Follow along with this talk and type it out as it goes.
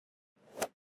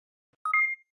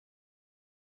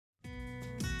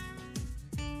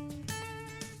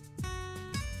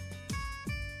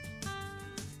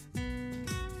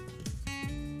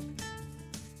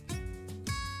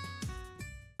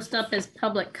First up is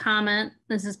public comment.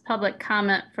 This is public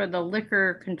comment for the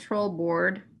Liquor Control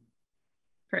Board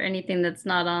for anything that's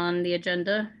not on the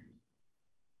agenda.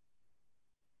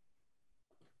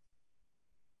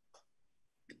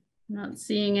 Not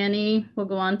seeing any. We'll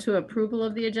go on to approval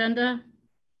of the agenda.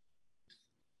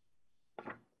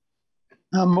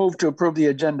 I'll move to approve the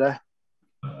agenda.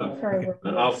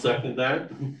 I'll second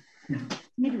that.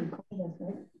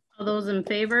 All those in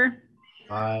favor?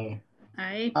 Aye.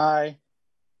 Aye. Aye.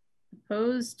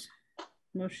 Opposed?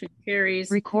 Motion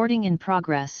carries. Recording in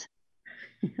progress.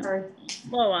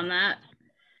 Slow on that.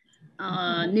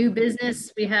 New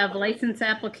business, we have license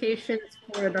applications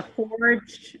for the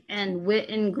Forge and Wit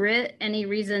and Grit. Any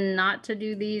reason not to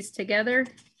do these together?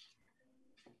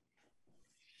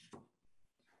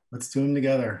 Let's do them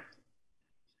together.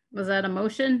 Was that a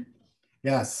motion?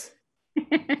 Yes.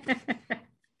 You're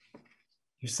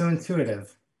so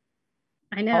intuitive.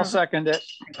 I know. I'll second it.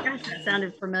 Gosh, that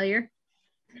sounded familiar.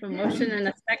 A motion and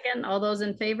a second. All those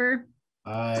in favor?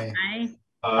 Aye. Aye.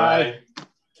 Aye.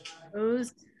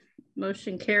 Opposed?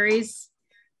 Motion carries.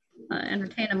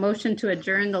 Entertain a motion to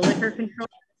adjourn the liquor control.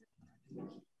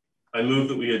 I move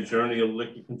that we adjourn the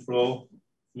liquor control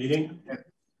meeting.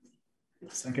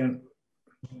 Second.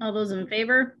 All those in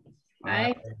favor?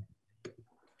 Aye.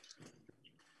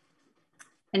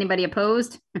 Anybody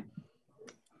opposed?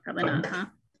 Probably not, huh?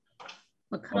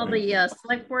 We'll call the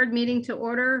select board meeting to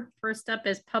order. First up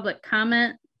is public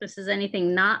comment. This is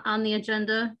anything not on the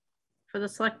agenda for the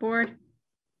select board.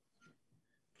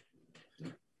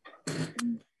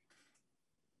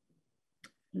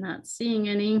 Not seeing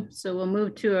any, so we'll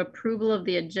move to approval of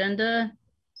the agenda.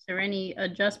 Is there any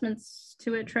adjustments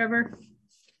to it, Trevor?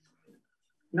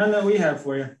 None that we have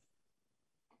for you.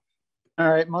 All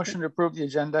right, motion to approve the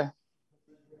agenda.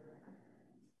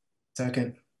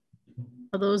 Second.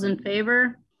 All those in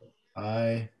favor?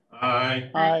 Aye. Aye.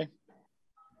 Aye.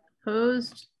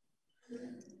 Opposed?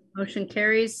 Motion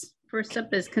carries. First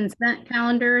up is consent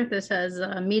calendar. This has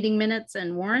meeting minutes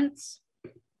and warrants.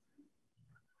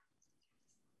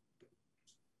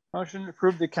 Motion to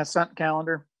approve the consent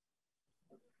calendar.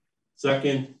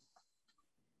 Second.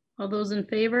 All those in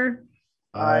favor?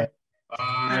 Aye.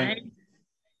 Aye.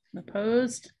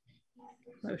 Opposed?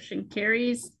 Motion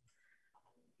carries.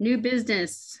 New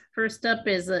business. First up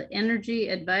is the Energy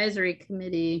Advisory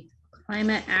Committee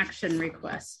Climate Action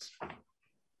Request.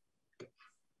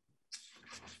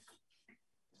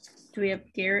 Do we have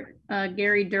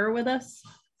Gary Durr with us?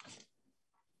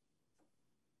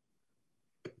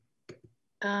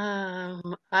 I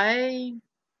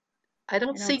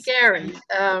don't see Gary.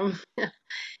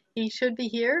 He should be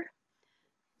here.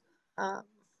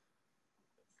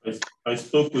 I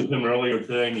spoke with him earlier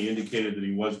today and he indicated that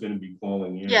he was going to be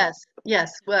calling in.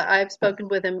 Yes. Well, I've spoken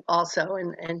with him also,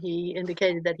 and he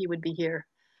indicated that he would be here.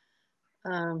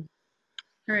 All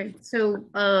right, so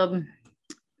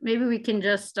maybe we can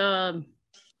just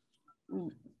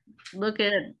look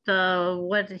at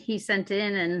what he sent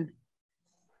in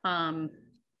and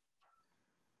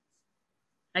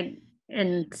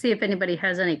see if anybody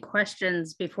has any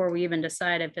questions before we even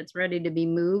decide if it's ready to be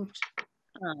moved.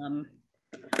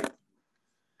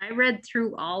 I read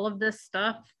through all of this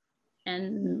stuff,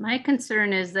 and my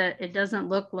concern is that it doesn't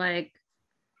look like,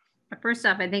 first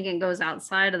off, I think it goes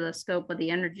outside of the scope of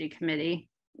the Energy Committee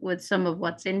with some of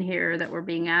what's in here that we're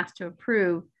being asked to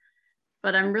approve.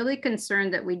 But I'm really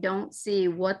concerned that we don't see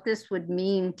what this would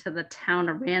mean to the town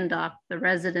of Randolph, the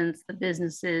residents, the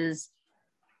businesses,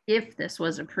 if this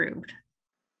was approved.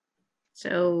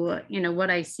 So,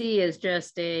 what I see is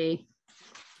just we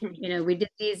did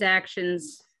these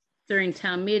actions during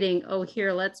town meeting. Oh,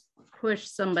 here, let's push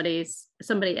somebody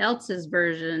else's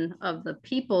version of the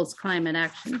People's Climate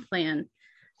Action Plan,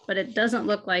 but it doesn't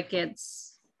look like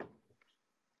it's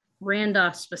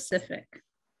Randolph specific.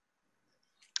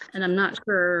 And I'm not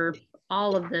sure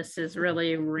all of this is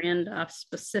really Randolph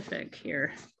specific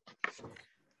here.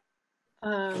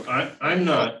 I'm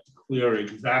not clear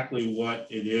exactly what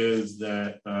it is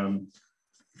that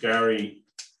Gary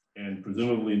and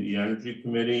presumably the Energy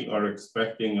Committee are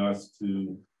expecting us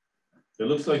to. It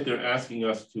looks like they're asking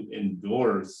us to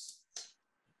endorse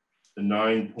the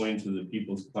 9 points of the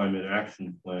People's Climate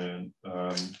Action Plan.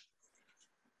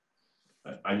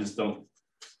 I just don't.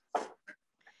 I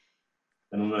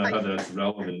don't know how that's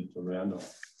relevant to Randolph.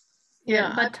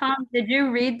 Yeah, but Tom, did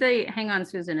you read hang on,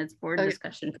 Susan, it's board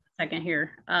discussion for a second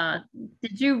here.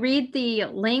 Did you read the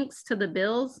links to the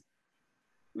bills?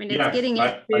 I mean, it's yes, getting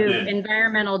I into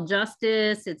environmental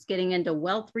justice, it's getting into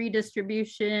wealth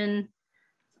redistribution,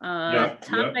 topics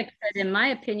that, in my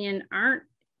opinion, aren't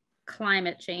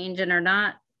climate change and are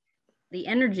not the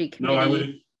Energy Committee.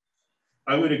 No,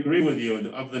 I would agree with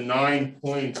you. Of the 9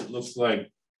 points, it looks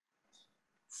like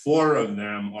 4 of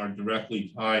them are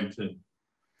directly tied to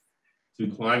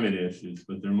climate issues,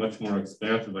 but they're much more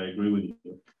expansive. I agree with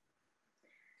you.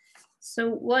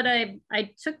 So what I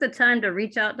took the time to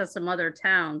reach out to some other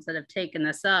towns that have taken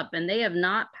this up, and they have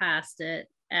not passed it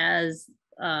as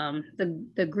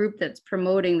the group that's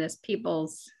promoting this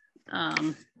people's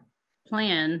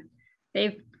plan.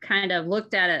 They've kind of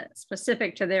looked at it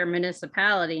specific to their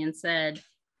municipality and said,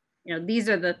 you know, these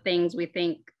are the things we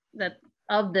think that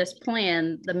of this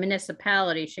plan, the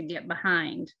municipality should get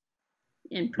behind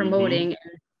in promoting.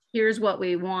 And here's what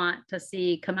we want to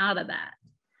see come out of that.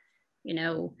 You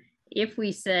know, if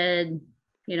we said,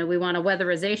 you know, we want a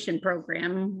weatherization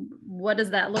program, what does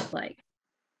that look like?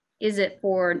 Is it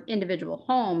for individual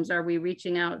homes? Are we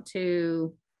reaching out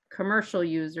to commercial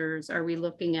users? Are we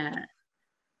looking at,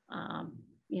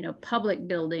 you know, public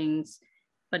buildings?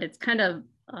 But it's kind of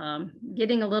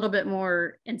getting a little bit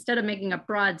more, instead of making a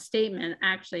broad statement,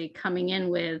 actually coming in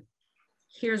with,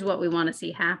 here's what we want to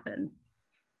see happen.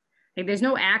 Like, there's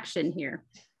no action here.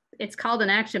 It's called an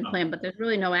action plan, but there's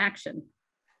really no action.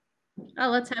 Oh,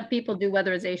 let's have people do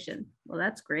weatherization. Well,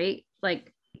 that's great.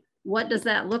 Like, what does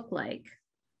that look like?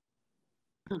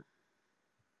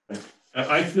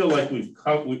 I feel like we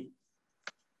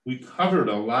covered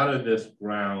a lot of this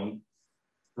ground,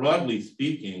 broadly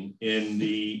speaking, in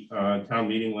the town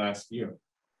meeting last year,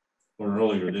 or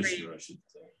earlier this year, I should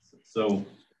say. So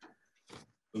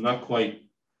I'm not quite,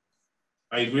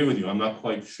 I agree with you. I'm not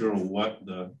quite sure what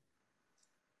the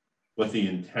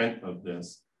intent of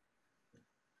this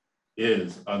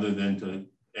is, other than to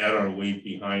add our weight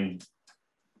behind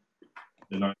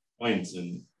the 9 points.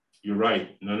 And you're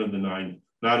right, not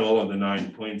all of the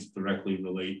 9 points directly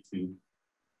relate to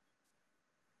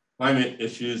climate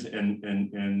issues,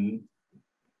 and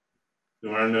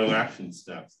there are no action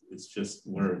steps. It's just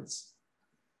words.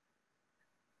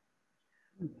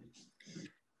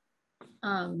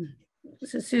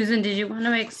 So Susan, did you want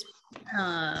to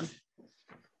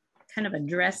kind of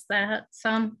address that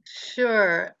some?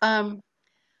 Sure.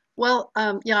 Well,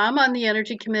 yeah, I'm on the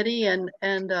Energy Committee, and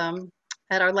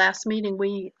at our last meeting,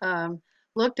 we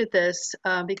looked at this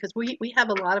because we have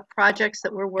a lot of projects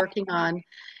that we're working on,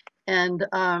 and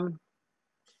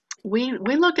we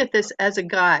look at this as a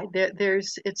guide.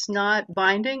 It's not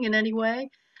binding in any way,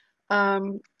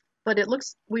 but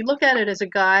we look at it as a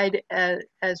guide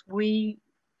as we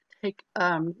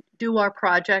do our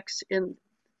projects in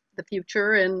the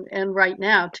future and right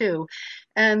now too.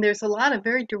 And there's a lot of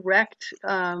very direct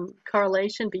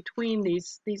correlation between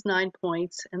these 9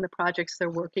 points and the projects they're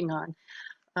working on.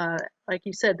 Like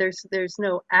you said, there's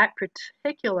no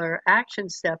particular action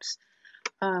steps,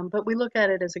 but we look at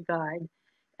it as a guide.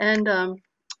 And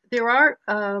there are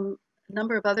a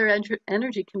number of other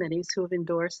energy committees who have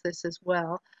endorsed this as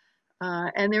well.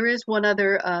 And there is one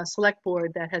other select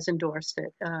board that has endorsed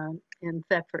it in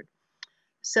Thetford.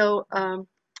 So,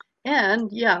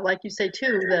 and yeah, like you say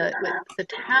too, the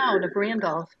town of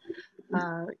Randolph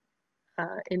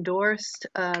endorsed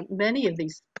many of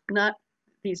these, not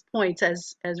these points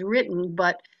as written,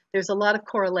 but there's a lot of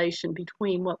correlation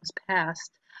between what was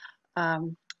passed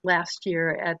last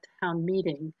year at town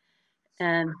meeting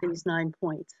and these 9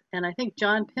 points. And I think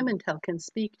John Pimentel can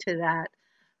speak to that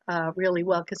really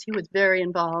well, because he was very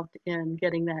involved in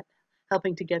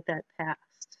helping to get that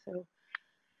passed. So.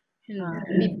 Before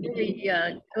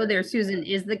we go there, Susan,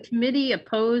 is the committee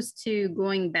opposed to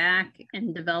going back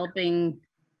and developing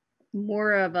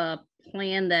more of a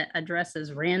plan that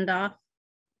addresses Randolph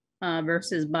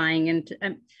versus buying into?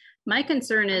 My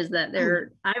concern is that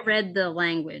I read the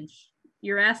language.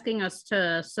 You're asking us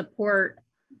to support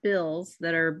bills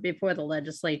that are before the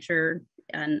legislature,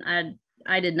 and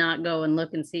I did not go and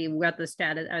look and see what the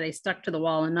status. Are they stuck to the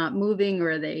wall and not moving, or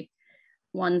are they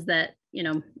ones that, you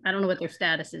know, I don't know what their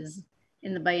status is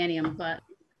in the biennium, but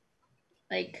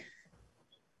like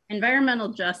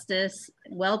environmental justice,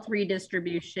 wealth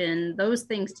redistribution, those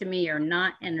things to me are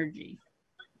not energy,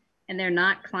 and they're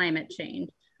not climate change.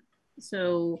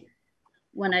 So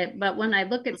when I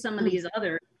look at some of these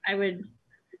others,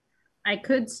 I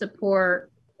could support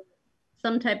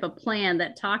some type of plan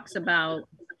that talks about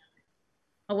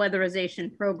a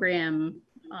weatherization program,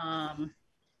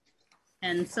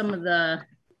 and some of the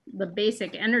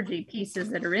basic energy pieces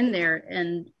that are in there,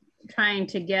 and trying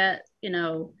to get, you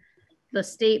know, the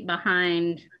state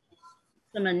behind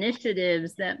some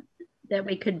initiatives that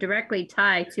we could directly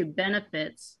tie to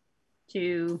benefits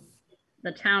to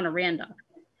the town of Randolph.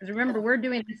 Because remember, we're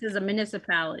doing this as a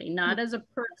municipality, not as a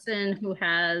person who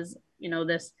has, you know,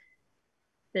 this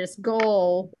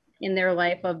goal in their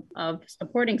life of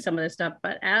supporting some of this stuff.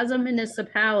 But as a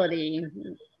municipality,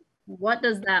 what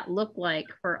does that look like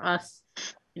for us,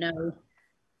 you know,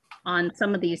 on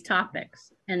some of these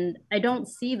topics? And I don't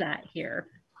see that here.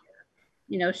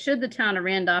 You know, should the town of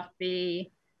Randolph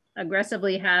be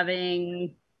aggressively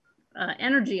having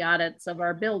energy audits of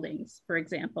our buildings, for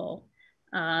example,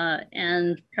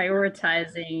 and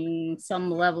prioritizing some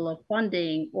level of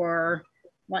funding or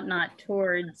whatnot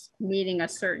towards meeting a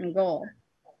certain goal?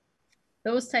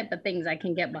 Those type of things I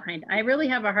can get behind. I really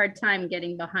have a hard time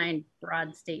getting behind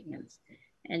broad statements.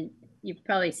 And you've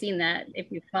probably seen that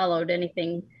if you followed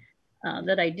anything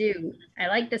that I do. I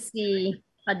like to see,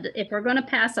 if we're going to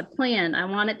pass a plan, I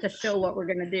want it to show what we're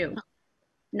going to do,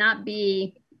 not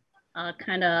be a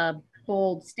kind of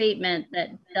bold statement that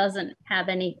doesn't have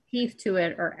any teeth to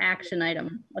it or action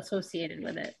item associated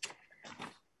with it.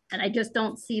 And I just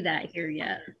don't see that here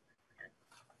yet.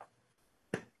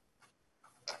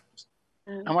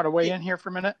 I want to weigh in here for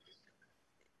a minute.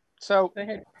 So Go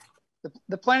ahead.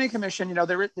 the planning commission, you know,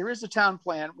 there is a town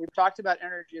plan. We've talked about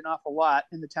energy an awful lot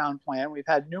in the town plan. We've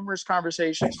had numerous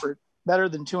conversations for better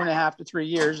than 2.5 to 3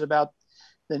 years about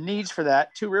the needs for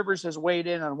that. Two Rivers has weighed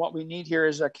in on what we need here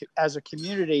as a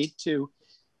community to,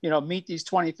 you know, meet these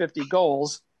 2050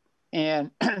 goals.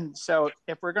 And so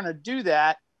if we're going to do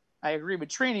that, I agree with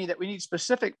Trini that we need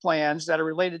specific plans that are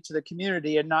related to the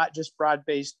community and not just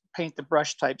broad-based paint the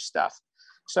brush type stuff.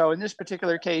 So in this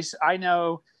particular case, I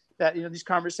know that, you know, these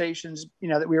conversations, you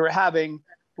know, that we were having,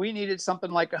 we needed something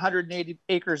like 180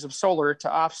 acres of solar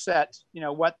to offset, you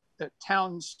know, what the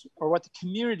town's or what the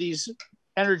community's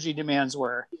energy demands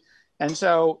were. And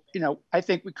so, you know, I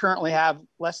think we currently have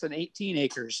less than 18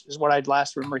 acres is what I'd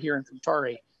last remember hearing from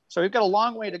Tori. So we've got a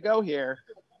long way to go here,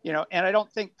 you know, and I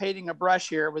don't think painting a brush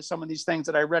here with some of these things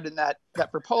that I read in that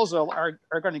proposal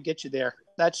are going to get you there.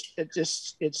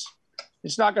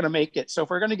 It's not going to make it. So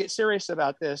if we're going to get serious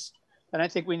about this, then I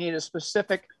think we need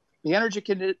the Energy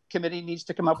Committee needs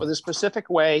to come up with a specific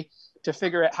way to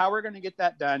figure out how we're going to get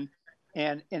that done.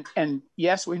 And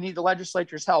yes, we need the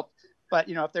legislature's help, but,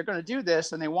 you know, if they're going to do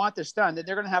this and they want this done, then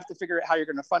they're going to have to figure out how you're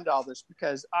going to fund all this,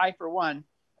 because I, for one,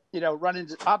 you know, run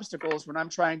into obstacles when I'm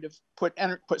trying to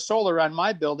put solar on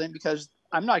my building, because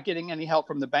I'm not getting any help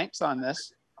from the banks on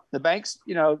this. The banks,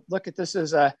 you know, look at this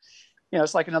as you know,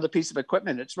 it's like another piece of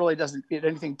equipment. It really doesn't get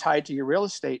anything tied to your real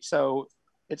estate. So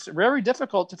it's very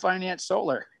difficult to finance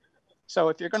solar. So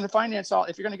if you're going to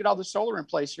if you're going to get all the solar in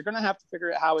place, you're going to have to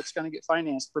figure out how it's going to get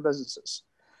financed for businesses.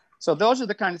 So those are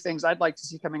the kind of things I'd like to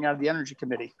see coming out of the Energy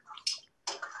Committee.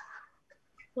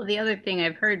 Well, the other thing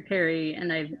I've heard, Perry,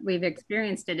 and we've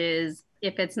experienced it, is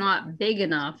if it's not big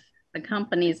enough, the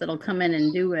companies that'll come in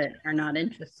and do it are not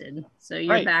interested. So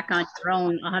you're Right. back on your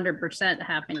own 100%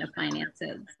 having to finance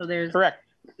it. So there's Correct.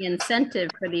 the incentive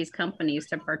for these companies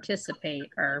to participate,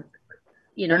 or,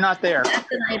 you know, They're not there.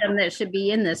 that's an item that should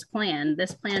be in this plan.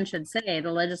 This plan should say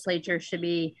the legislature should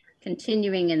be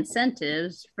continuing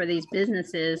incentives for these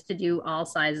businesses to do all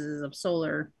sizes of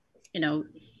solar. You know,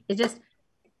 it just,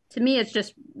 to me, it's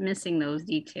just missing those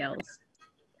details.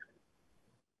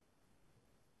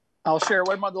 I'll share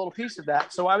one more little piece of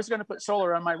that. So I was going to put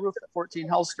solar on my roof at 14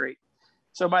 Hull Street.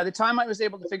 So by the time I was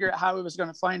able to figure out how I was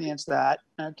going to finance that,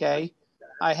 okay,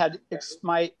 I had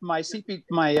my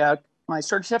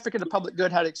certificate of public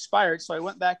good had expired. So I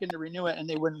went back in to renew it, and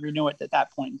they wouldn't renew it at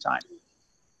that point in time.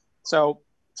 So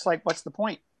it's like, what's the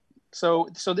point? So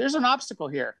there's an obstacle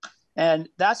here. And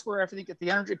that's where I think if the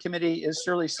Energy Committee is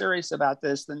really serious about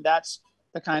this, then that's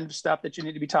the kind of stuff that you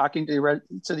need to be talking to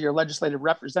your legislative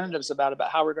representatives about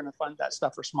how we're going to fund that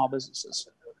stuff for small businesses.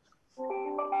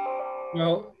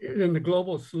 Well, in the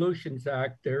Global Solutions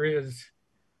Act,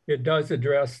 it does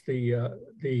address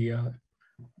the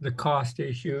cost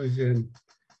issues and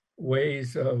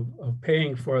ways of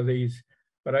paying for these.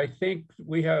 But I think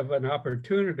we have an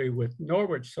opportunity with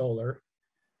Norwich Solar,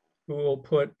 who will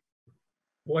put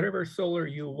whatever solar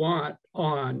you want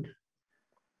on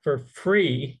for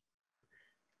free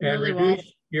and Really reduce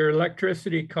won't. your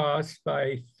electricity costs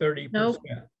by 30%. Nope.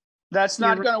 That's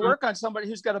not You're going to wrong. work on somebody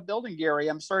who's got a building, Gary.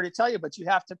 I'm sorry to tell you, but you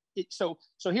have to. So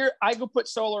here I go put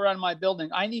solar on my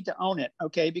building. I need to own it,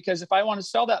 okay? Because if I want to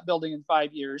sell that building in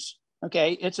 5 years,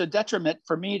 okay, it's a detriment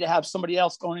for me to have somebody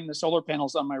else owning the solar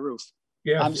panels on my roof.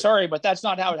 Yes. I'm sorry, but that's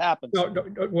not how it happens. No,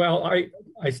 well,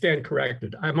 I stand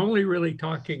corrected. I'm only really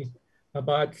talking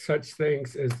about such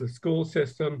things as the school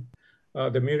system,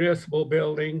 the municipal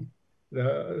building,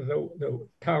 the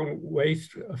town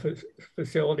waste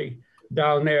facility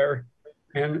down there.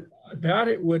 And that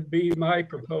it would be my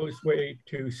proposed way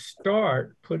to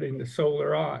start putting the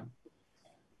solar on.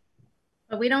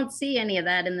 But we don't see any of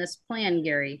that in this plan,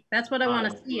 Gary. That's what I want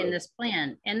to see in this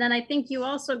plan. And then I think you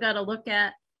also got to look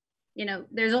at, you know,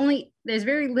 there's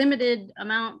very limited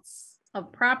amounts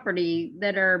of property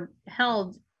that are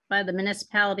held by the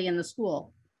municipality and the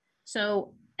school.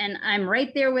 So, and I'm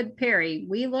right there with Perry.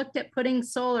 We looked at putting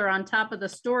solar on top of the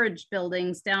storage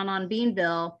buildings down on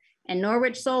Beanville, and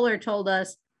Norwich Solar told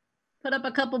us, put up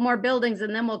a couple more buildings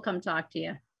and then we'll come talk to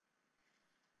you.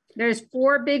 There's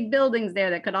 4 big buildings there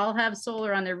that could all have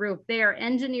solar on their roof. They are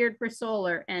engineered for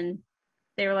solar, and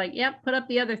they were like, yep, put up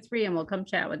the other 3 and we'll come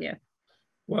chat with you.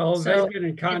 Well, So they've been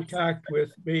in contact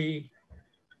with me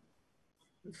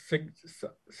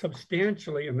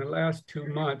substantially in the last 2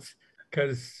 months,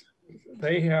 because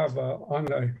they have on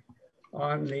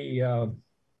the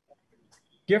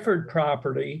Gifford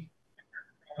property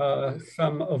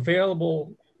some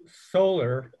available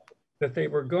solar that they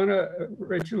were going to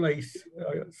originally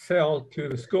sell to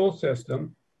the school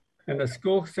system, and the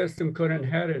school system couldn't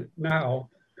have it now.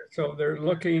 So they're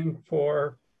looking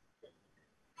for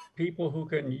people who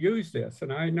can use this.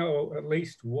 And I know at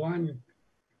least one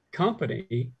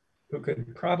company who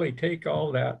could probably take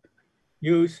all that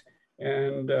use,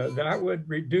 and that would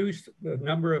reduce the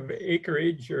number of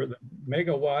acreage or the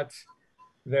megawatts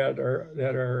that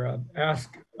are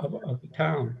asked of the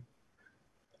town.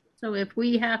 So if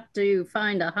we have to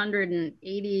find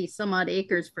 180 some odd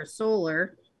acres for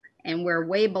solar, and we're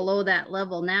way below that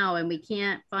level now, and we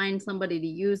can't find somebody to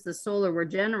use the solar we're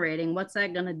generating, what's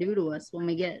that going to do to us when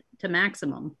we get to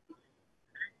maximum?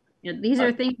 You know, these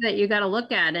are things that you got to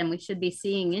look at, and we should be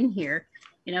seeing in here.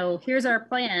 You know, here's our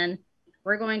plan.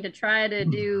 We're going to try to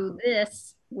do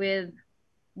this with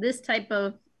this type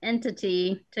of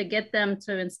entity to get them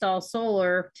to install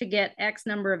solar to get X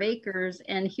number of acres,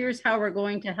 and here's how we're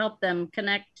going to help them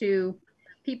connect to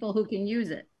people who can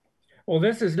use it. Well,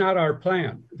 this is not our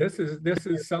plan. This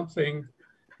is something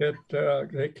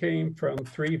that came from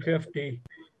 350.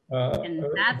 And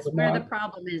that's where the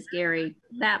problem is, Gary.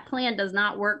 That plan does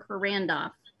not work for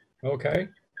Randolph. Okay.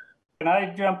 Can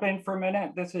I jump in for a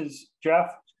minute? This is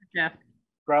Jeff. Jeff.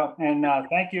 And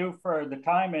thank you for the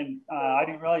time. And I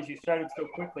didn't realize you started so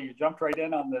quickly. You jumped right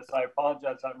in on this. I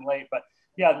apologize, I'm late. But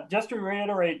yeah, just to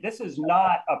reiterate, this is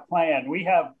not a plan. We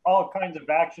have all kinds of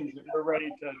actions that we're ready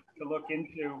to look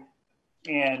into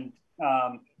and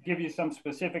give you some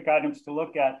specific items to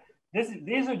look at.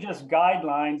 These are just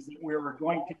guidelines that we were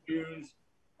going to use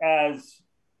as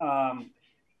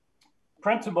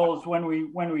principles when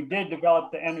we did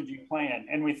develop the energy plan.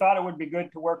 And we thought it would be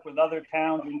good to work with other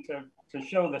towns and to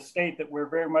show the state that we're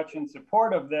very much in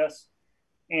support of this.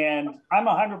 And I'm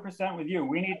 100% with you.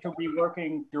 We need to be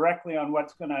working directly on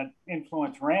what's going to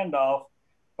influence Randolph.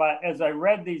 But as I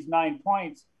read these 9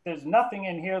 points, there's nothing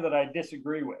in here that I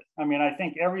disagree with. I mean, I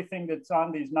think everything that's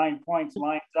on these 9 points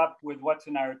lines up with what's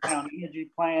in our town energy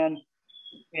plan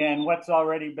and what's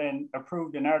already been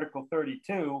approved in Article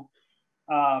 32.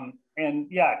 And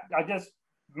yeah, I just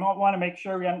want to make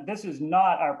sure this is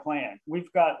not our plan.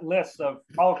 We've got lists of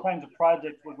all kinds of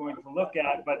projects we're going to look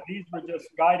at, but these were just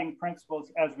guiding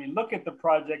principles as we look at the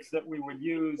projects that we would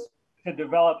use to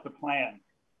develop the plan.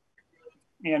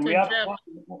 And we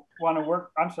want to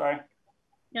work, I'm sorry.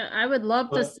 Yeah, I would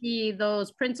love to see those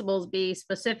principles be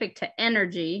specific to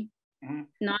energy,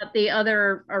 not the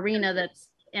other arena that's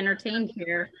entertained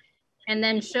here, and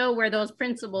then show where those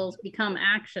principles become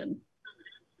action.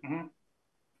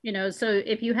 You know, so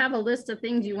if you have a list of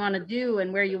things you want to do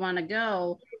and where you want to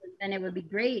go, then it would be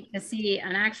great to see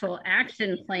an actual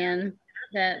action plan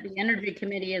that the Energy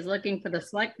Committee is looking for the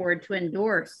Select Board to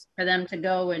endorse for them to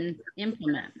go and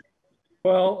implement.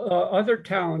 Well, other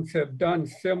towns have done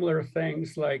similar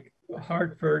things, like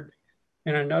Hartford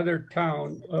and another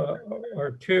town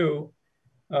or two.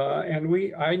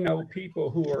 And I know people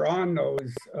who are on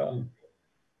those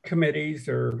committees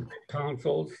or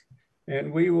councils,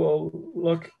 and we will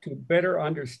look to better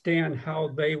understand how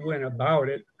they went about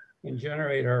it and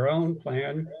generate our own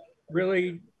plan,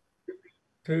 really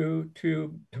to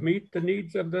meet the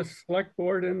needs of the Select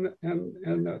Board and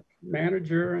the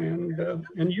manager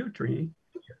and you, Trini.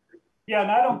 Yeah,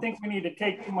 and I don't think we need to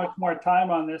take too much more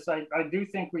time on this. I do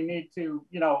think we need to,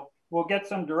 we'll get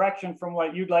some direction from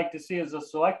what you'd like to see as a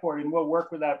Select Board, and we'll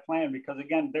work with that plan, because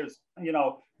again, there's,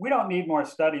 we don't need more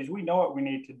studies. We know what we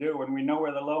need to do, and we know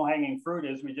where the low-hanging fruit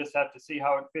is. We just have to see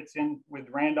how it fits in with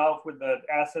Randolph, with the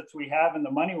assets we have and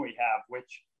the money we have,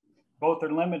 which both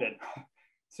are limited.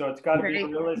 So it's got to be a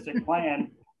realistic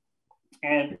plan.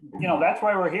 And, that's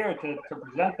why we're here, to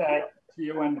present that to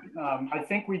you. And I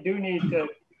think we do need to,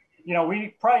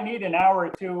 we probably need an hour or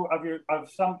two of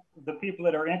some of the people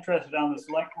that are interested on the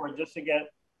Select Board, just to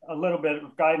get a little bit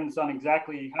of guidance on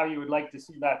exactly how you would like to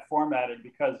see that formatted,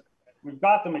 because we've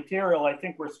got the material. I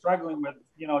think we're struggling with,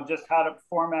 you know, just how to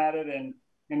format it and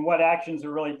what actions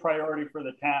are really priority for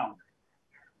the town.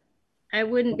 I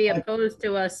wouldn't be opposed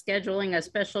to us scheduling a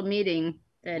special meeting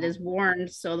that is warned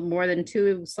so more than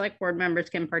 2 select board members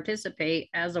can participate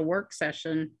as a work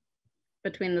session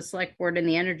between the select board and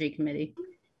the energy committee.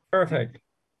 Perfect.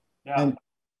 Yeah.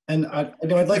 And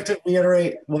I'd like to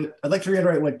reiterate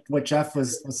what Jeff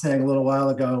was saying a little while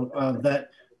ago, that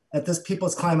this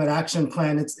People's Climate Action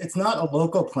Plan, it's not a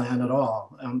local plan at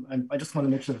all. I just want to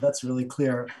make sure that's really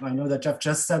clear. I know that Jeff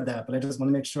just said that, but I just want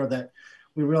to make sure that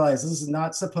we realize this is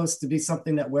not supposed to be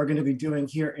something that we're going to be doing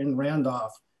here in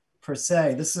Randolph per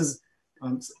se. This is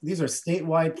these are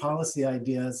statewide policy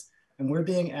ideas, and we're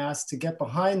being asked to get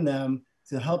behind them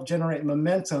to help generate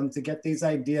momentum to get these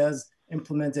ideas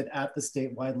implemented at the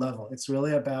statewide level. It's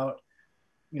really about,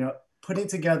 you know, putting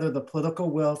together the political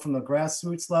will from the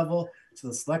grassroots level to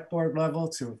the select board level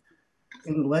to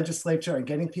in the legislature and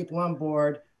getting people on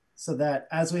board so that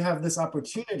as we have this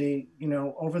opportunity, you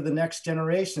know, over the next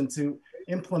generation to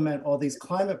implement all these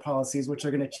climate policies, which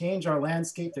are going to change our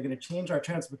landscape, they're going to change our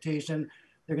transportation,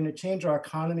 they're going to change our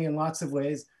economy in lots of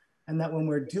ways. And that when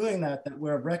we're doing that, that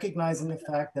we're recognizing the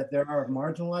fact that there are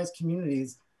marginalized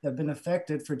communities that have been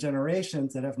affected for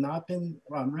generations that have not been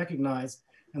recognized.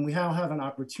 And we now have an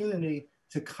opportunity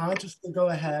to consciously go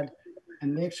ahead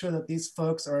and make sure that these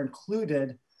folks are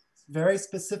included very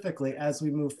specifically as we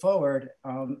move forward.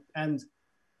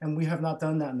 And we have not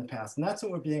done that in the past. And that's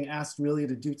what we're being asked really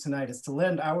to do tonight, is to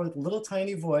lend our little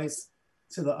tiny voice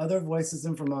to the other voices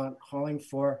in Vermont calling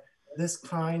for this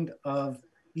kind of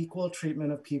equal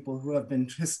treatment of people who have been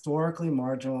historically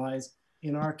marginalized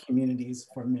in our communities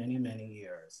for many, many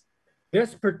years.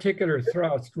 This particular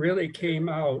thrust really came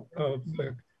out of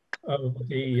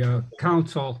the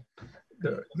council,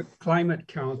 the Climate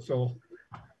Council.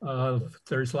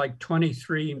 There's like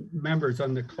 23 members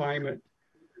on the Climate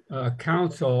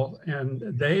Council, and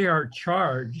they are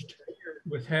charged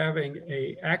with having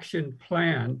an action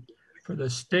plan for the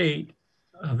state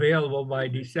available by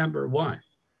December 1.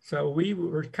 So we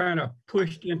were kind of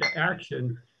pushed into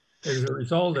action as a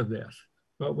result of this.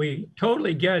 But we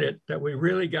totally get it that we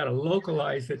really got to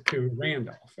localize it to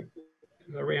Randolph,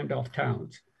 the Randolph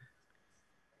towns.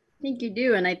 I think you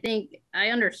do. And I think I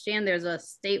understand there's a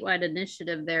statewide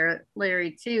initiative there,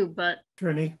 Larry, too. But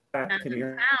Trini, as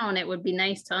a town, it would be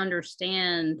nice to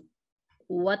understand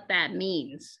what that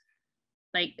means.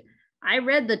 Like, I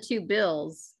read the 2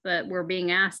 bills that were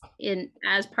being asked in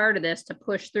as part of this to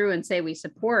push through and say we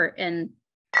support, and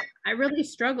I really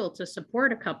struggle to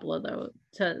support a couple of those,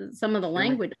 to some of the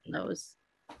language in those.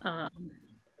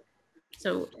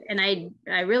 So, and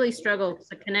I really struggle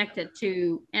to connect it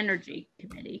to Energy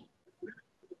Committee.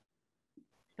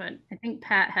 But I think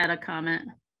Pat had a comment.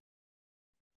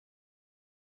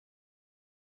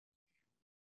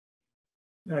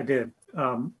 I did.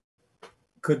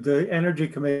 Could the Energy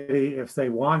Committee, if they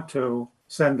want to,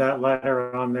 send that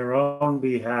letter on their own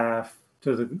behalf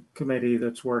to the committee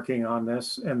that's working on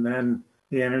this, and then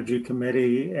the Energy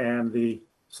Committee and the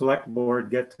Select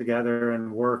Board get together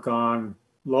and work on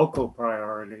local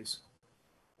priorities?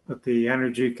 But the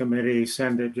Energy Committee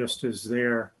send it just as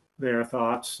their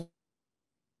thoughts.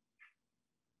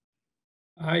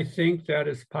 I think that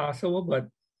is possible, but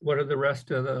what do the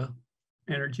rest of the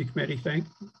Energy Committee think?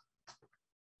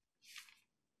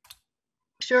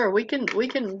 Sure, we can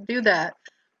do that.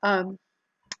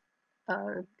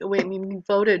 We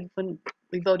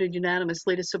voted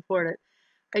unanimously to support it.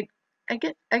 I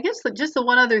guess just the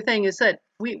one other thing is that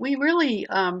we really,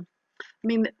 I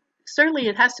mean, certainly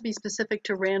it has to be specific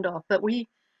to Randolph, but we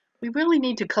really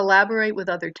need to collaborate with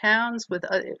other towns.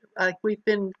 We've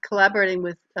been collaborating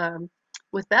with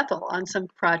Bethel on some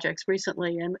projects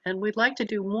recently, and we'd like to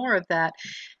do more of that.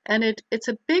 And it's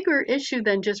a bigger issue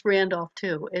than just Randolph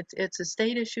too. It's a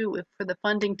state issue for the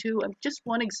funding too. Just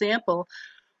one example,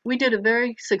 we did a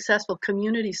very successful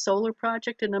community solar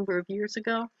project a number of years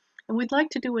ago, and we'd like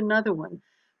to do another one.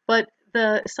 But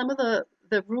some of the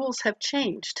rules have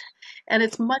changed, and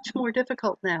it's much more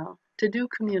difficult now to do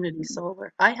community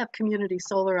solar. I have community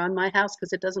solar on my house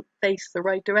because it doesn't face the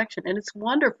right direction, and it's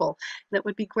wonderful. And it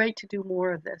would be great to do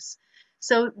more of this.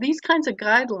 So these kinds of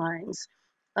guidelines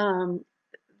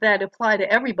that apply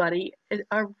to everybody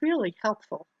are really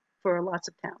helpful for lots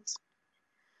of towns.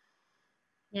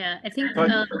 Yeah, I think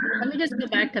let me just go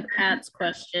back to Pat's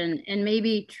question, and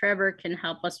maybe Trevor can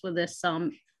help us with this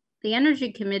some. The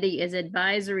Energy Committee is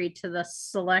advisory to the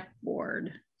Select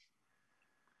Board.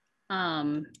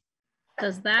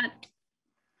 Does that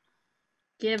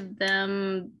give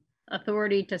them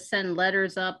authority to send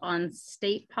letters up on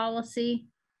state policy?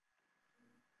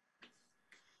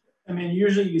 I mean,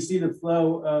 usually you see the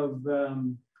flow of,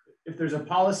 if there's a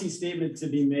policy statement to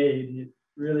be made, it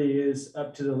really is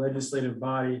up to the legislative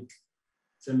body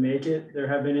to make it. There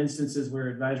have been instances where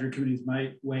advisory committees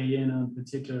might weigh in on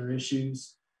particular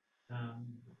issues.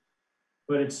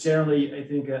 But it's generally, I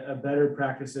think, a better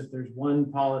practice if there's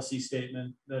one policy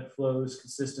statement that flows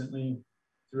consistently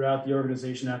throughout the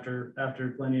organization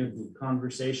after plenty of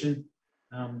conversation.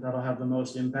 That'll have the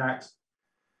most impact,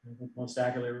 most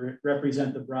accurately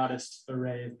represent the broadest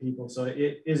array of people. So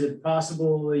is it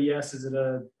possible? Yes. Is it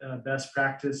a best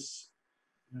practice?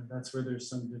 That's where there's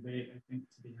some debate, I think,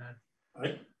 to be had.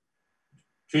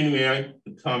 Trina, may I?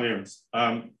 Tom Aarons.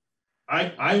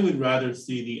 I would rather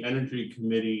see the Energy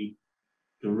Committee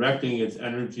directing its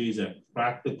energies at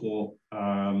practical,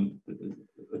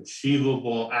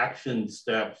 achievable action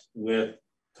steps with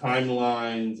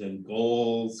timelines and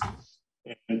goals.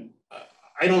 And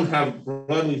I don't have,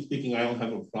 broadly speaking, I don't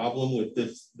have a problem with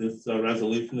this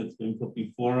resolution that's been put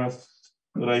before us,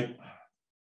 but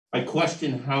I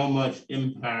question how much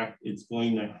impact it's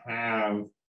going to have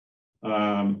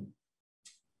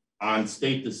on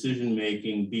state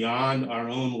decision-making beyond our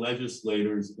own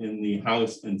legislators in the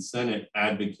House and Senate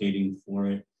advocating for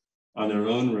it on their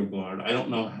own regard. I don't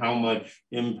know how much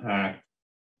impact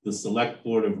the Select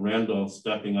Board of Randolph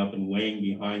stepping up and weighing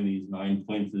behind these 9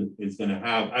 points is going to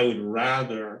have. I would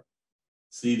rather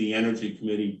see the Energy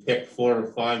Committee pick 4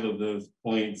 or 5 of those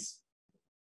points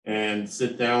and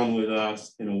sit down with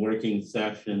us in a working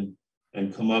session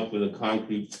and come up with a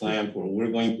concrete plan for we're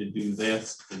going to do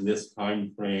this in this time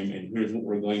frame, and here's what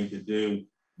we're going to do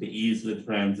to ease the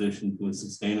transition to a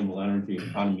sustainable energy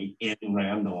economy in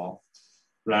Randolph,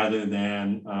 rather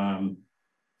than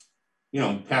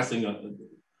passing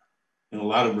in a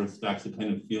lot of respects a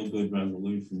kind of feel-good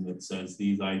resolution that says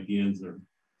these ideas are,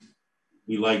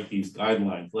 we like these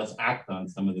guidelines. Let's act on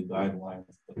some of the guidelines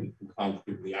that we can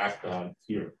concretely act on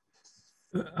here.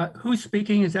 Who's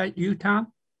speaking? Is that you,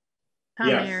 Tom? Tom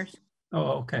Ayers.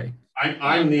 Oh, okay.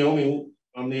 I'm the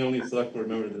only select board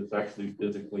member that's actually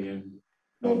physically in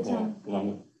town hall,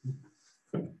 along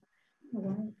with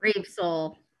Brave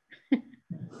soul.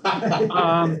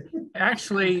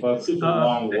 Actually, well, it's such a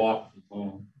long walk.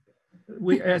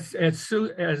 we, as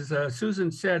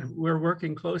Susan said, we're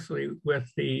working closely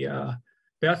with the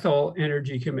Bethel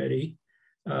Energy Committee.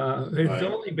 It's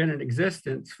only been in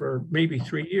existence for maybe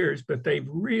 3 years, but they've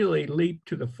really leaped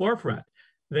to the forefront.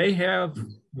 They have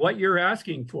what you're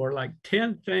asking for, like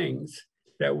 10 things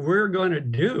that we're going to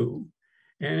do,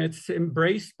 and it's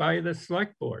embraced by the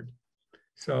Select Board.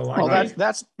 So well,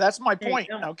 that's my point.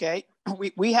 Okay,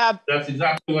 we have. That's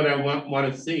exactly what I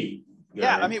want to see.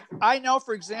 Yeah, I mean, I know,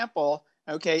 for example,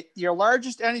 okay, your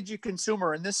largest energy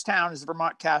consumer in this town is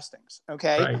Vermont Castings.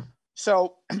 Okay, right.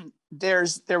 So there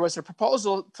was a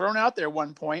proposal thrown out there at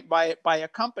one point by a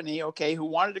company, okay, who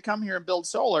wanted to come here and build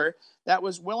solar, that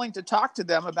was willing to talk to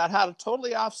them about how to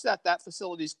totally offset that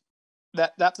facility's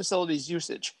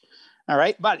usage. All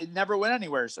right, but it never went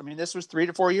anywhere. So, I mean, this was 3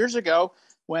 to 4 years ago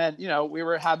when we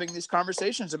were having these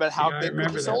conversations about how big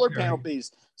could the solar panel be.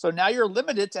 So now you're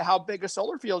limited to how big a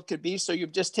solar field could be. So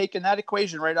you've just taken that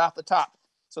equation right off the top.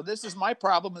 So this is my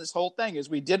problem with this whole thing is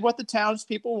we did what the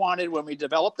townspeople wanted when we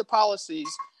developed the policies,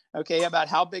 okay, about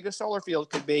how big a solar field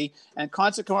could be. And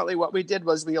consequently, what we did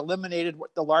was we eliminated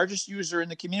the largest user in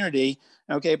the community,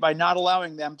 okay, by not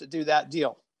allowing them to do that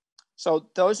deal. So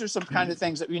those are some kind of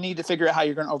things that we need to figure out how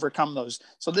you're going to overcome those.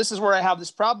 So this is where I have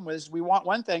this problem is we want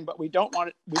one thing, but we don't want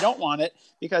it. We don't want it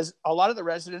because a lot of the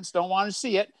residents don't want to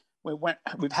see it. We've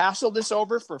hassled this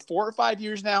over for 4 or 5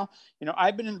 years now.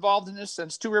 I've been involved in this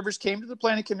since Two Rivers came to the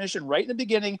Planning Commission right in the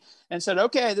beginning and said,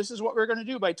 okay, this is what we're going to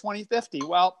do by 2050.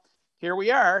 Well, here we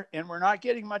are, and we're not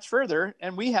getting much further.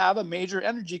 And we have a major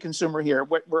energy consumer here.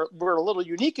 We're a little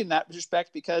unique in that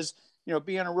respect because,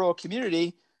 being a rural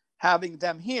community, having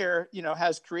them here,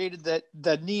 has created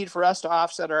the need for us to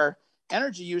offset our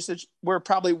energy usage. We're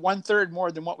probably 1/3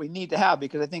 more than what we need to have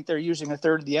because I think they're using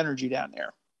 1/3 of the energy down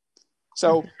there.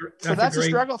 So that's a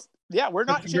struggle. Yeah, we're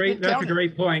not. That's a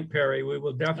great point, Perry. We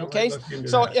will definitely look into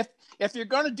so that. if you're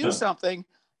going to do something,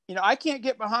 I can't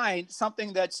get behind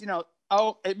something that's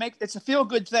it's a feel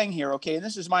good thing here. Okay, and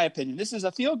this is my opinion. This is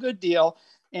a feel good deal,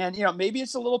 and maybe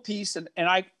it's a little piece, and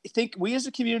I think we as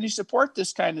a community support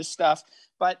this kind of stuff.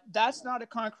 But that's not a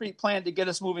concrete plan to get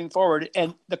us moving forward,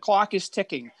 and the clock is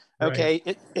ticking. Okay,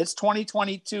 right. It's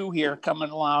 2022 here coming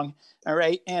along. All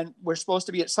right, and we're supposed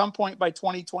to be at some point by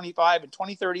 2025 and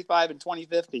 2035 and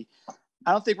 2050.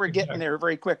 I don't think we're getting there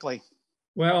very quickly.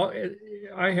 Well,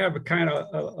 I have a kind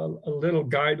of a little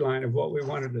guideline of what we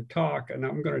wanted to talk, and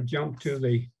I'm going to jump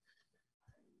to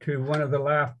one of the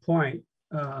last point.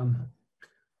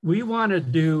 We want to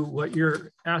do what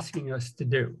you're asking us to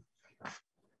do.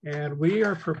 And we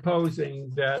are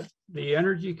proposing that the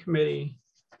Energy Committee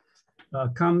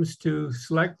comes to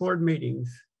select board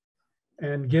meetings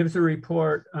and gives a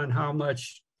report on how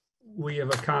much we have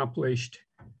accomplished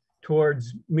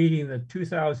towards meeting the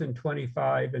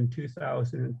 2025 and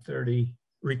 2030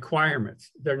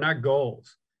 requirements. They're not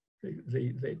goals.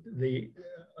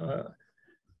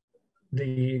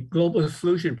 The Global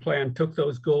Solution Plan took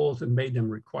those goals and made them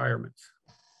requirements.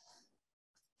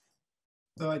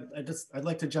 So I'd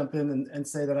like to jump in and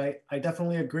say that I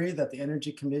definitely agree that the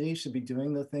Energy Committee should be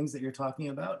doing the things that you're talking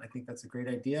about. I think that's a great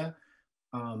idea.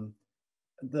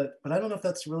 But I don't know if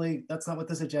that's not what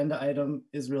this agenda item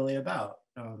is really about.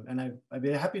 And I'd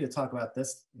be happy to talk about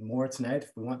this more tonight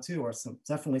if we want to, or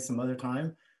definitely some other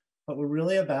time. But we're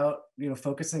really about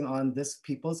focusing on this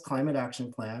People's Climate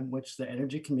Action Plan, which the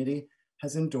Energy Committee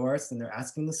has endorsed, and they're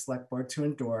asking the Select Board to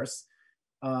endorse.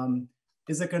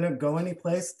 Is it going to go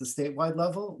anyplace at the statewide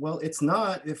level? Well, it's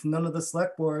not if none of the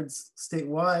select boards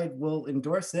statewide will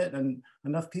endorse it and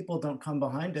enough people don't come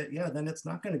behind it. Yeah, then it's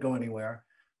not going to go anywhere.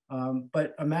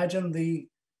 But imagine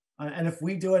and if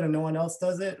we do it and no one else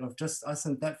does it, or if just us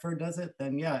and Thetford does it,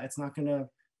 then yeah, it's not going to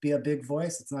be a big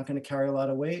voice. It's not going to carry a lot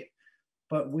of weight.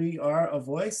 But we are a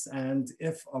voice, and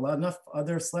if enough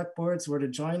other select boards were to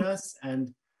join us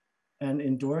and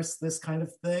endorse this kind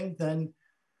of thing, then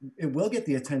it will get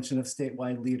the attention of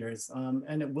statewide leaders,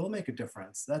 and it will make a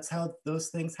difference. That's how those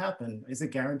things happen. Is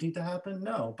it guaranteed to happen?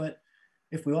 No, but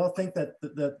if we all think that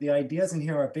the ideas in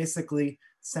here are basically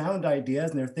sound ideas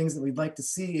and they're things that we'd like to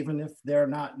see, even if they're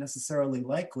not necessarily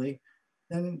likely,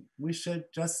 then we should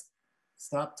just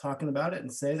stop talking about it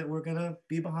and say that we're gonna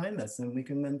be behind this, and we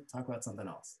can then talk about something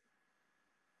else.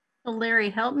 So Larry,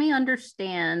 help me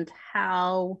understand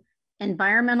how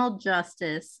environmental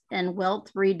justice and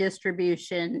wealth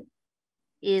redistribution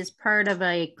is part of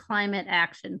a climate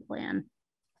action plan.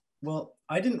 Well,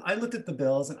 I looked at the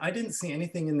bills and I didn't see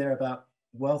anything in there about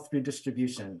wealth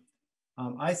redistribution.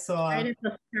 I saw right at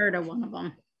the start of one of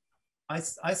them. I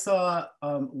saw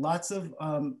lots of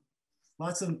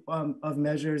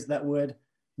measures that would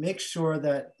make sure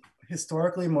that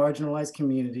historically marginalized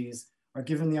communities are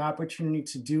given the opportunity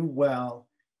to do well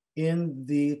in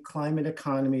the climate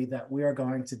economy that we are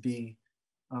going to be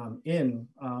in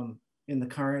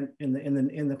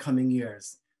the coming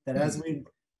years. That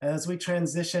as we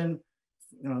transition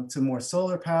to more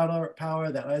solar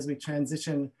power, that as we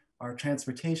transition our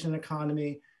transportation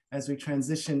economy, as we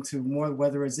transition to more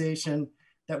weatherization,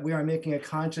 that we are making a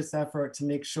conscious effort to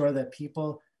make sure that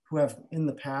people who have in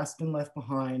the past been left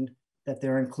behind, that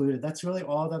they're included. That's really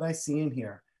all that I see in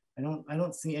here. I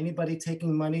don't see anybody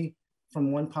taking money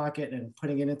from one pocket and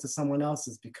putting it into someone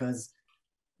else's because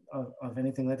of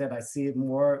anything like that. I see it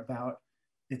more about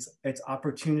its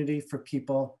opportunity for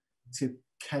people to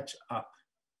catch up.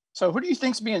 So who do you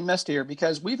think's being missed here?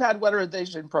 Because we've had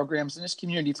weatherization programs in this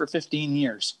community for 15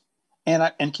 years.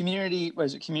 And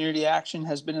community action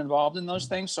has been involved in those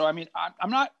things. So I mean, I'm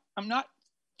not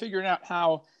figuring out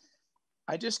how.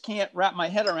 I just can't wrap my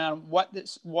head around what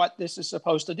this is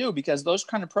supposed to do, because those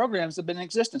kind of programs have been in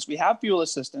existence. We have fuel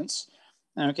assistance.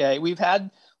 Okay, we've had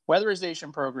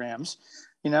weatherization programs.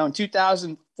 In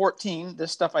 2014,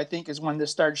 this stuff I think is when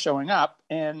this started showing up,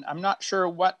 and I'm not sure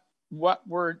what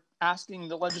we're asking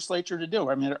the legislature to do.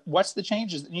 I mean, what's the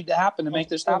changes that need to happen to make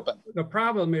this happen? The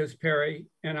problem is, Perry,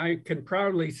 and I can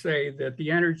proudly say that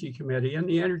the Energy Committee and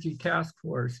the Energy Task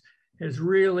Force has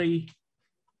really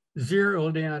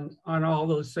zeroed in on all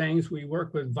those things. We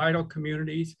work with vital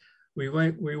communities. We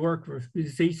work with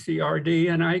ZCRD,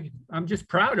 and I'm just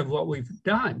proud of what we've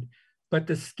done. But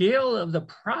the scale of the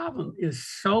problem is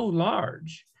so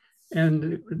large,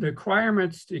 and the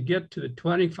requirements to get to the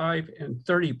 25 and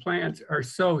 30 plants are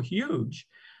so huge.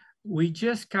 We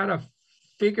just gotta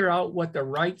figure out what the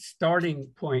right starting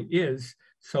point is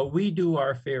so we do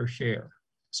our fair share.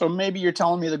 So maybe you're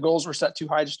telling me the goals were set too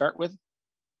high to start with?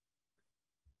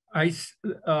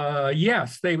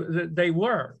 Yes, they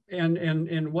were,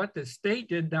 and what the state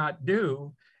did not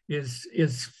do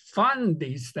is fund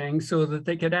these things so that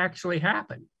they could actually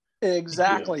happen.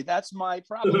 Exactly, that's my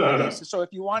problem with this. So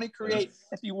if you want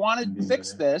to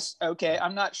fix this, okay,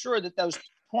 I'm not sure that those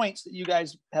points that you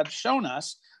guys have shown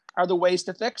us are the ways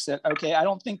to fix it. Okay, I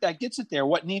don't think that gets it there.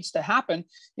 What needs to happen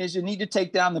is you need to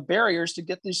take down the barriers to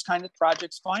get these kind of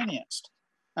projects financed.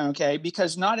 Okay,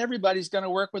 because not everybody's going to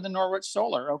work with the Norwich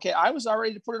Solar. Okay, I was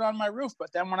already to put it on my roof,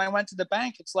 but then when I went to the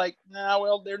bank, it's like, no,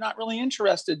 well, they're not really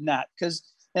interested in that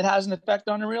because it has an effect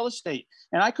on the real estate.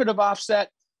 And I could have offset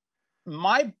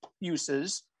my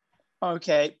uses.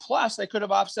 Okay, plus I could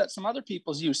have offset some other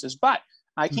people's uses, but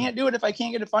I can't do it if I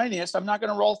can't get it financed. I'm not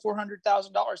going to roll $400,000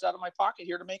 out of my pocket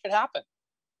here to make it happen.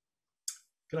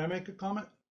 Can I make a comment?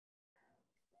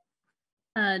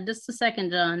 Just a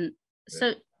second, John.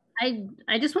 So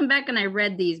I just went back and I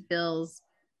read these bills,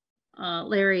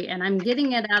 Larry, and I'm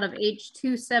getting it out of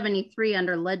H273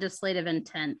 under legislative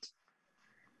intent.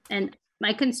 And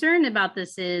my concern about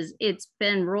this is it's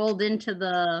been rolled into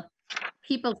the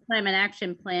People's Climate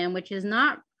Action Plan, which is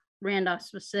not Randolph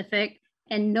specific,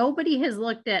 and nobody has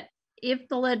looked at if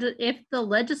the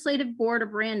legislative board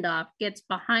of Randolph gets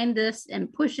behind this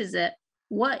and pushes it,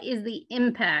 what is the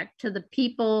impact to the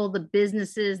people, the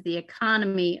businesses, the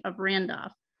economy of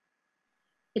Randolph?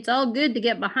 It's all good to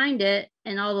get behind it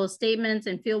and all those statements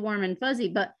and feel warm and fuzzy,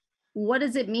 but what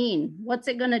does it mean? What's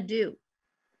it going to do?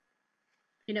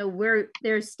 You know,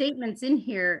 there's statements in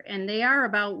here and they are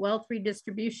about wealth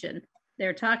redistribution.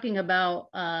 They're talking about,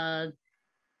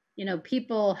 you know,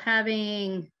 people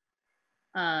having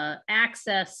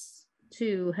access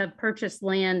to have purchased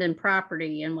land and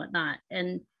property and whatnot.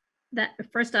 And that,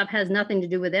 first off, has nothing to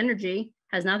do with energy,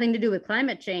 has nothing to do with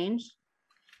climate change.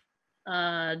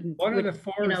 One of the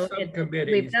four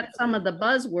subcommittees. We've got some of the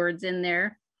buzzwords in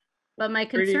there, but my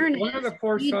concern one of the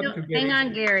four subcommittees. Hang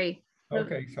on, Gary.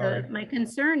 Okay, sorry. My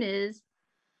concern is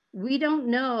we don't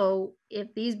know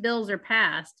if these bills are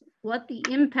passed, what the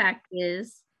impact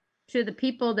is to the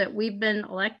people that we've been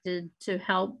elected to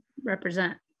help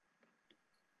represent.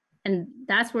 And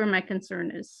that's where my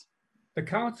concern is. The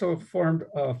council formed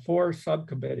 4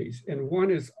 subcommittees, and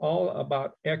one is all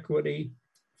about equity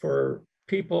for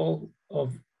people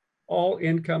of all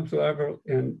incomes level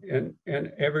and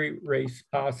every race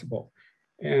possible.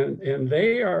 And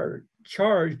they are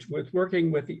charged with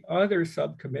working with the other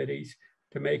subcommittees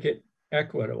to make it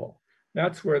equitable.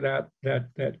 That's where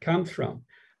that comes from.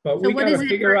 But so we got to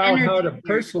figure out how to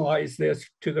personalize this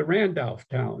to the Randolph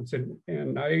towns.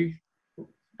 And I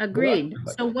agreed.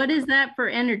 So what is that for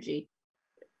energy?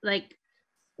 Like,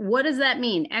 what does that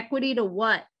mean? Equity to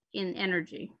what in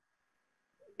energy?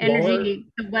 Energy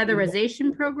to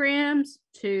weatherization programs,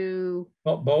 to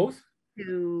both,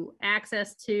 to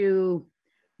access to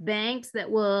banks that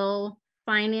will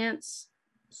finance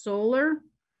solar.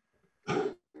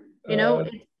 You know,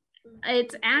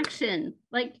 it's action.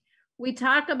 Like, we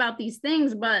talk about these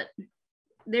things, but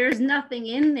there's nothing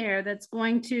in there that's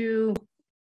going to,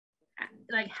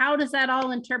 like, how does that all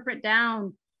interpret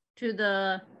down to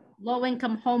the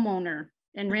low-income homeowner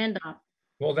in Randolph?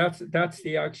 Well, that's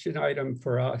the action item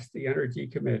for us, the Energy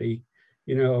Committee,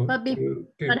 you know.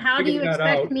 But how do you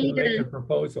expect me to make a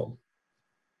proposal?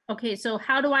 Okay, so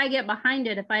how do I get behind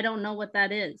it if I don't know what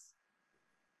that is?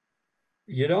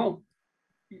 You don't.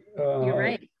 You're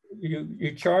right.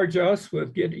 You charge us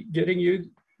with getting you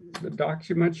the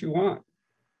documents you want.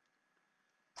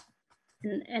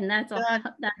 And that's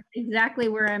exactly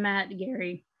where I'm at,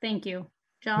 Gary. Thank you.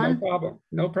 John? No problem.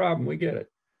 No problem. We get it.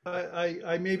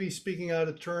 I may be speaking out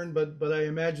of turn, but I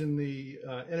imagine the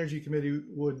Energy Committee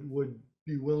would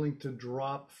be willing to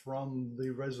drop from the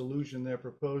resolution they're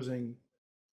proposing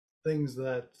things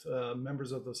that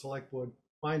members of the Select Board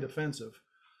find offensive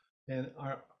and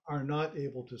are not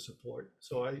able to support.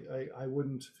 So I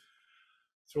wouldn't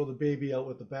throw the baby out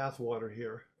with the bathwater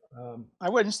here. I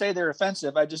wouldn't say they're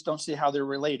offensive. I just don't see how they're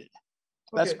related.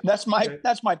 Okay. That's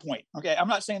my point. Okay, I'm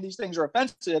not saying these things are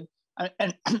offensive,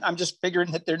 and I'm just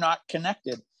figuring that they're not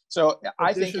connected. So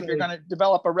I think if you're going to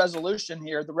develop a resolution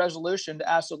here, the resolution to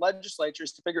ask the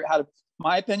legislatures to figure out how to,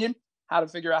 my opinion, how to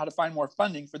figure out how to find more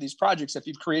funding for these projects if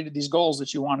you've created these goals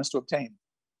that you want us to obtain.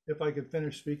 If I could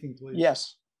finish speaking, please.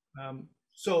 Yes.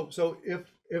 So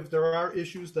if there are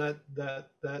issues that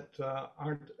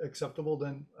aren't acceptable,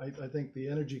 then I think the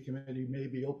Energy Committee may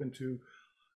be open to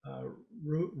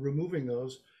removing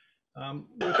those.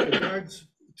 With regards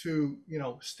to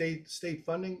state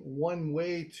funding, one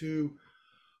way to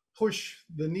push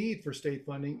the need for state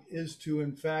funding is to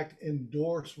in fact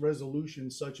endorse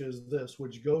resolutions such as this,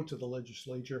 which go to the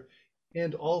legislature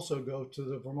and also go to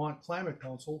the Vermont Climate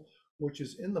Council, which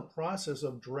is in the process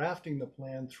of drafting the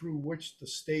plan through which the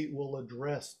state will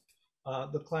address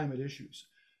the climate issues.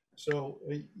 So,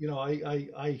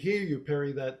 I hear you,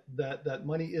 Perry, that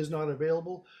money is not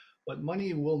available, but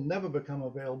money will never become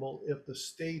available if the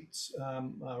state's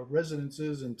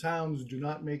residences and towns do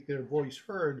not make their voice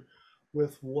heard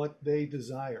with what they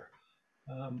desire.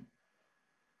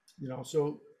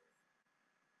 So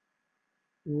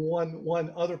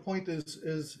one other point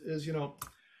is you know,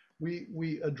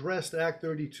 we addressed Act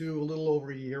 32 a little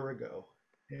over a year ago,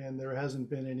 and there hasn't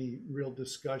been any real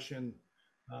discussion,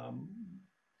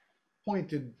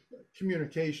 pointed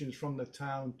communications from the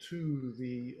town to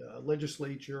the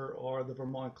legislature or the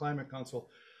Vermont Climate Council.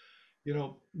 You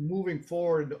know, moving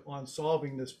forward on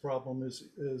solving this problem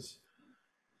is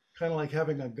kind of like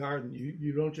having a garden.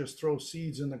 You don't just throw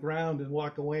seeds in the ground and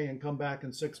walk away and come back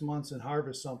in 6 months and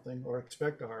harvest something or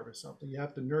expect to harvest something. You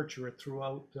have to nurture it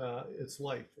throughout its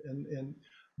life. And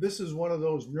this is one of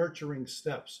those nurturing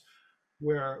steps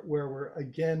where we're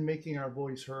again making our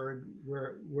voice heard,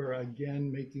 where we're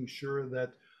again making sure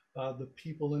that the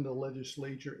people in the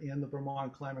legislature and the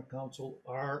Vermont Climate Council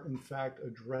are in fact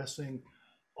addressing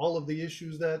all of the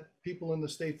issues that people in the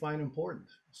state find important.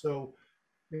 So,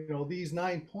 you know, these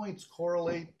 9 points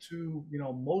correlate to, you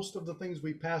know, most of the things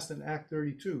we passed in Act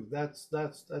 32.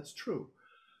 That's true.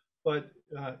 But,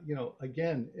 you know,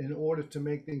 again, in order to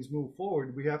make things move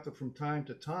forward, we have to, from time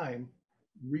to time,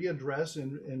 readdress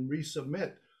and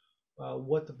resubmit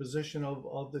what the position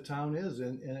of the town is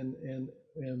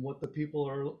and what the people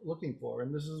are looking for.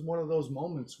 And this is one of those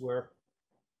moments where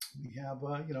we have,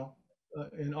 you know,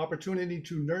 an opportunity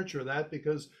to nurture that,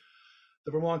 because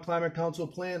the Vermont Climate Council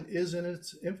plan is in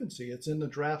its infancy. It's in the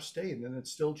draft state and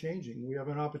it's still changing. We have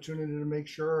an opportunity to make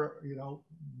sure, you know,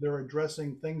 they're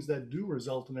addressing things that do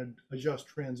result in a just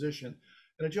transition.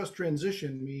 And a just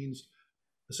transition means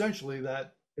essentially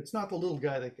that it's not the little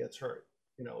guy that gets hurt.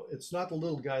 You know, it's not the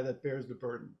little guy that bears the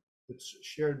burden. It's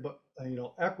shared, but you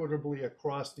know, equitably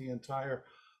across the entire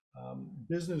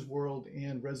business world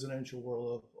and residential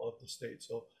world of the state.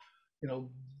 So, you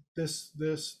know, this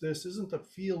isn't a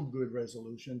feel-good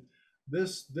resolution.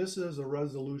 This is a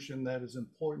resolution that is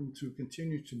important to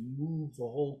continue to move the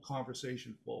whole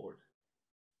conversation forward.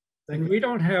 And we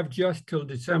don't have just till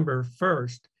December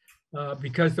 1st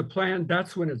because the plan,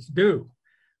 that's when it's due.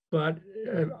 But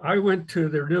I went to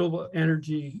the Renewable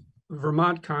Energy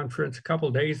Vermont conference a couple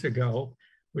of days ago,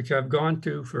 which I've gone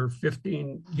to for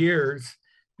 15 years.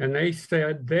 And they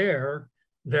said there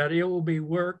that it will be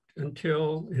worked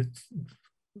until it's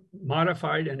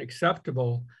modified and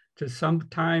acceptable to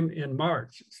sometime in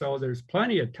March. So there's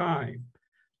plenty of time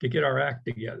to get our act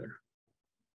together.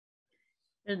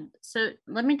 And so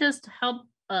let me just help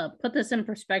put this in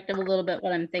perspective a little bit,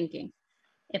 what I'm thinking.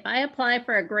 If I apply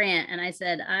for a grant and I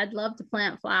said, I'd love to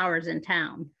plant flowers in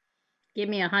town, give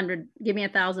me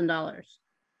 $1,000,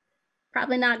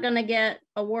 probably not going to get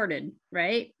awarded,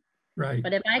 right? Right.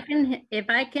 But if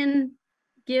I can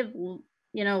give,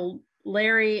 you know,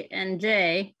 Larry and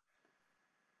Jay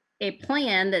a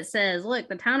plan that says, look,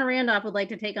 the town of Randolph would like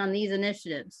to take on these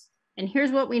initiatives, and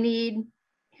here's what we need,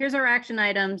 here's our action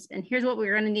items, and here's what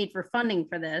we're going to need for funding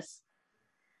for this.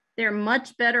 They're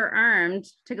much better armed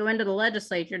to go into the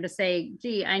legislature to say,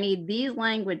 gee, I need these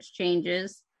language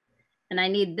changes and I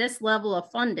need this level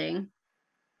of funding.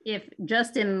 If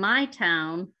just in my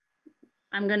town,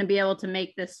 I'm going to be able to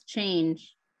make this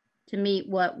change to meet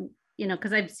what, you know,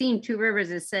 because I've seen Two Rivers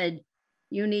has said,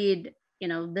 you need, you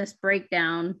know, this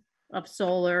breakdown of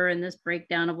solar and this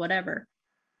breakdown of whatever.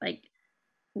 Like,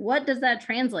 what does that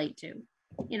translate to?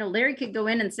 You know, Larry could go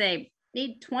in and say,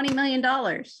 need $20 million.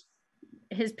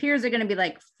 His peers are going to be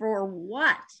like, for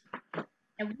what?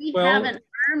 And we haven't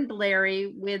armed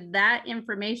Larry with that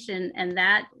information and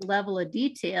that level of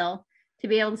detail to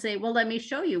be able to say, well, let me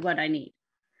show you what I need.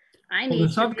 The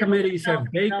subcommittees have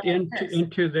baked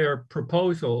into their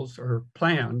proposals or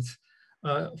plans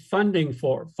funding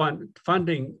for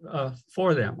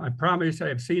them. I promise I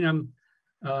have seen them,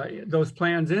 those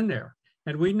plans in there.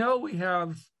 And we know we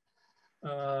have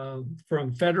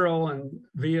from federal and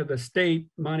via the state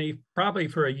money probably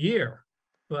for a year,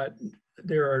 but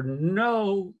there's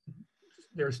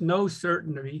no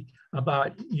certainty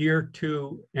about year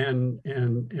 2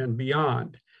 and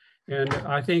beyond. And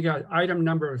I think item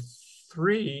number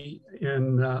 3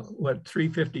 in what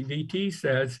 350 VT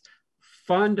says,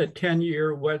 fund a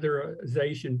 10-year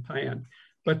weatherization plan.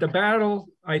 But the battle,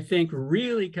 I think,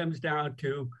 really comes down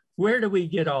to, where do we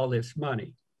get all this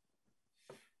money?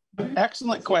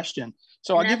 Excellent question.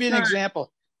 So I'll give you an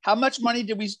example. How much money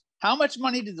did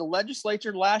the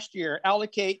legislature last year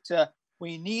allocate to,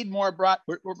 we need more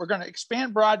we're going to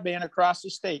expand broadband across the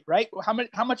state, right?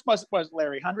 How much was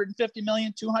Larry? 150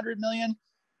 million, 200 million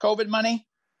COVID money?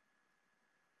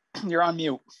 You're on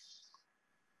mute.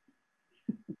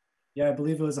 Yeah, I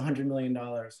believe it was $100 million.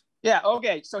 Yeah,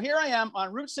 okay. So here I am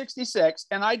on Route 66,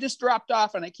 and I just dropped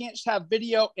off, and I can't have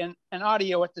video and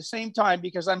audio at the same time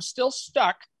because I'm still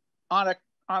stuck on a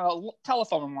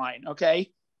telephone line,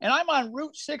 okay? And I'm on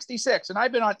Route 66, and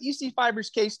I've been on EC Fiber's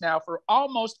case now for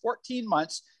almost 14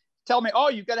 months. Tell me, oh,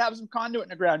 you've got to have some conduit in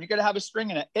the ground. You've got to have a string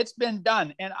in it. It's been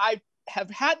done. And I have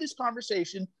had this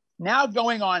conversation now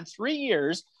going on 3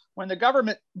 years when the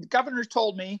governor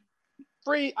told me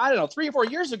I don't know, 3 or 4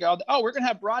 years ago, that, oh, we're going to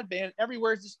have broadband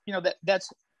everywhere, that's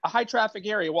a high traffic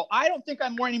area. Well, I don't think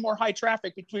I'm any more high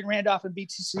traffic between Randolph and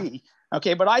BTC.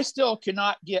 Okay. But I still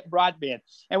cannot get broadband.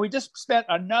 And we just spent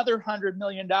another $100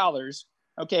 million.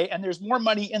 Okay. And there's more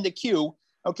money in the queue.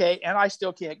 Okay. And I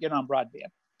still can't get on broadband.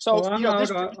 So,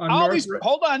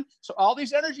 hold on. So all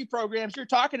these energy programs you're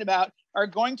talking about are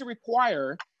going to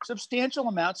require substantial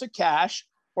amounts of cash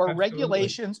or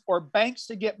regulations or banks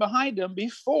to get behind them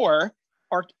before,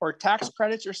 or tax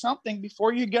credits or something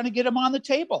before you're going to get them on the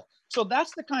table. So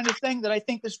that's the kind of thing that I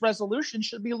think this resolution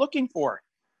should be looking for.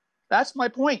 That's my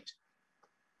point.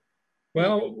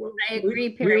 Well, I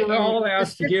agree, Perry. We were all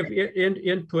asked to give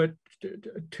input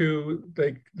to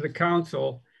the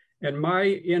council, and my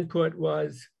input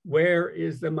was, where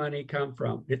is the money come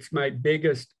from? It's my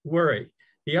biggest worry.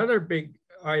 The other big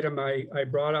item I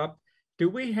brought up, do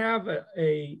we have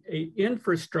a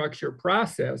infrastructure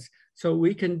process so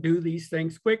we can do these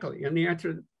things quickly? And the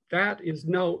answer to that is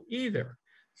no either.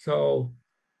 So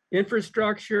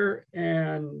infrastructure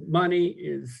and money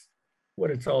is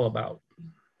what it's all about.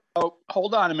 Oh,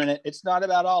 hold on a minute. It's not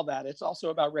about all that. It's also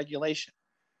about regulation.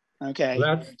 Okay.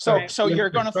 Well, so you're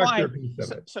going to find,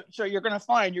 so you're going to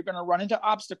find, you're going to run into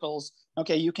obstacles.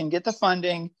 Okay. You can get the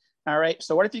funding. All right.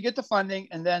 So what if you get the funding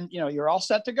and then, you're all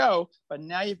set to go, but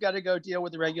now you've got to go deal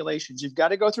with the regulations. You've got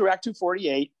to go through Act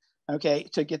 248, okay,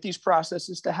 to get these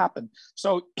processes to happen.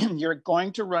 So you're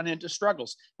going to run into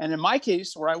struggles. And in my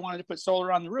case, where I wanted to put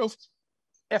solar on the roof,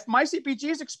 if my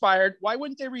CPG's expired, why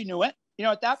wouldn't they renew it?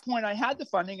 At that point I had the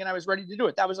funding and I was ready to do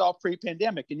it. That was all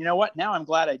pre-pandemic. And you know what? Now I'm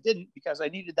glad I didn't, because I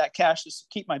needed that cash to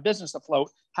keep my business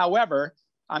afloat. However,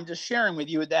 I'm just sharing with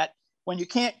you that when you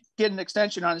can't get an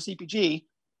extension on a CPG,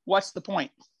 what's the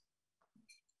point?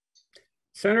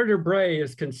 Senator Bray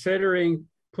is considering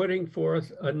putting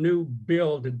forth a new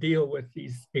bill to deal with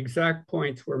these exact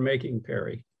points we're making,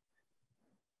 Perry.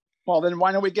 Well, then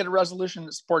why don't we get a resolution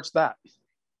that supports that?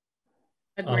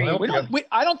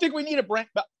 I don't think we need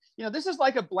this is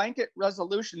like a blanket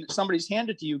resolution that somebody's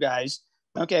handed to you guys.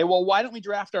 Okay, well, why don't we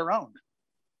draft our own?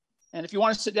 And if you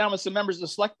want to sit down with some members of the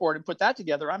select board and put that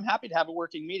together, I'm happy to have a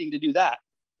working meeting to do that.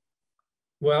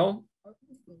 Well,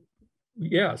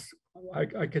 yes,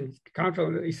 I can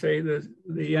confidently say that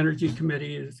the Energy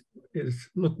Committee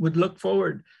would look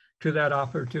forward to that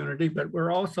opportunity, but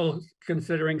we're also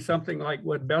considering something like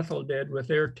what Bethel did with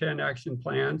their 10 action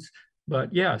plans.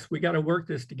 But yes, we got to work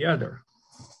this together.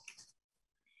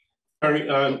 Harry,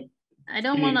 I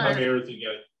don't want to.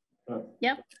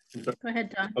 Yep. Go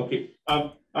ahead, John. Okay.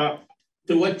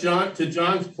 To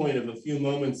John's point of a few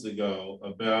moments ago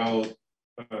about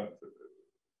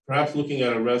perhaps looking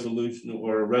at a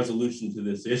resolution to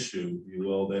this issue, if you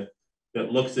will,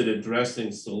 that looks at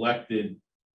addressing selected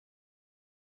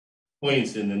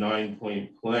points in the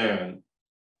 9-point plan.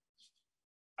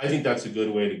 I think that's a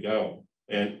good way to go.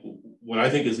 And what I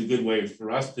think is a good way for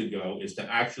us to go is to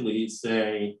actually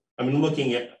say,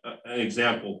 looking at an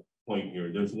example point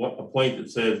here. There's a point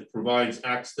that says provides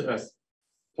access.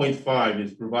 Point 5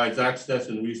 is provides access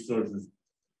and resources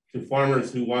to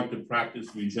farmers who want to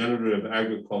practice regenerative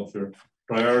agriculture,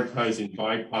 prioritizing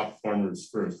BIPOC farmers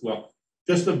first. Well,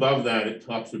 just above that, it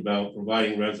talks about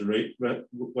providing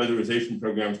weatherization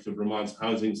programs to Vermont's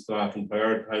housing stock and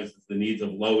prioritizes the needs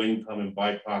of low-income and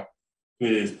BIPOC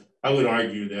communities. I would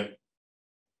argue that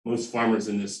most farmers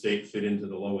in this state fit into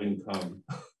the low-income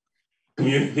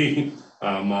community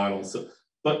model.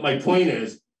 But my point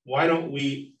is, why don't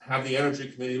we have the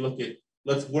Energy Committee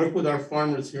let's work with our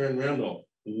farmers here in Randolph.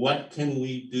 What can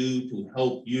we do to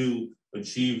help you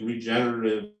achieve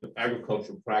regenerative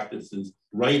agricultural practices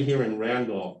right here in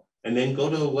Randolph? And then go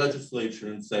to the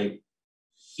legislature and say,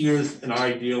 here's an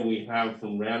idea we have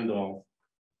from Randolph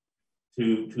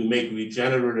to make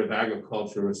regenerative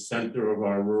agriculture a center of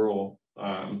our rural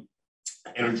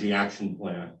energy action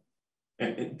plan.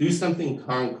 And do something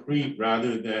concrete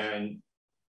rather than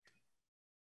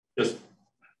just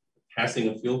passing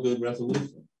a feel-good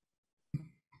resolution.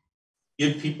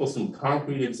 Give people some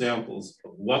concrete examples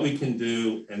of what we can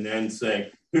do and then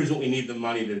say, here's what we need the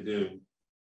money to do.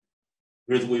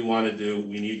 Here's what we want to do.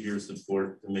 We need your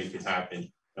support to make it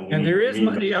happen. And there is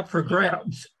money up for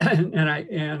grabs, and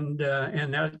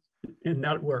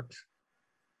that works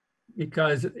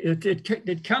because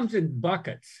it comes in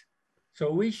buckets.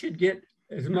 So we should get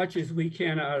as much as we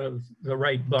can out of the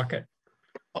right bucket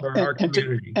for our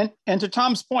community. And to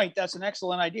Tom's point, that's an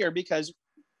excellent idea because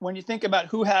when you think about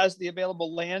who has the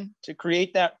available land to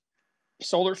create that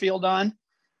solar field on,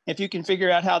 if you can figure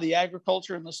out how the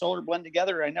agriculture and the solar blend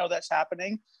together, I know that's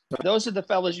happening. Those are the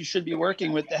fellows you should be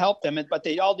working with to help them, but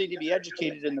they all need to be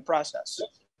educated in the process.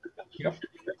 Yep.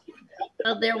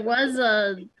 There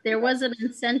was an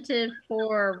incentive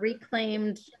for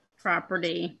reclaimed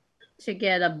property to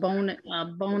get a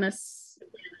bonus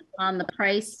on the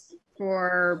price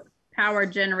for power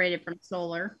generated from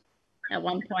solar. At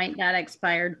one point, that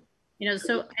expired. You know,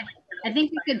 so I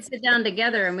think we could sit down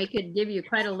together and we could give you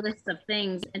quite a list of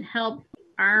things and help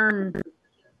arm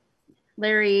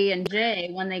Larry and Jay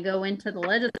when they go into the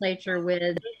legislature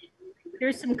with,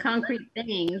 here's some concrete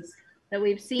things that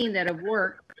we've seen that have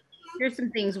worked. Here's some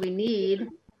things we need.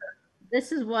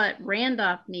 This is what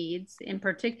Randolph needs in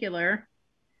particular.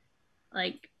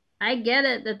 Like, I get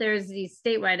it that there's these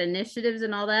statewide initiatives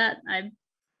and all that. I've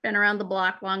been around the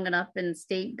block long enough in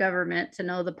state government to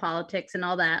know the politics and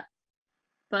all that.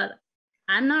 But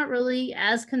I'm not really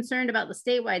as concerned about the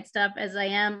statewide stuff as I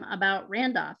am about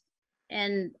Randolph.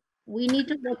 And we need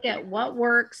to look at what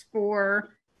works for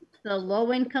the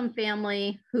low-income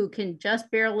family who can just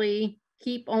barely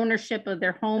keep ownership of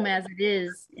their home as it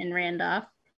is in Randolph,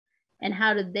 and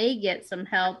how do they get some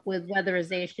help with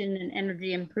weatherization and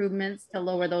energy improvements to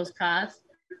lower those costs,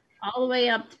 all the way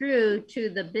up through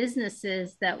to the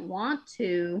businesses that want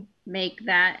to make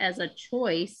that as a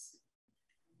choice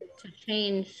to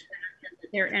change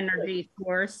their energy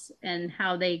source and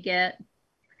how they get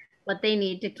what they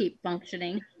need to keep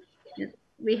functioning.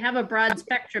 We have a broad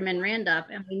spectrum in Randolph,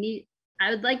 and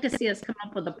I would like to see us come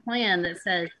up with a plan that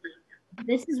says,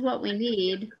 this is what we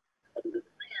need.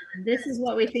 This is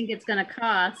what we think it's going to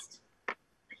cost.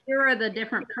 Here are the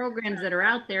different programs that are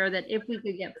out there that if we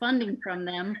could get funding from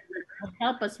them, will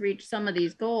help us reach some of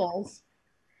these goals.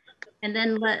 And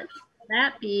then let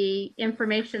that be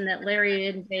information that Larry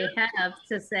and Jay have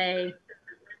to say,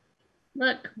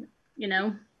 look, you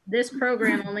know, this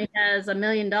program only has $1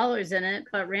 million in it,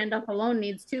 but Randolph alone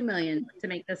needs 2 million to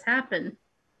make this happen.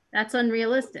 That's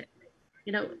unrealistic.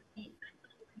 You know,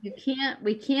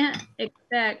 we can't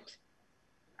expect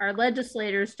our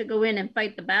legislators to go in and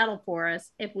fight the battle for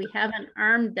us if we haven't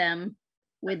armed them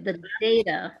with the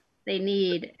data they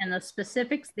need and the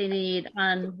specifics they need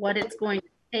on what it's going to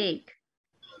take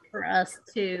for us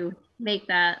to make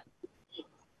that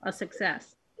a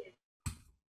success.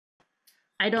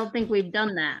 I don't think we've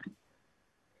done that.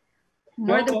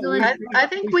 I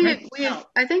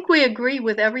think we agree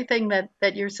with everything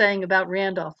that you're saying about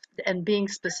Randolph and being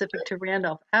specific to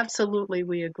Randolph. Absolutely,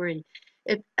 we agree.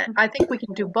 I think we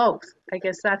can do both. I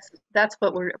guess that's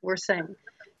what we're saying.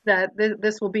 That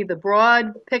this will be the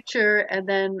broad picture, and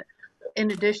then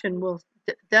in addition, we'll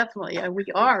definitely we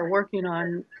are working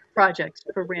on projects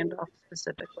for Randolph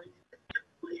specifically.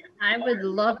 I would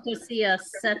love to see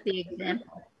us set the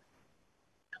example,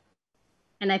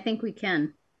 and I think we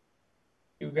can.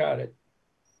 You got it.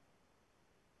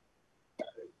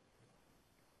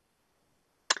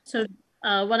 So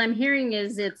what I'm hearing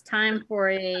is it's time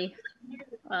for a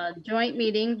joint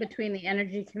meeting between the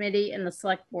Energy Committee and the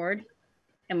Select Board,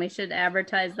 and we should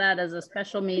advertise that as a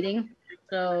special meeting.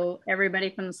 So everybody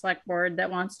from the Select Board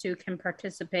that wants to can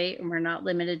participate, and we're not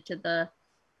limited to the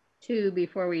 2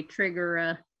 before we trigger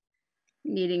a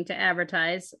meeting to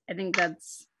advertise. I think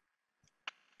that's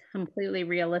completely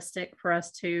realistic for us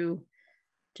to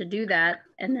do that,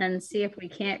 and then see if we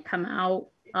can't come out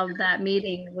of that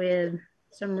meeting with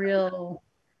some real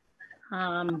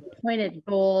pointed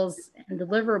goals and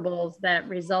deliverables that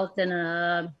result in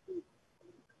an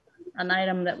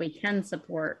item that we can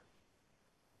support.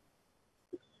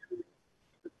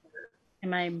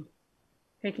 Am I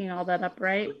picking all that up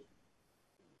right?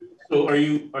 So are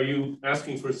you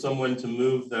asking for someone to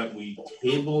move that we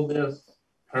table this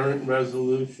current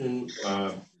resolution,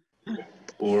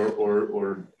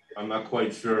 or I'm not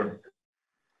quite sure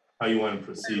how you want to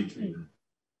proceed?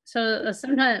 So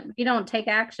sometimes we don't take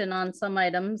action on some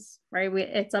items, right?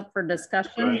 It's up for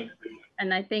discussion. Right.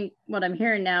 And I think what I'm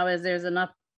hearing now is there's enough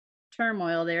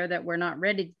turmoil there that we're not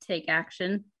ready to take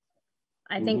action.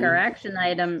 I think our action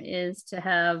item is to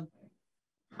have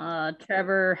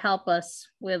Trevor help us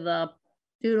with a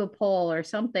doodle poll or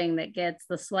something that gets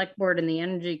the Select Board and the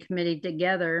Energy Committee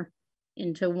together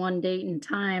into one date and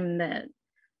time that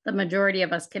the majority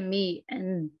of us can meet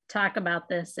and talk about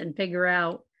this and figure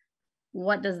out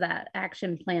what does that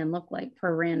action plan look like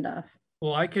for Randolph.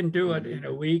 Well, I can do it in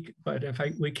a week, but if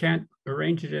we can't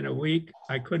arrange it in a week,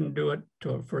 I couldn't do it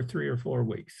for 3 or 4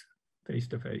 weeks, face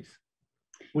to face.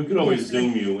 We could always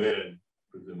Zoom you in,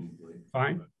 presumably.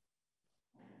 Fine.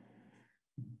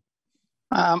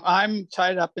 I'm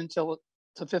tied up until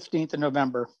the 15th of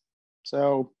November.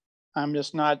 So I'm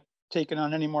just not taking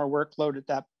on any more workload at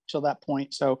that till that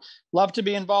point. So love to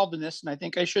be involved in this, and I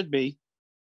think I should be,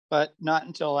 but not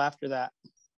until after that.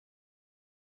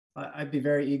 I'd be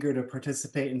very eager to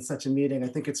participate in such a meeting. I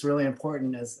think it's really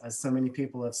important, as so many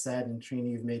people have said, and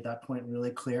Trini, you've made that point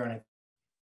really clear, and I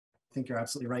think you're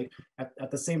absolutely right.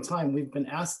 At the same time, we've been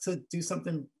asked to do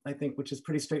something, I think, which is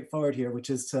pretty straightforward here, which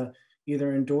is to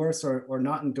either endorse or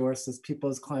not endorse this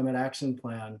People's Climate Action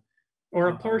Plan. Or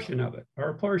a portion of it, or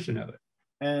a portion of it.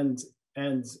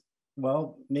 And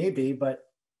well, maybe, but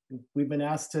we've been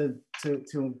asked to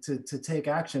take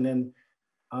action, and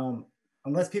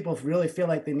unless people really feel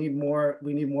like we need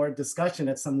more discussion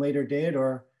at some later date,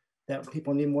 or that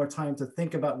people need more time to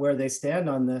think about where they stand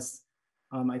on this,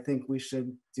 I think we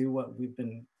should do what we've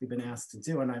been asked to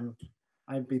do, and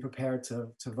I'd be prepared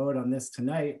to vote on this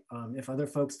tonight. If other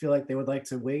folks feel like they would like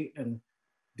to wait and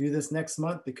do this next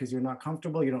month because you're not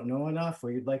comfortable, you don't know enough,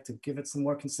 or you'd like to give it some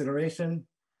more consideration,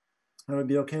 I would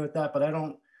be okay with that. But I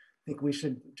don't think we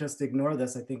should just ignore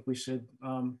this. I think we should,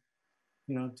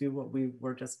 do what we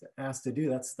were just asked to do.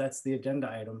 That's the agenda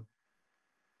item.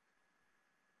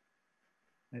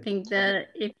 I think that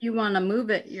if you want to move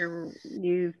it,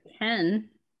 you can,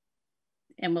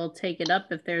 and we'll take it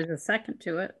up if there's a second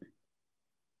to it.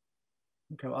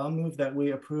 Okay, well, I'll move that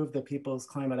we approve the People's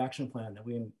Climate Action Plan, that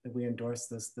we endorse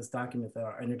this document that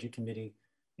our Energy Committee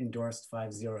endorsed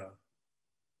 5-0.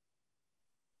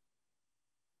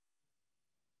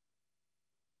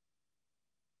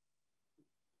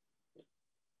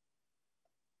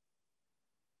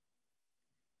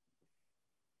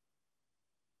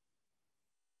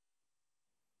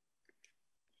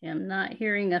 I'm not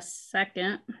hearing a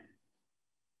second.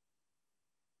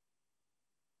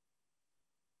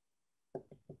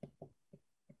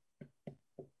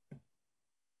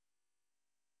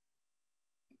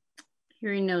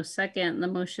 Hearing no second, the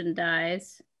motion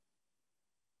dies.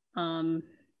 I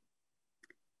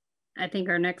think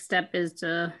our next step is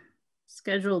to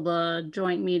schedule the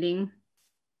joint meeting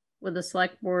with the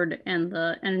Select Board and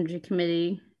the Energy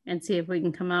Committee and see if we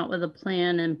can come out with a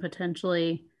plan and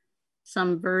potentially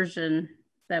some version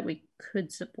that we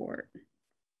could support.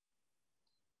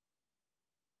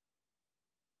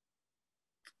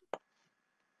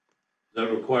 Does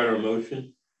that require a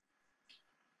motion?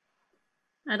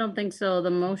 I don't think so. The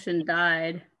motion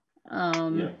died. Yeah,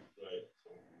 right.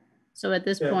 So at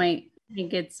this point, I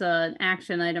think it's an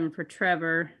action item for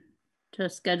Trevor to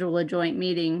schedule a joint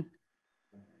meeting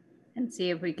and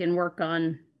see if we can work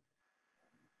on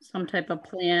some type of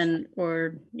plan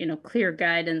or, clear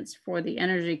guidance for the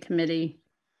Energy Committee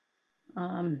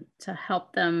to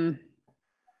help them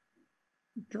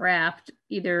draft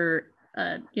either,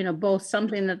 both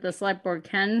something that the Select Board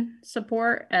can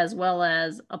support as well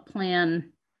as a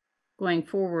plan going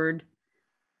forward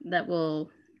that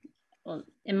will, well,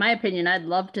 in my opinion, I'd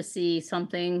love to see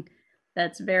something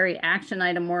that's very action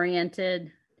item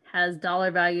oriented, has dollar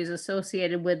values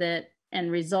associated with it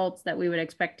and results that we would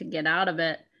expect to get out of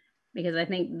it. Because I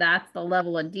think that's the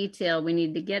level of detail we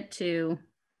need to get to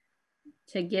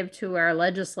give to our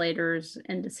legislators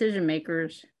and decision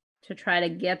makers to try to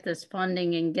get this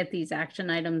funding and get these action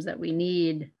items that we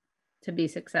need to be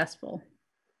successful.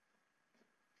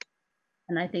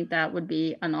 And I think that would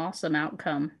be an awesome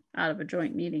outcome out of a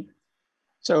joint meeting.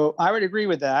 So I would agree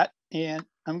with that. And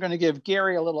I'm going to give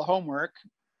Gary a little homework.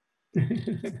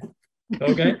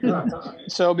 Okay.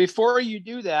 So before you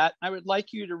do that, I would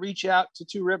like you to reach out to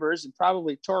Two Rivers, and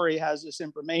probably Tori has this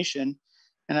information.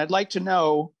 And I'd like to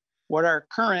know what our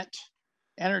current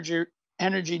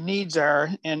energy needs are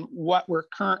and what we're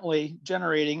currently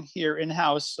generating here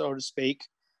in-house, so to speak,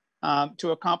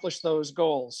 to accomplish those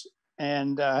goals.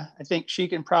 And I think she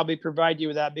can probably provide you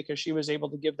with that because she was able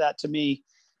to give that to me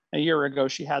a year ago.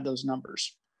 She had those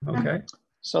numbers. Okay.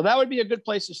 So that would be a good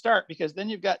place to start, because then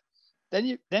you've got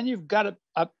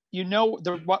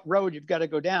what road you've got to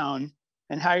go down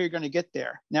and how you're going to get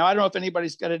there. Now, I don't know if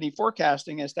anybody's got any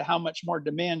forecasting as to how much more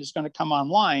demand is going to come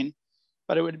online,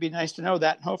 but it would be nice to know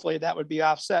that. And hopefully that would be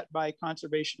offset by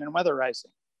conservation and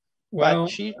weatherizing. Well,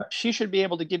 but she should be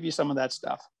able to give you some of that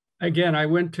stuff. Again, I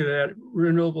went to that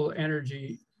Renewable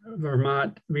Energy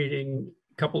Vermont meeting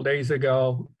a couple days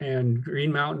ago, and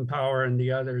Green Mountain Power and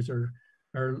the others are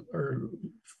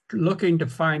looking to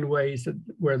find ways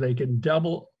where they can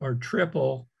double or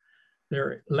triple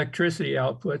their electricity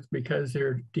output, because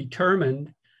they're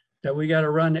determined that we got to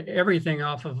run everything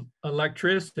off of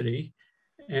electricity,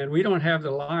 and we don't have the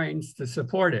lines to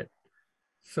support it.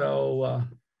 So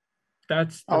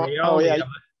that's the reality of it.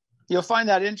 You'll find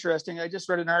that interesting. I just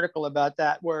read an article about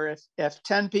that where if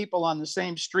 10 people on the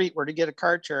same street were to get a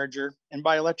car charger and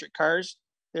buy electric cars,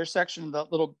 their section of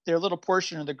their little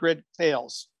portion of the grid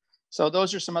fails. So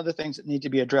those are some other things that need to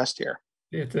be addressed here.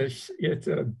 It's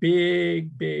a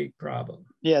big problem.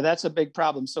 Yeah, that's a big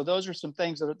problem. So those are some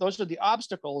things those are the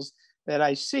obstacles that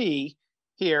I see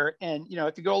here. And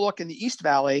if you go look in the East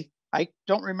Valley, I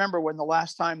don't remember when the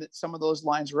last time that some of those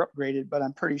lines were upgraded, but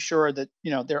I'm pretty sure that,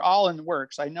 they're all in the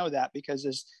works. I know that because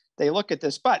as they look at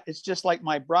this, but it's just like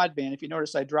my broadband. If you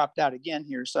notice, I dropped out again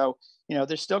here. So,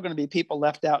 there's still going to be people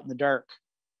left out in the dark.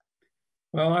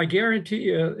 Well, I guarantee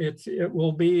you it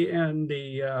will be in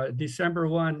the December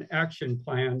 1 action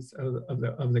plans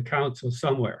of the council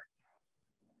somewhere.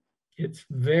 It's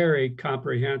very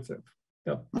comprehensive.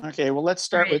 Yep. Okay, well, let's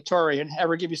start with Tori and have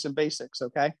her give you some basics,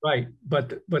 okay? Right,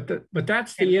 but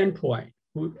that's the end point.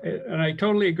 And I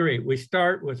totally agree. We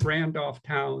start with Randolph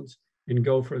towns and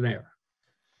go from there.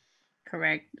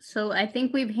 Correct. So I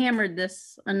think we've hammered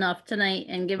this enough tonight,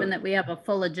 and given that we have a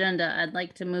full agenda, I'd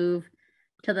like to move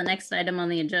to the next item on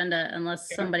the agenda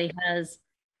unless somebody has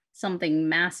something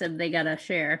massive they gotta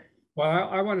share. Well,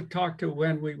 I want to talk to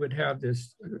when we would have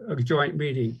this joint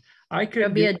meeting. There'll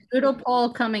be a doodle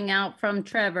poll coming out from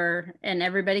Trevor and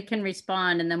everybody can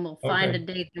respond, and then we'll find a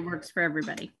date that works for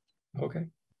everybody. Okay.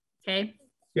 Okay.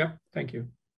 Yeah, thank you.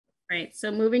 Right,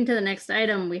 so moving to the next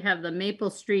item, we have the Maple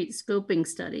Street scoping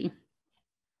study.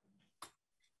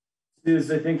 I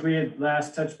think we had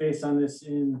last touched base on this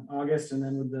in August, and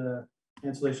then with the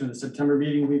cancellation of the September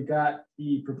meeting, we've got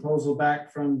the proposal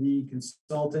back from the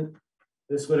consultant.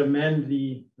 This would amend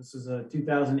this is a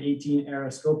 2018 era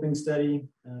scoping study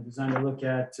designed to look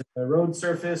at road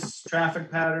surface, traffic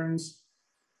patterns,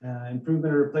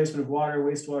 improvement or replacement of water,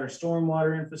 wastewater,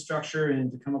 stormwater infrastructure,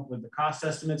 and to come up with the cost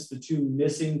estimates, the two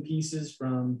missing pieces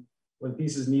from what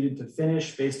pieces needed to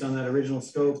finish based on that original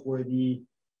scope were the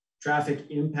traffic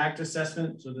impact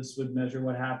assessment. So this would measure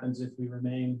what happens if we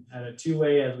remain at a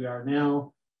two-way as we are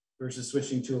now versus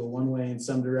switching to a one-way in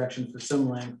some direction for some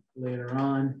length later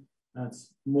on.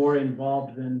 That's more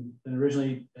involved than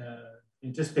originally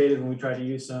anticipated when we tried to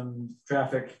use some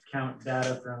traffic count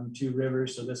data from two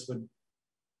rivers. So this would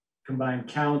combine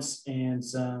counts and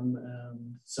some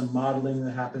modeling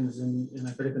that happens in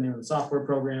I forget the name of the software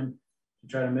program to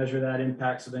try to measure that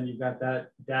impact. So then you've got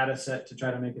that data set to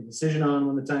try to make a decision on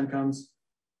when the time comes.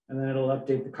 And then it'll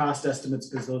update the cost estimates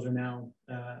because those are now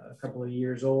a couple of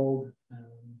years old.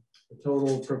 The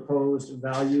total proposed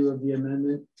value of the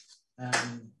amendment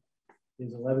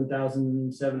is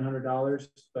 $11,700,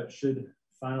 but should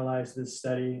finalize this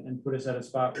study and put us at a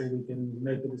spot where we can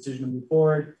make the decision to move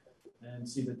forward and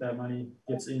see that that money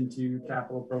gets into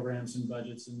capital programs and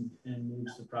budgets and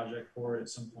moves the project forward at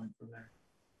some point from there.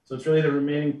 So it's really the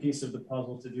remaining piece of the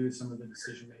puzzle to do some of the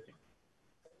decision making.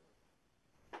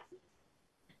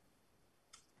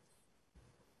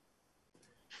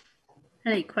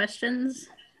 Any questions?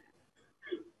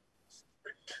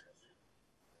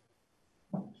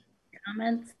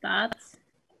 Comments, thoughts,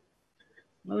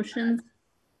 motions?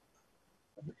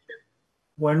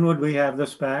 When would we have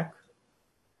this back?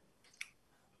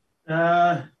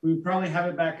 We probably have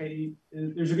it back.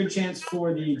 There's a good chance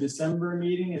for the December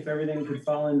meeting if everything could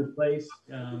fall into place.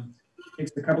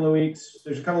 Takes a couple of weeks.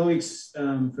 There's a couple of weeks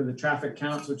for the traffic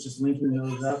counts, which is linking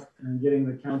those up and getting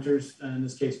the counters, in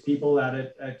this case, people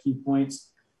at key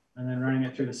points, and then running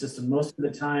it through the system. Most of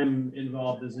the time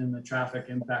involved is in the traffic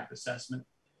impact assessment.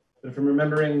 But if I'm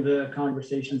remembering the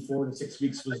conversation, 4 to 6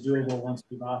 weeks was doable once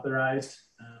we've authorized.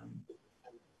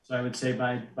 So I would say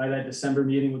by that December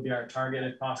meeting would be our target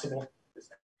if possible.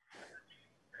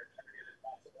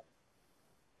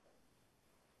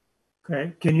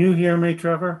 Okay, can you hear me,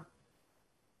 Trevor?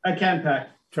 I can,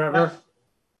 Pat. Trevor?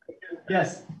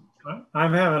 Yes.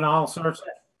 I'm having all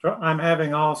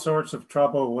sorts of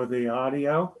trouble with the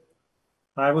audio.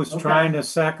 I was trying to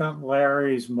second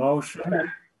Larry's motion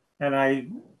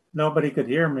and nobody could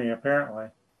hear me apparently.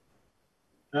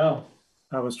 Oh.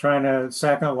 I was trying to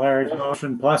second Larry's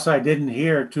motion, plus I didn't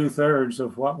hear 2/3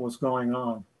 of what was going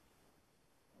on.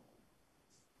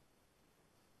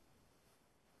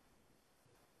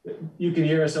 You can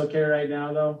hear us okay right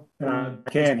now, though? I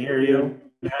can't hear you.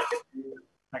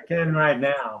 I can right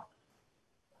now.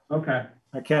 Okay.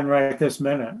 I can right this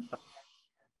minute.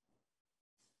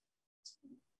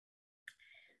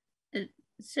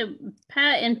 So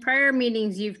Pat, in prior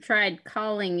meetings, you've tried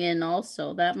calling in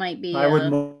also. That might be I would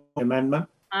move the amendment.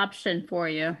 Option for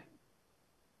you.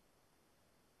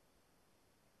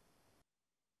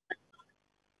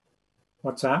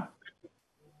 What's that?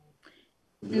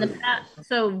 In the past,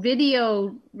 so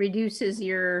video reduces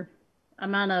your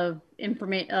amount of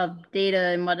information of data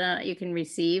and whatnot you can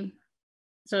receive.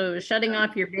 So shutting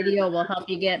off your video will help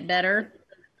you get better,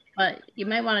 but you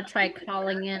might want to try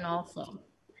calling in also.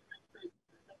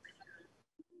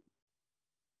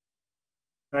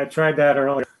 I tried that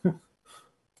earlier.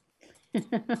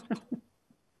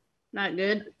 Not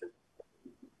good.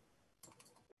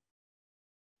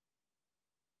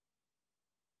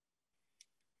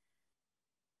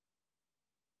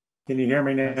 Can you hear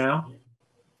me now?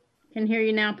 Can hear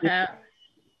you now, Pat.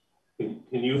 Can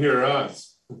you hear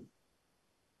us?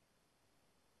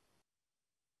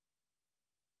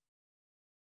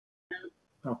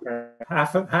 Okay,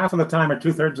 half of the time or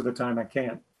 2/3 of the time I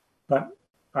can't, but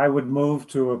I would move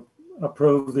to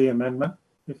approve the amendment.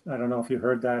 I don't know if you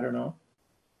heard that or not.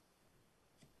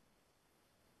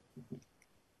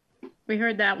 We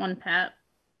heard that one, Pat.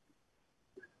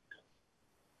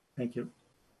 Thank you.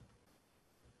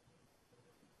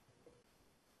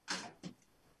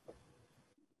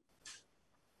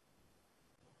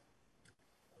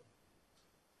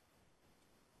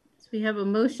 So we have a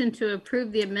motion to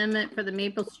approve the amendment for the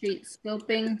Maple Street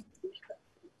scoping.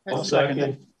 I'll second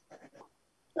it.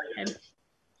 Okay.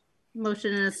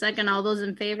 Motion and a second. All those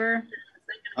in favor?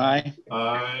 Aye.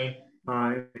 Aye.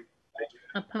 Aye.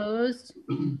 Opposed?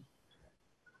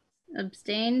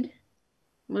 Abstained?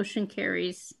 Motion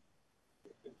carries.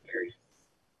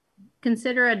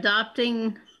 Consider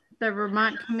adopting the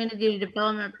Vermont Community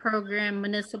Development Program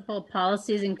municipal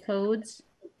policies and codes.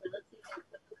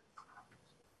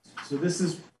 So this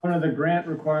is one of the grant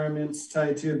requirements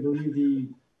tied to, I believe, the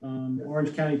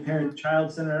Orange County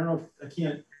Parent-Child Center. I don't know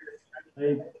if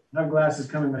I have glasses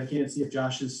coming, but I can't see if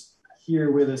Josh is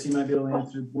here with us. He might be able to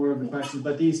answer more of the questions.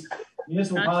 But these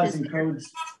municipal policies and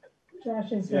codes.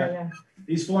 Josh is here, yeah.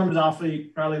 These forms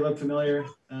probably look familiar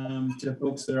to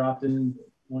folks that are often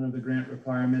one of the grant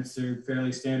requirements. They're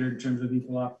fairly standard in terms of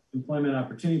equal employment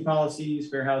opportunity policies,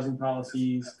 fair housing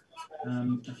policies,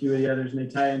 a few of the others, and they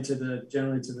tie into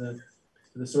generally to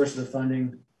the source of the funding,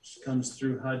 which comes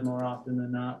through HUD more often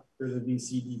than not for the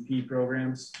VCDP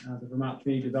programs, the Vermont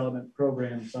Community Development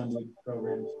Program funding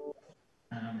programs.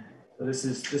 So this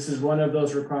is one of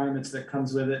those requirements that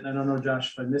comes with it. And I don't know,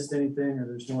 Josh, if I missed anything or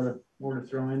there's more to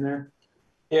throw in there.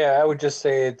 Yeah, I would just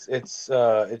say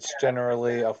it's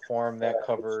generally a form that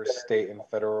covers state and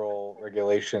federal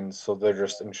regulations, so they're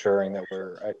just ensuring that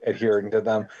we're adhering to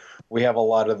them. We have a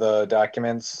lot of the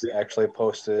documents actually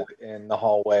posted in the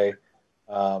hallway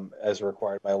as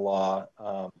required by law,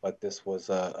 but this was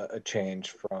a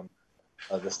change from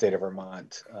the state of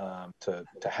Vermont to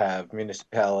have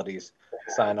municipalities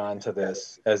sign on to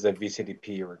this as a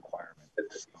VCDP requirement.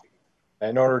 So,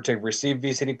 in order to receive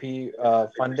VCDP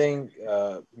funding,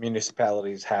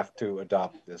 municipalities have to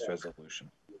adopt this resolution.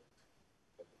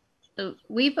 So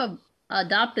we've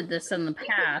adopted this in the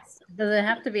past. Does it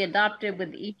have to be adopted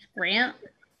with each grant?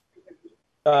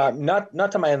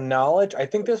 Not to my knowledge. I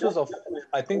think this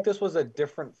was a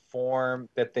different form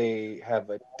that they have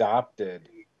adopted,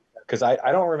 because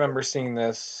I don't remember seeing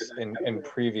this in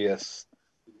previous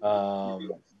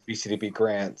VCDP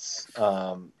grants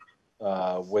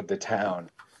with the town.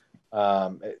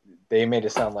 They made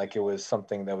it sound like it was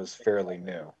something that was fairly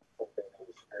new.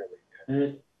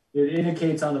 And it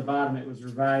indicates on the bottom it was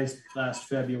revised last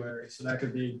February, so that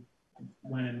could be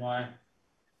when and why.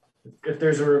 If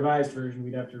there's a revised version,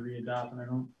 we'd have to re-adopt, and I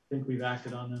don't think we've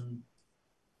acted on them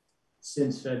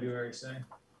since February, say.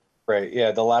 Right.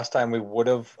 Yeah. The last time we would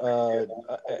have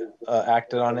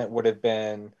acted on it would have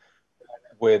been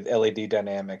with LED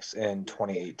Dynamics in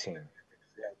 2018.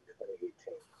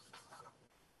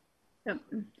 Yep.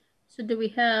 So do we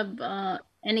have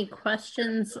any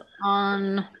questions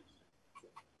on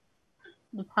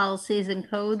the policies and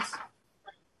codes?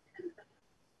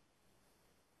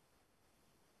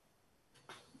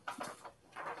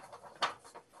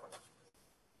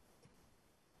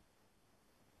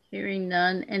 Hearing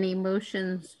none, any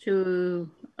motions to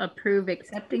approve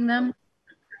accepting them?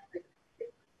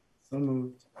 So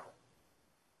moved.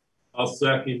 I'll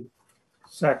second.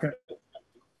 Second.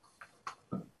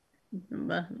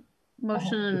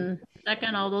 Motion and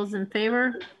second, all those in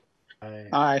favor? Aye.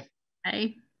 Aye.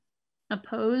 Aye.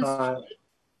 Opposed? Aye.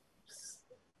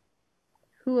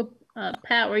 Who,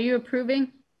 Pat, were you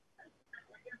approving?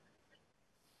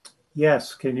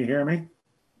 Yes, can you hear me?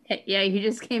 Yeah, you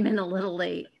just came in a little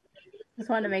late. Just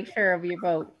wanted to make sure of your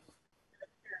vote.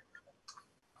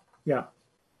 Yeah.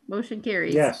 Motion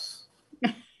carries. Yes.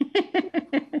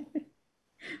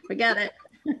 We got it.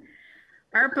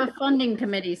 ARPA Funding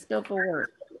Committee, scope of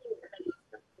work.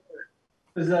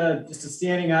 was just a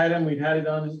standing item. We've had it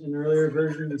on an earlier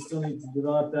version. We still need to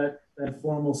develop that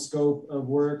formal scope of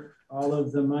work. All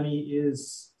of the money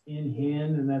is in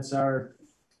hand, and that's our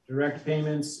direct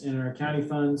payments in our county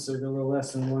funds. So a little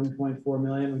less than 1.4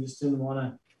 million. We just didn't want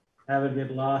to have it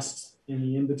get lost in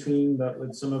the in-between, but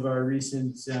with some of our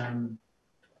recent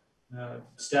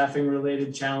staffing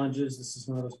related challenges, this is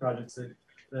one of those projects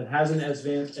that hasn't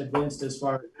advanced as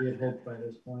far as we had hoped by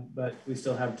this point, but we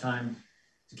still have time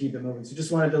to keep it moving. So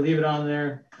just wanted to leave it on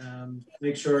there.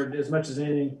 Make sure, as much as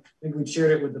anything, I think we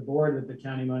shared it with the board that the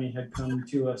county money had come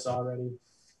to us already,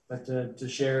 but to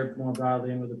share more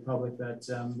broadly and with the public that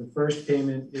the first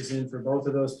payment is in for both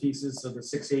of those pieces. So the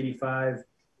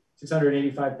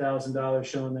 $685,000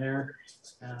 shown there,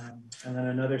 and then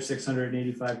another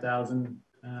 $685,000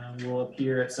 will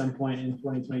appear at some point in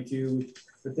 2022.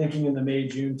 We're thinking in the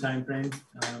May-June timeframe.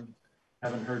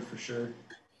 Haven't heard for sure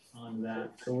on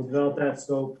that. So we'll develop that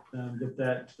scope, get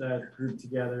that group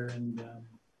together, and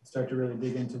start to really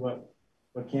dig into what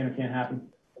can or can't happen.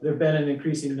 There have been an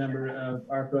increasing number of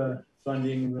ARPA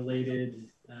funding related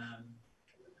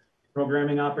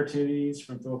programming opportunities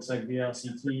from folks like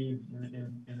VLCT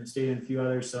and the state and a few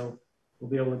others. So we'll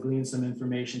be able to glean some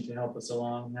information to help us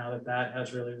along now that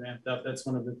has really ramped up. That's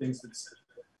one of the things that's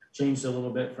changed a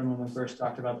little bit from when we first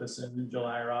talked about this in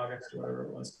July or August, or whatever it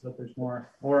was, but there's more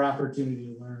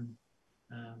opportunity to learn.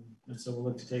 And so we'll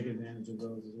look to take advantage of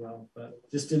those as well, but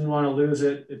just didn't want to lose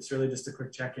it. It's really just a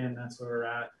quick check-in. That's where we're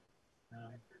at.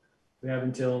 We have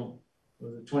until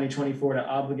 2024 to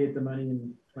obligate the money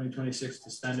and 2026 to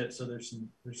spend it. So there's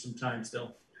some time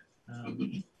still.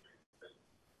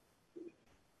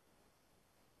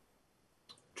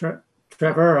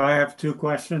 Trevor, I have two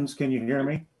questions. Can you hear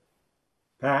me?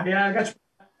 Pat? Yeah, I got you.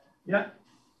 Yeah.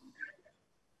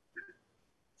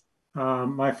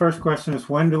 My first question is,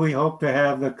 when do we hope to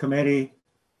have the committee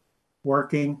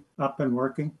up and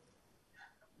working?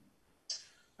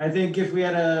 I think if we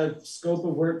had a scope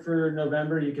of work for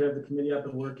November, you could have the committee up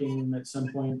and working at some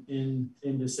point in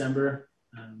December,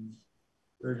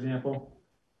 for example,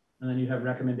 and then you have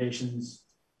recommendations.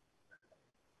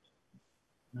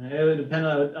 It would depend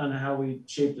on how we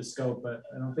shape the scope, but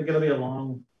I don't think it'll be a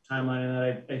long timeline. And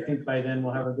I think by then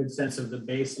we'll have a good sense of the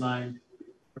baseline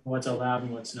for what's allowed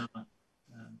and what's not.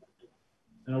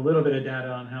 And a little bit of data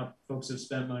on how folks have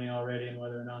spent money already and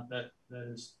whether or not that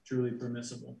is truly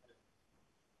permissible.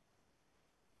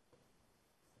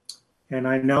 And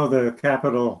I know the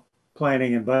Capital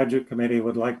Planning and Budget Committee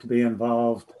would like to be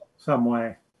involved some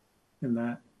way in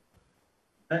that.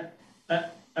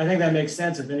 I think that makes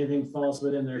sense if anything falls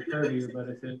within their purview, but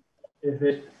if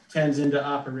it tends into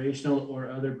operational or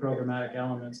other programmatic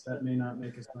elements, that may not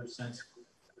make as much sense.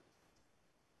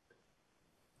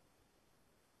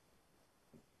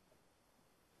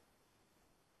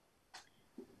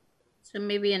 So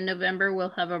maybe in November, we'll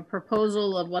have a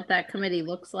proposal of what that committee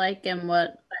looks like and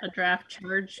what a draft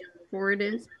charge for it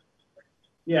is.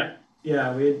 Yeah,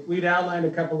 we'd outlined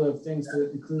a couple of things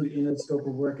to include in the scope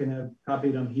of work and have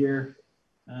copied them here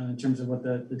in terms of what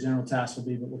the general tasks will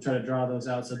be, but we'll try to draw those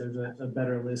out so there's a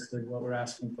better list of what we're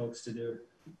asking folks to do.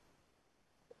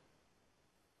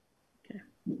 Okay.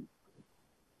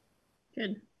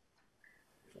 Good.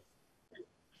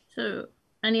 So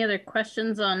any other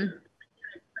questions on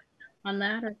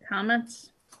that or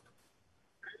comments?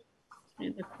 We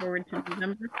look forward to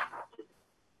November.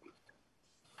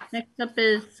 Next up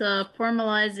is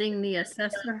formalizing the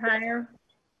assessor hire.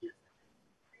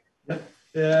 Yep.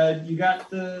 You got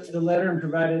the letter and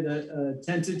provided a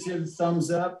tentative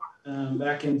thumbs up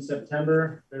back in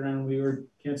September, around we were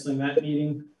canceling that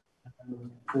meeting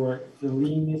for the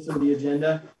leanness of the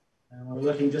agenda. We're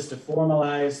looking just to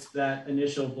formalize that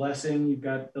initial blessing. You've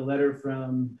got the letter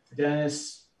from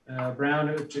Dennis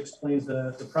Brown, which explains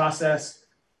the process,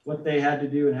 what they had to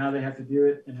do and how they have to do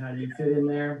it and how you fit in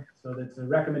there. So that's a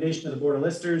recommendation of the Board of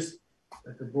Listers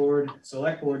that the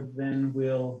Select Board then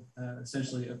will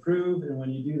essentially approve. And when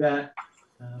you do that,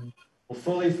 we'll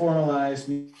fully formalize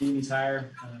Mimi's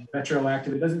hire,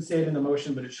 retroactive. It doesn't say it in the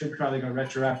motion, but it should probably go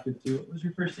retroactive to, what was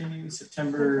your first day, Mimi?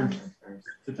 September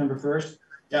 1st?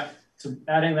 Yeah, so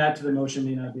adding that to the motion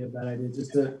may not be a bad idea,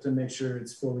 just to make sure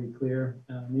it's fully clear.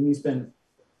 Mimi's been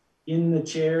in the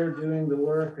chair doing the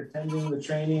work, attending the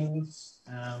trainings,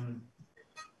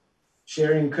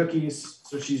 sharing cookies.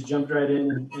 So she's jumped right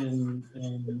in and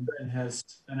has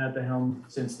been at the helm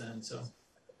since then. So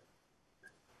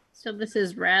this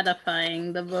is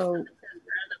ratifying the vote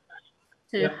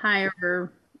to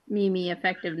hire Mimi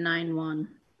effective 9/1.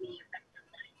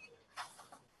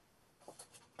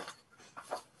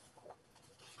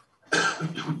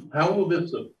 How will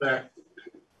this affect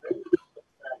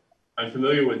I'm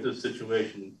familiar with this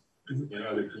situation in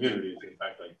other communities. In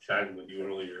fact, I chatted with you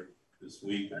earlier this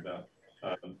week about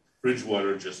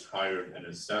Bridgewater just hired an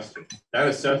assessor. That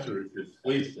assessor is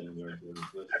displaced anywhere.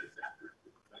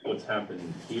 What's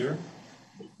happening here?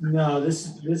 No,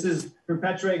 this is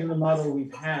perpetuating the model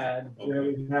we've had, where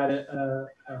we've had a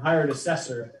hired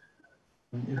assessor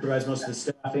who provides most of the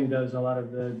staffing, does a lot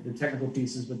of the technical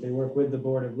pieces, but they work with the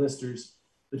board of listers.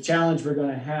 The challenge we're going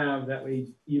to have that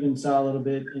we even saw a little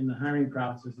bit in the hiring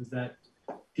process is that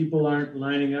people aren't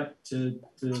lining up to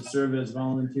serve as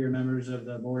volunteer members of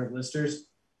the board of listers.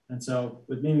 And so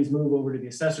with Mimi's move over to the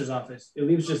assessor's office, it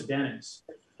leaves just Dennis,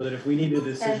 so that if we need a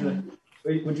decision,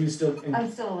 would you still?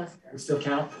 I'm still a lister. You still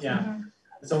count? Yeah.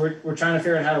 So we're trying to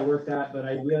figure out how to work that, but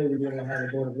ideally we'd be able to have a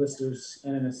board of listers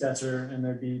and an assessor, and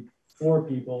there'd be 4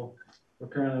 people. But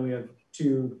currently we have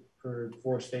 2 for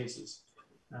 4 spaces.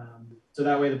 So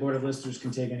that way the board of listers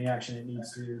can take any action it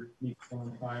needs to meet the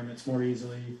requirements more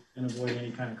easily and avoid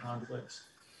any kind of conflicts.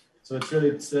 So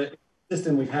it's the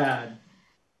system we've had,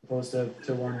 opposed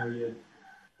to one where you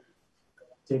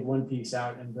take one piece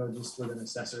out and go just with an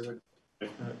assessor.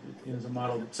 Is a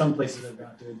model some places have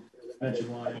got to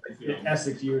mention one.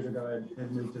 Essex years ago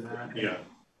had moved to that. Yeah.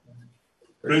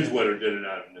 Bridgewater did it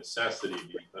out of necessity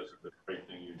because of the great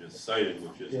thing you just cited,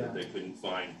 which is that they couldn't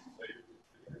find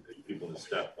people to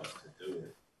step up to do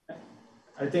it.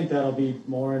 I think that'll be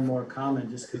more and more common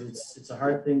just because it's a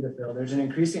hard thing to fill. There's an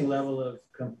increasing level of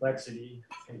complexity,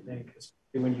 I think,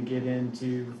 especially when you get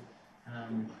into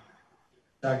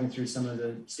talking through some of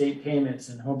the state payments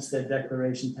and homestead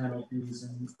declaration penalties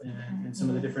and some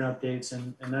of the different updates.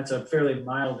 And that's a fairly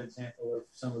mild example of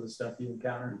some of the stuff you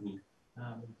encounter.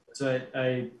 So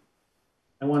I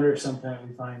wonder if at some point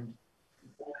we find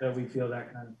that we feel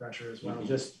that kind of pressure as well,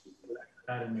 just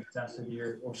out of necessity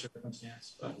or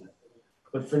circumstance.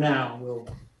 But for now, we'll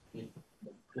keep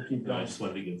going. I just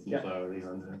wanted to get some clarity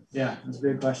on that. Yeah, that's a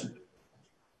great question.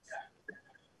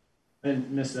 And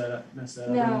miss that.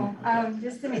 No,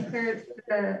 just to be clear,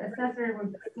 the assessor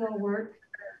would still work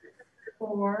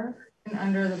for and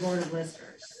under the board of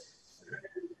listers,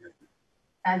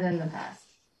 as in the past.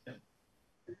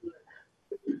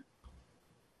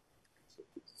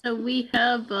 So we've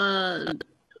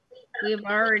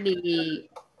already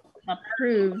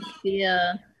approved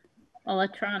via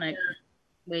electronic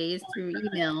ways through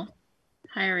email,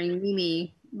 hiring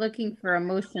Mimi, looking for a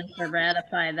motion to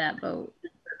ratify that vote.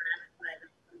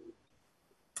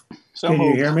 So can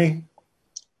you hear me?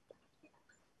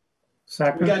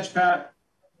 Second. We got you, Pat.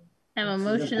 Have a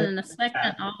motion and a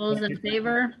second. All those in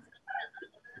favor?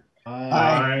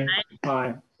 Aye.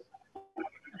 Aye.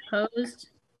 Opposed?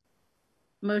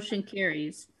 Motion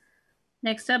carries.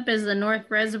 Next up is the North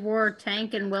Reservoir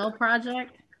Tank and Well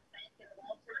Project.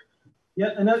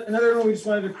 Yeah, another one we just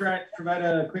wanted to provide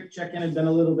a quick check-in. It's been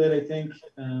a little bit, I think.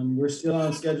 We're still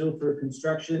on schedule for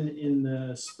construction in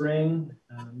the spring.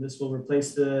 This will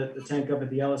replace the tank up at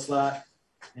the Ellis lot.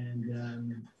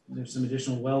 And there's some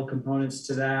additional well components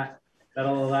to that.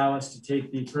 That'll allow us to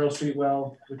take the Pearl Street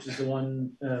well, which is the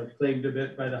one plagued a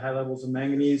bit by the high levels of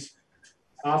manganese,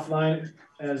 offline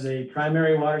as a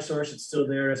primary water source. It's still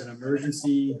there as an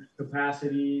emergency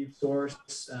capacity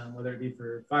source, whether it be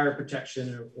for fire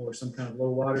protection or some kind of low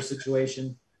water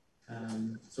situation.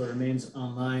 So it remains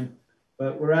online.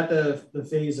 But we're at the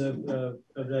phase of that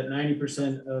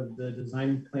 90% of the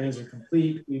design plans are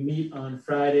complete. We meet on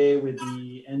Friday with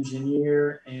the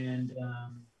engineer and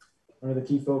one of the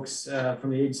key folks from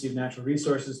the Agency of Natural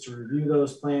Resources to review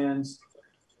those plans.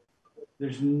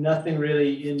 There's nothing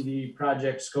really in the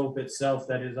project scope itself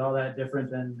that is all that different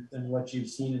than what you've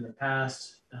seen in the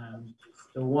past.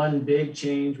 The one big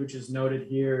change, which is noted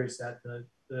here, is that the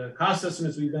cost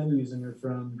estimates we've been using are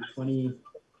from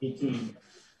 2018,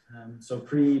 so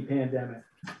pre-pandemic,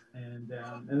 and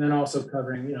then also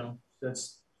covering,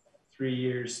 that's 3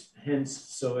 years hence.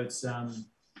 So it's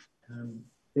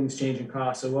things change in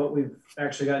cost. So what we've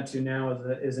actually gotten to now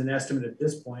is an estimate at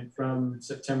this point from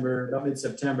September, about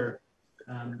mid-September,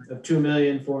 of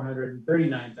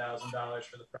 $2,439,000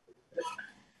 for the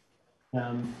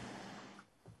project.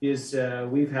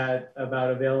 We've had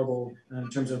about available in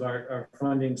terms of our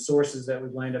funding sources that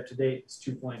we've lined up to date is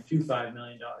 $2.25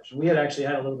 million. And we had actually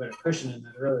had a little bit of cushion in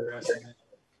that earlier estimate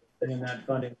in that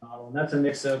funding model. And that's a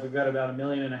mix of, we've got about $1.5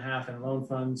 million in loan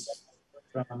funds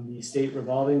from the state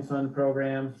revolving fund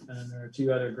program. And there are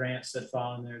 2 other grants that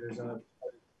fall in there. There's a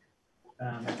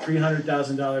 $300,000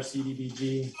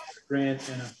 CDBG grant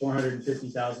and a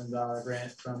 $450,000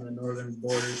 grant from the Northern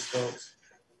Borders folks.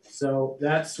 So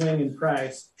that swing in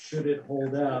price, should it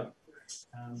hold up,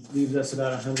 Leaves us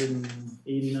about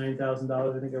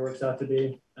 $189,000, I think it works out to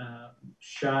be,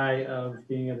 shy of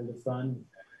being able to fund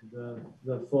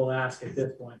the full ask at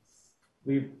this point.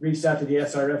 We've reached out to the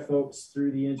SRF folks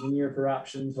through the engineer for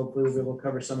options. Hopefully we'll be able to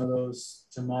cover some of those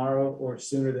tomorrow or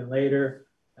sooner than later.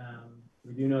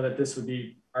 We do know that this would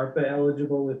be ARPA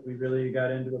eligible if we really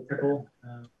got into a pickle.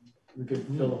 We could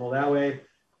fill the hole that way.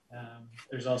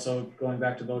 There's also going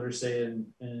back to voters say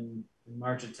in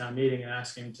March at town meeting and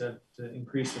asking to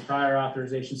increase the prior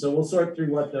authorization. So we'll sort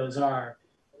through what those are.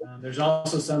 There's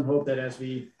also some hope that as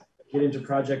we get into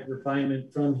project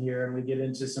refinement from here and we get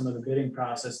into some of the bidding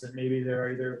process, that maybe there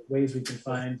are either ways we can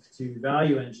find to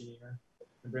value engineer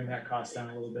and bring that cost down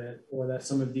a little bit, or that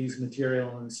some of these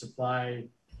material and supply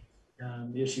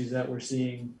issues that we're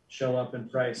seeing show up in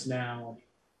price now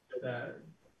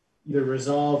either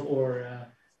resolve or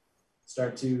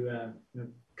start to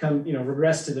come,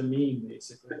 regress to the mean,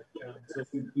 basically. So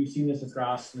we've seen this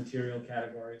across material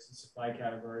categories and supply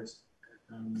categories,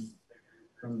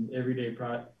 from everyday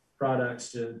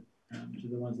products to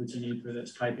the ones that you need for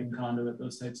this piping, conduit,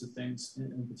 those types of things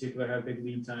in particular have big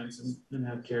lead times and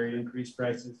have carried increased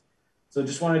prices. So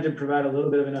just wanted to provide a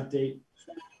little bit of an update.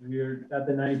 We're at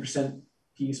the 90%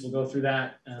 piece. We'll go through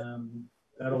that.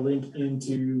 That'll link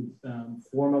into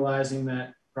formalizing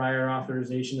that prior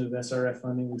authorization of SRF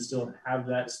funding. We still have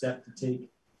that step to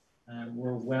take.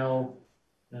 We're well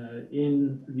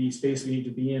in the space we need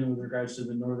to be in with regards to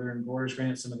the Northern Borders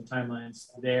Grant, some of the timelines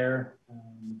there.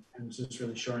 And it's just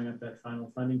really shoring up that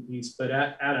final funding piece. But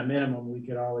at a minimum, we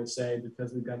could always say,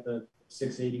 because we've got the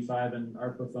 685 and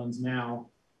ARPA funds now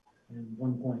and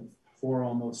 1.4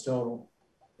 almost total,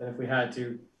 that if we had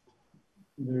to,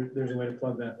 there's a way to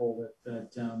plug that hole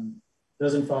that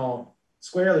doesn't fall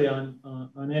squarely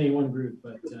on any one group,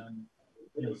 but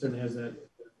certainly has that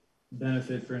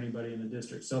benefit for anybody in the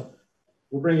district. So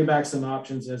we'll bring you back some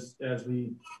options as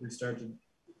we start to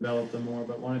develop them more,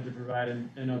 but wanted to provide an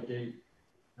update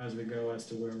as we go as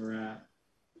to where we're at.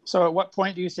 So at what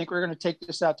point do you think we're going to take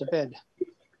this out to bid?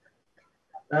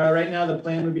 Right now, the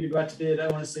plan would be to go out to bid, I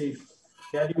want to say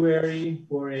February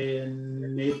for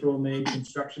an April, May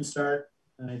construction start.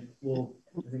 I think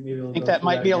maybe we'll that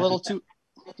might be a little too.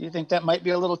 Do you think that might be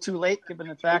a little too late, given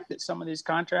the fact that some of these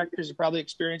contractors are probably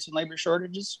experiencing labor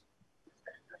shortages?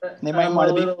 They might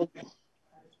want to be.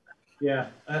 Yeah,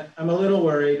 I'm a little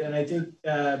worried, and I think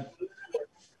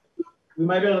we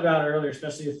might be able to go out earlier,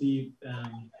 especially if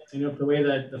the way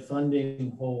that the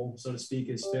funding hole, so to speak,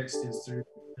 is fixed is through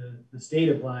the state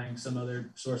applying some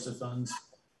other source of funds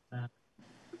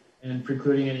and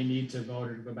precluding any need to vote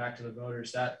or to go back to the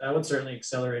voters. That would certainly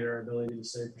accelerate our ability to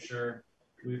say for sure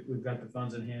we've got the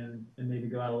funds in hand and maybe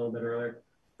go out a little bit earlier.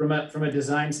 From a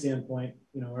design standpoint,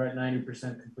 we're at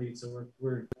 90% complete, so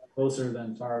we're closer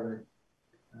than farther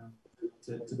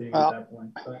to being at that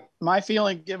point. But my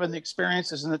feeling, given the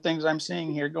experiences and the things I'm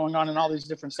seeing here going on in all these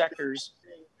different sectors,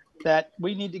 that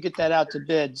we need to get that out to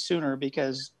bid sooner,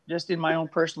 because just in my own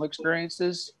personal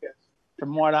experiences,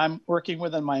 from what I'm working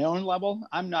with on my own level,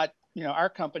 I'm not, our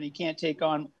company can't take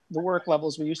on the work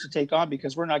levels we used to take on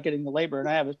because we're not getting the labor. And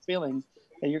I have a feeling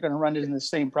that you're going to run into the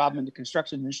same problem in the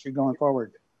construction industry going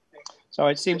forward. So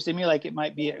it seems to me like it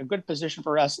might be a good position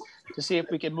for us to see if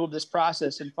we can move this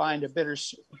process and find a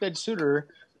bid sooner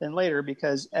than later,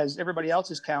 because as everybody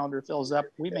else's calendar fills up,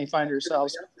 we may find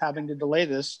ourselves having to delay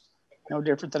this, no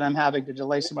different than I'm having to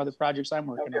delay some other projects I'm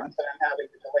working on.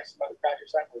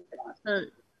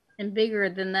 And bigger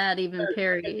than that, even,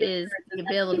 Perry, is the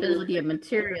availability of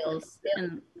materials.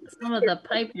 And some of the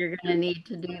pipe you're going to need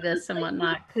to do this and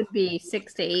whatnot could be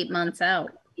 6 to 8 months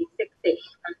out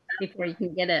before you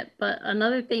can get it. But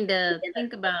another thing to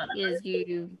think about is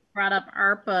you brought up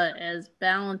ARPA as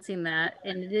balancing that,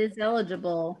 and it is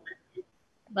eligible,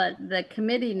 but the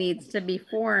committee needs to be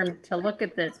formed to look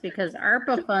at this, because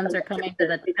ARPA funds are coming to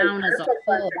the town as a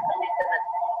whole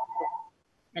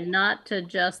and not to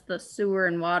just the sewer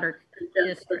and water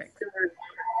district. So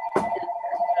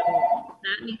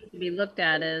that needs to be looked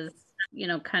at as,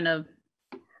 kind of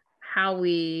how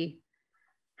we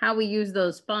use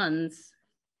those funds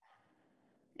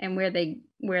and where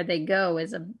they go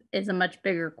is a much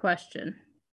bigger question.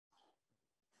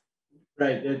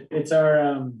 Right. It's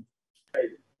our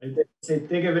I say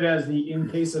think of it as the in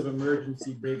case of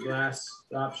emergency big glass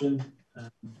option.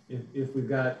 If we've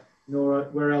got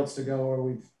nowhere else to go, or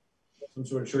we've some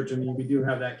sort of short-term need, we do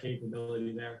have that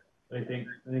capability there. But I think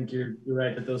you're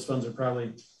right that those funds are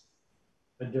probably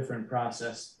a different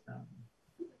process.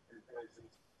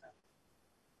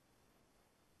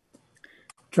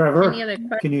 Trevor,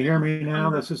 can you hear me now?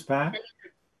 This is Pat.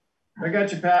 I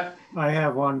got you, Pat. I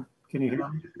have one. Can you hear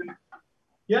me?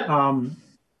 Yeah.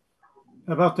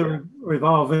 About the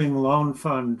revolving loan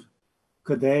fund,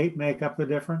 could they make up the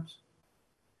difference?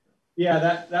 Yeah,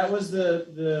 that was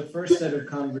the first set of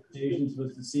conversations,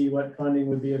 was to see what funding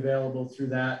would be available through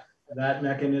that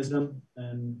mechanism.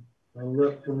 And we'll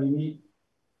look when we meet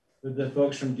with the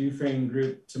folks from Dufresne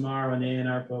Group tomorrow and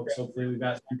A&R folks. Hopefully we've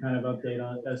got some kind of update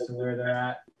on as to where they're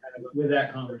at with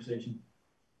that conversation.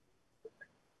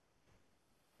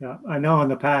 Yeah, I know in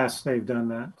the past they've done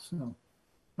that, so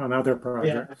on other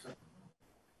projects. Yeah.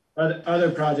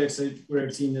 Other projects where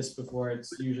I've seen this before,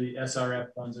 it's usually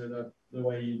SRF funds are the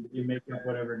way you make up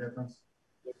whatever difference.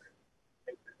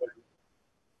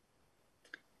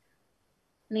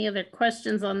 Any other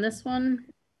questions on this one?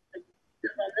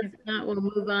 If not, we'll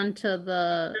move on to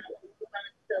the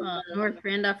North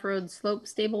Randolph Road slope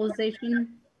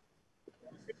stabilization.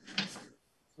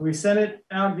 We sent it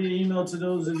out via email to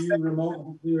those of you remote.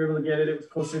 Hopefully we were able to get it. It was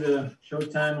closer to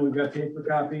showtime. We've got paper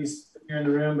copies here in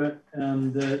the room, but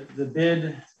the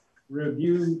bid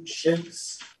review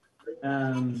sheets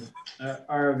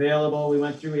are available. We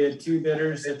went through, we had 2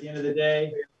 bidders at the end of the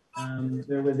day.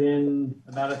 They're within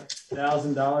about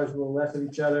 $1,000, a little less of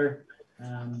each other.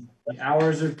 The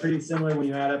hours are pretty similar when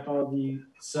you add up all the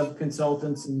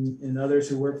sub-consultants and others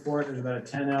who work for it. There's about a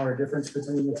 10-hour difference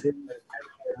between the 2.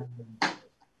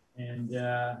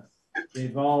 They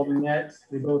both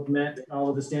met all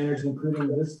of the standards, including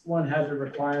this one has a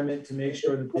requirement to make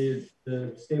sure that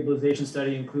the stabilization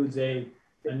study includes a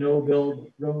no-build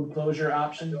road closure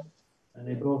option. And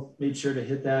they both made sure to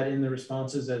hit that in the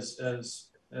responses as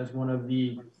one of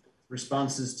the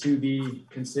responses to be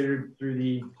considered through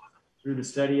the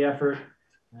study effort.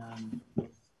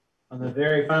 On the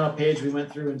very final page, we went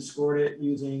through and scored it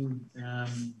using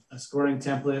a scoring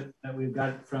template that we've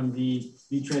got from the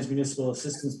V-Trans Municipal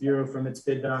Assistance Bureau from its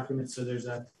bid document. So there's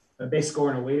a base score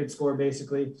and a weighted score,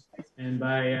 basically. And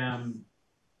by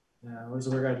what's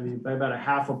the word got to be? By about a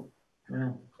half a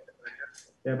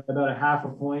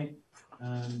point.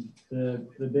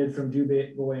 The bid from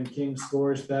Dubois and King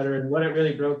scores better. And what it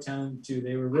really broke down to,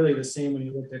 they were really the same when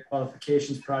you looked at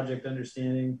qualifications, project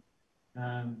understanding,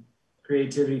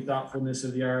 creativity, thoughtfulness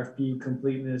of the RFP,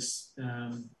 completeness.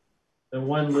 The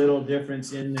one little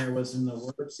difference in there was in the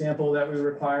work sample that we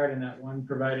required, and that one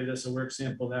provided us a work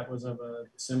sample that was of a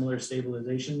similar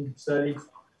stabilization study.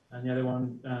 And the other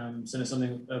one sent us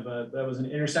something that was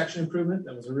an intersection improvement.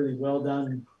 That was a really well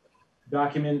done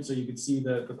document, so you could see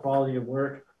the quality of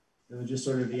work. It was just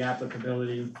sort of the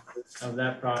applicability of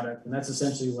that product, and that's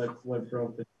essentially what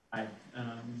broke the tie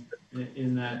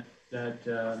in that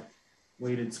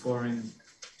weighted scoring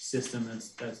system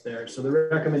that's there. So the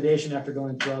recommendation after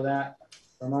going through all that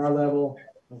from our level,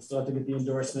 we'll still have to get the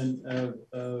endorsement of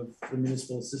the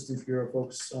Municipal Assistance Bureau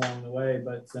folks along the way,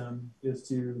 but is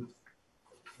to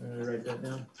write that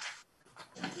down.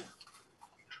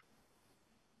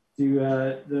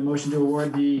 The motion to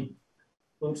award the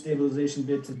slope stabilization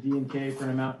bid to D&K for an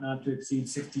amount not to exceed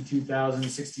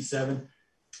 $62,067.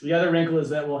 The other wrinkle is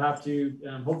that we'll have to,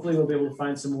 hopefully we'll be able to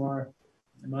find some more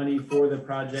money for the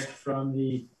project from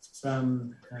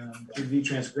V-Trans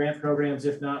grant programs.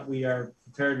 If not, we are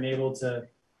prepared and able to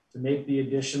make the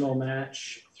additional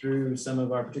match through some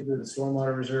of our, particularly the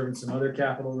stormwater reserve and some other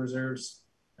capital reserves.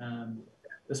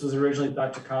 This was originally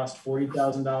thought to cost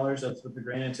 $40,000. That's what the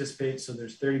grant anticipates. So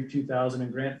there's $32,000 in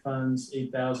grant funds,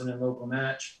 $8,000 in local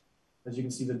match. As you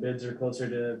can see, the bids are closer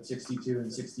to $62,000 and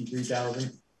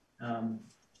 $63,000.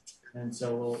 And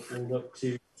so we'll look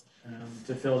to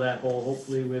fill that hole,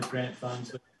 hopefully with grant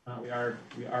funds. But we are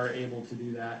able to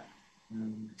do that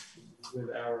with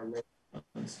our local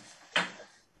funds.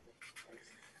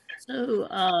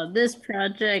 So this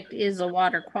project is a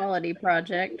water quality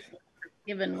project,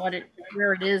 given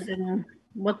where it is and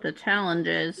what the challenge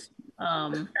is.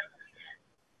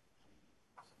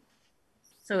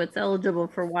 So it's eligible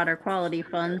for water quality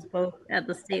funds, both at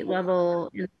the state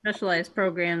level in specialized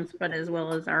programs, but as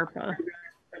well as ARPA.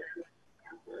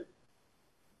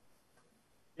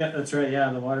 Yeah, that's right.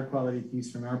 Yeah, the water quality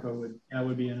piece from ARPA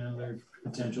would be another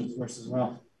potential source as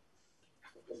well.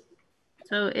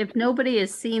 So if nobody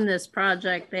has seen this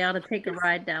project, they ought to take a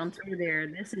ride down through there.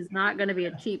 This is not going to be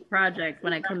a cheap project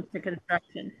when it comes to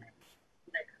construction.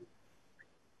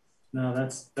 No,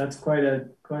 that's quite a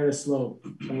slope,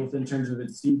 both in terms of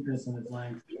its steepness and its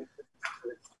length.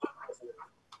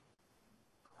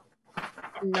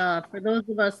 And for those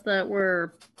of us that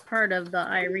were part of the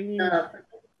Irene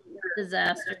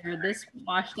disaster, this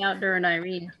washed out during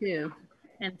Irene too.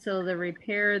 And so the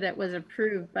repair that was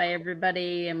approved by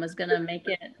everybody and was going to make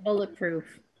it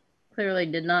bulletproof clearly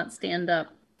did not stand up.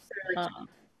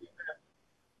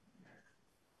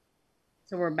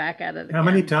 So we're back at it again. How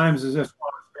many times is this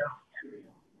washed out?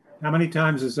 How many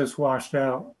times is this washed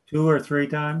out? 2 or 3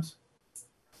 times?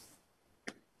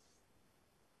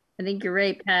 I think you're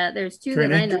right, Pat. There's 2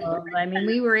 that I know of. I mean,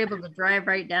 we were able to drive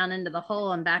right down into the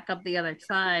hole and back up the other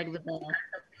side with a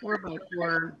 4x4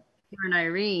 during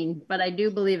Irene, but I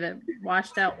do believe it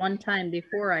washed out one time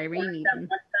before Irene even.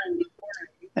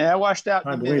 Yeah, it washed out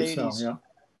in I the believe mid-80s. so,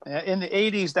 yeah. In the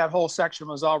 80s, that whole section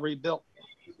was all rebuilt.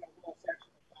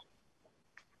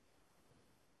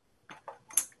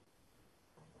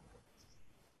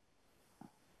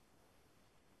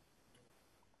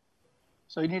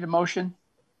 So you need a motion?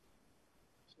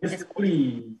 Yes,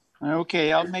 please.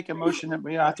 Okay, I'll make a motion that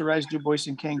we authorize Du Bois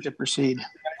and King to proceed.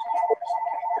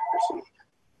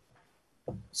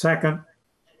 Second.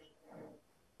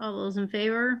 All those in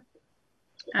favor?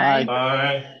 Aye.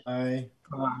 Aye. Aye.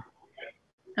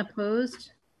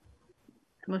 Opposed?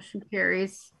 Motion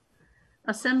carries.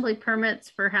 Assembly permits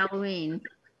for Halloween.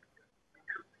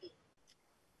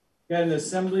 Got an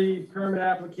assembly permit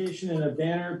application and a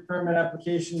banner permit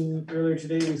application. Earlier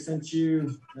today, we sent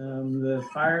you the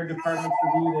fire department's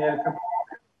review. They had a couple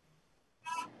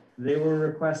they were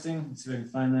requesting. Let's see if I can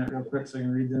find that real quick so I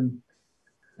can read them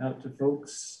out to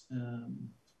folks.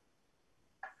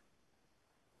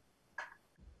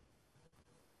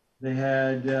 They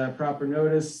had proper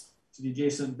notice to the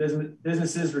adjacent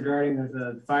businesses regarding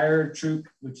the fire troop,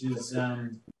 which is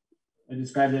I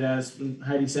described it as, when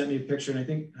Heidi sent me a picture, and I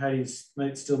think Heidi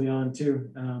might still be on too.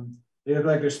 They look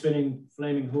like they're spinning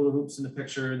flaming hula hoops in the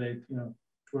picture. They,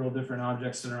 twirl different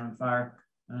objects that are on fire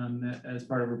as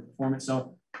part of a performance.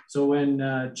 So when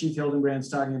Chief Hildenbrand's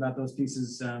talking about those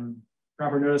pieces,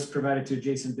 proper notice provided to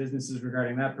adjacent businesses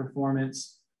regarding that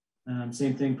performance.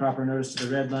 Same thing, proper notice to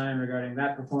the red line regarding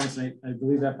that performance. I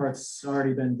believe that part's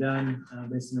already been done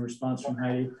based on the response from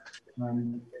Heidi.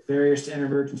 Barriers to enter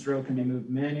Merchants Row can be moved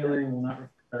manually and will not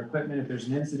require equipment if there's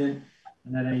an incident,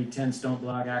 and that any tents don't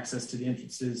block access to the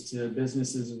entrances to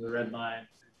businesses of the red line.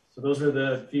 So those were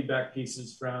the feedback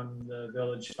pieces from the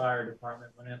village fire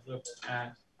department when it looked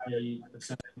at the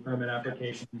assembly permit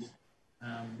applications.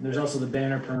 There's also the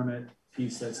banner permit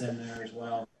piece that's in there as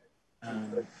well.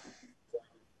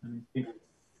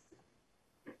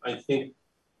 I think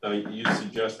you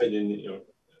suggested in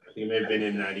I think it may have been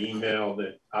in that email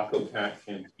that Taco Cat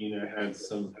Cantina had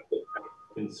some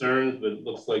concerns, but it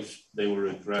looks like they were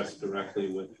addressed directly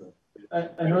with them.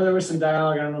 I know there was some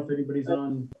dialogue. I don't know if anybody's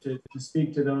on to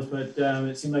speak to those, but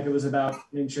it seemed like it was about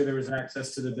making sure there was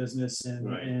access to the business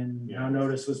and how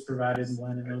notice was provided and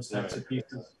when, and those types of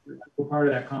pieces were part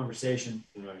of that conversation.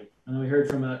 Right. And we heard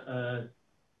from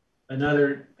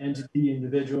another entity,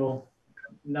 individual,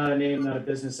 not a name, not a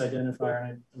business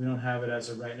identifier, and we don't have it as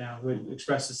of right now, who had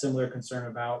expressed a similar concern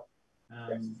about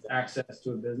access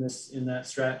to a business in that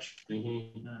stretch.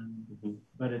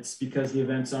 But it's because the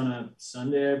event's on a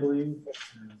Sunday, I believe.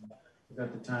 I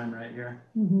got the time right here.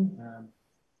 A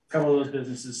couple of those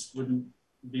businesses wouldn't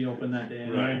be open that day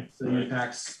anyway, so the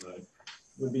impacts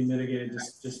would be mitigated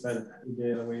just by the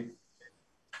day of the week.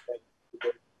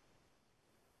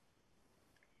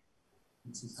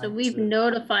 So we've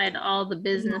notified all the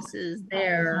businesses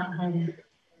there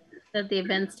that the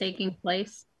event's taking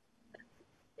place.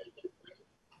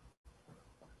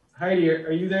 Heidi,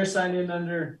 are you there signed in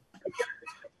under?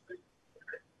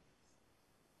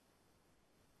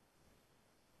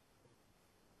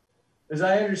 As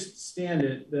I understand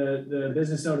it, the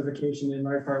business notification in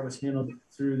my part was handled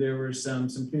through, there was some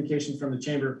communication from the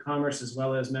Chamber of Commerce as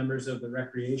well as members of the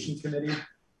Recreation Committee.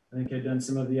 I think I'd done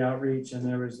some of the outreach, and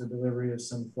there was the delivery of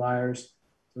some flyers.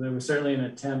 So there was certainly an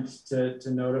attempt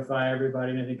to notify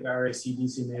everybody. And I think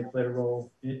RACDC may have played a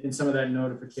role in some of that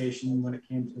notification when it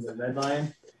came to the red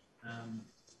line.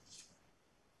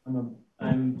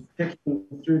 I'm picking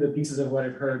through the pieces of what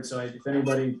I've heard. So if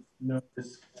anybody knows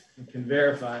can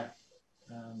verify,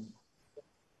 that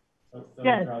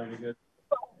would probably be good.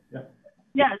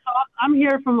 Yeah, so I'm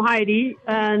here from Heidi,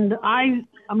 and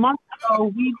a month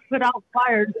ago, we put out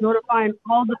flyers notifying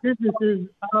all the businesses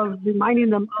of reminding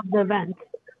them of the event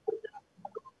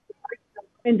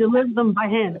and delivered them by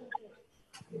hand.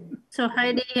 So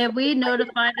Heidi, have we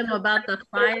notified them about the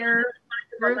fire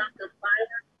group?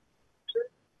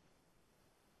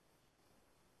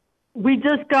 We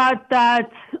just got that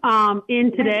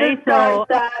in today,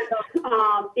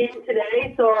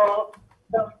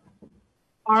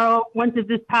 once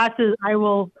this passes, I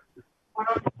will.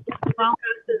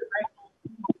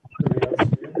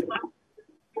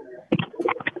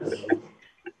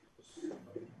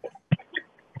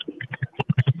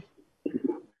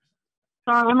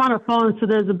 Sorry, I'm on a phone, so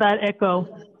there's a bad echo.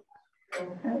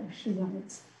 Oh, she's on.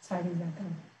 It's hiding back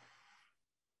on.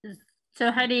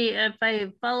 So Heidi, if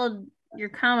I followed your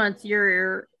comments,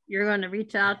 you're going to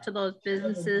reach out to those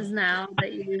businesses now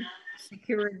that you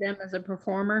secured them as a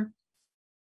performer?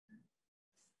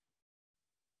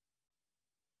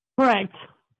 Correct.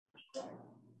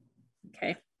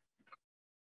 Okay.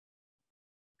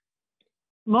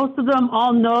 Most of them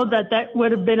all know that that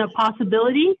would have been a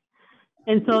possibility.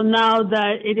 And so now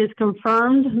that it is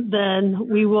confirmed, then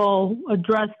we will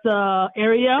address the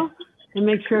area and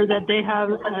make sure that they have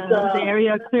the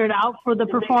area cleared out for the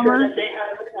performers.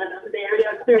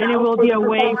 And it will be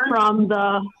away from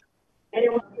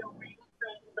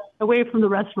the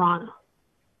restaurant.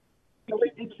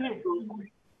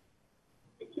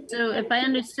 So if I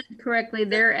understood correctly,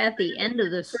 they're at the end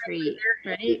of the street,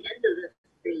 right?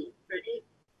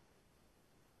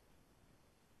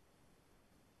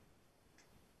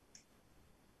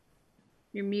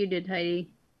 You're muted, Heidi.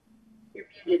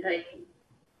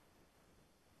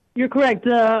 You're correct.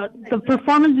 The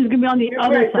performance is going to be on the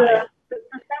other side.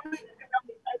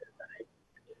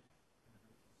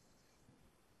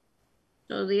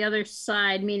 So the other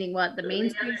side, meaning what? The Main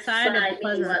Street side or the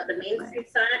Pleasant?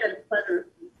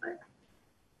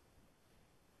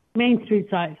 Main Street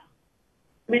side.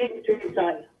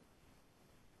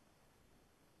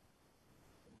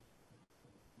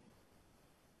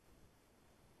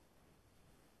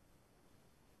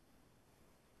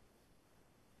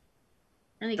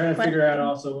 Any Trying to questions? figure out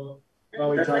also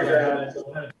while we talk about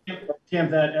how to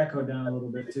tamp that echo down a little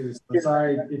bit too. So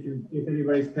sorry if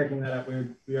anybody's picking that up.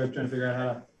 We are trying to figure out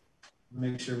how to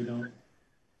make sure we don't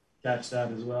catch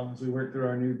that as well as we work through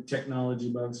our new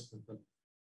technology bugs.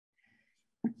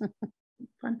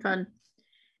 Fun.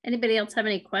 Anybody else have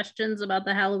any questions about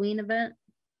the Halloween event?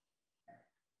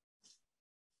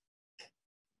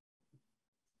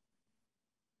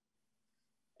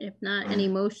 If not, any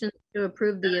motions to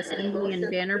approve the assembly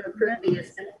and banner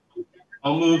permit?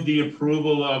 I'll move the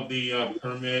approval of the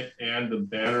permit and the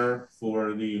banner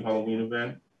for the Halloween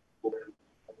event.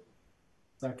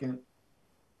 Second.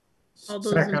 All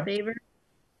those in favor?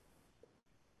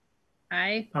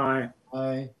 Aye. Aye.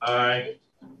 Aye. Aye.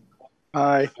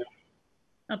 Aye.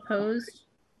 Opposed?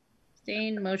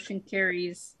 Abstained? Motion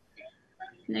carries.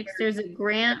 Next, there's a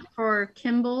grant for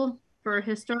Kimball for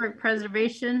historic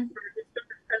preservation.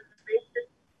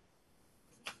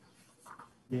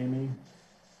 Amy.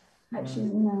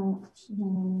 No.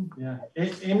 Yeah.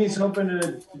 Amy's hoping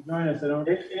to join us. I don't.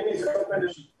 Amy's hoping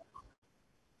to.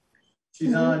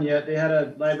 She's on yet. They had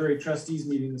a library trustees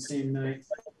meeting the same night.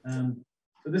 So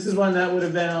this is one that would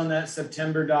have been on that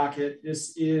September docket.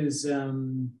 This is there's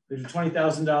a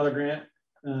 $20,000 grant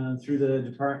through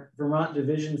the Vermont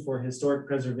Division for Historic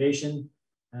Preservation.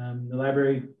 The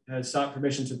library has sought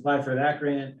permission to apply for that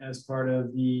grant as part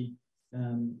of the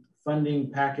funding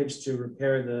package to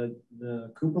repair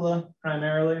the cupola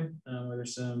primarily, where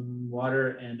there's some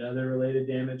water and other related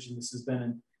damage. And this has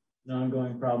been an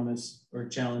ongoing problem or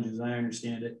challenge as I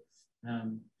understand it.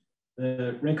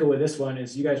 The wrinkle with this one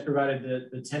is you guys provided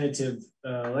the tentative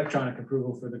electronic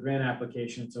approval for the grant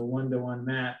application. It's a 1-to-1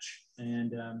 match.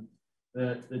 And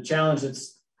the challenge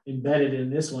that's embedded in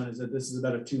this one is that this is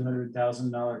about a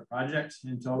 $200,000 project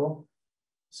in total.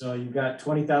 So you've got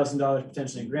 $20,000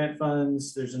 potentially in grant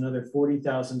funds. There's another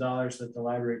 $40,000 that the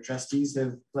library trustees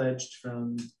have pledged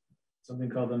from something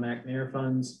called the McNair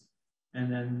funds. And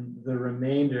then the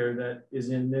remainder that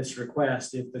is in this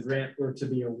request, if the grant were to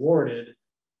be awarded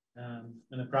and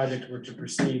the project were to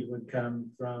proceed, would come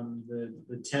from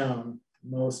the town,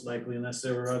 most likely, unless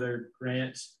there were other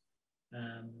grant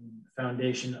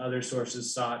foundation, other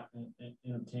sources sought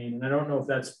and obtained. And I don't know if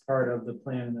that's part of the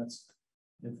plan. And that's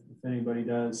if anybody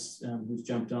does who's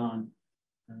jumped on,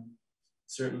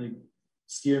 certainly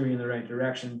steer me in the right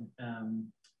direction.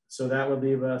 So that would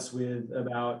leave us with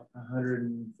about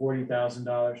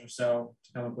 $140,000 or so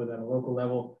to come up with at a local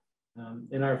level.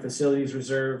 In our facilities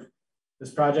reserve,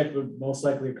 this project would most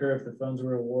likely occur if the funds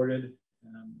were awarded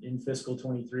in fiscal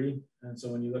 23. And so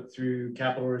when you look through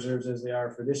capital reserves as they are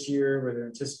for this year, where they're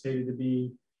anticipated to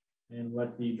be, and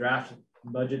what the draft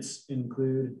budgets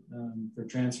include for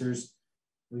transfers,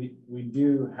 we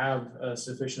do have a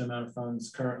sufficient amount of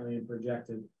funds currently and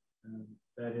projected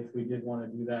that if we did want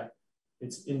to do that,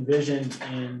 it's envisioned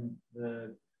in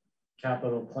the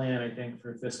capital plan. I think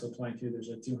for fiscal 22, there's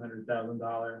a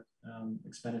 $200,000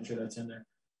 expenditure that's in there.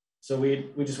 So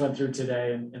we just went through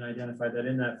today and identified that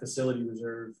in that facility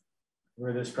reserve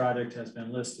where this project has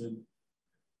been listed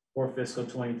for fiscal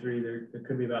 23, there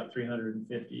could be about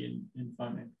 350 in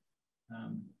funding.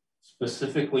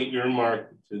 Specifically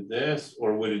earmarked to this,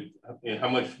 or would it? How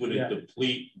much would it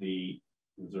deplete the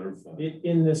reserve fund?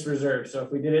 In this reserve. So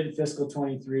if we did it in fiscal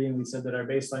 23 and we said that our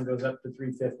baseline goes up to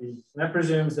 350, that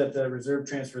presumes that the reserve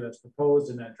transfer that's proposed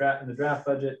in that draft, in the draft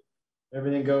budget,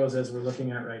 everything goes as we're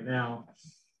looking at right now.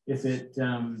 If it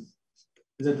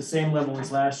is at the same level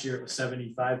as last year, it was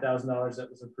 $75,000 that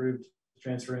was approved to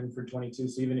transfer in for 22.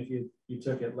 So even if you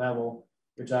took it level,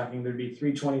 you're talking there'd be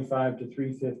 325 to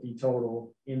 350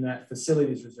 total in that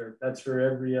facilities reserve. That's for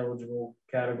every eligible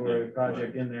category of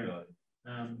project in there.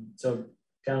 So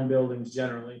town buildings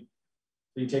generally.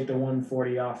 So you take the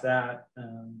 140 off that,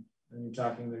 and you're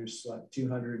talking there's what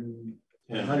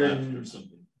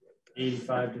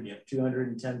 185 to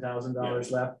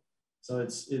 $210,000 left. So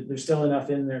there's still enough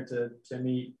in there to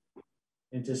meet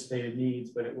anticipated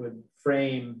needs, but it would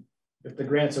frame, if the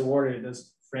grant's awarded, it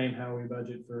does frame how we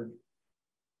budget for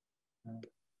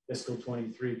fiscal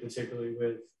 23, particularly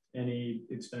with any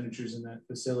expenditures in that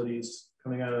facilities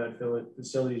coming out of that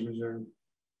facilities reserve.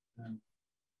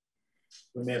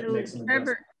 We may have to make some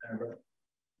adjustments there, but.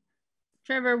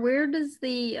 Trevor, where does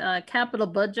the capital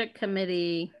budget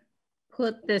committee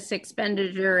put this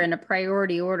expenditure in a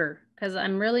priority order? Because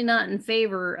I'm really not in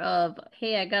favor of,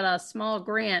 hey, I got a small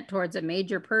grant towards a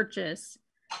major purchase.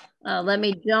 Let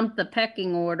me jump the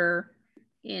pecking order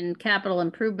in capital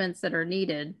improvements that are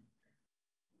needed.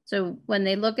 So when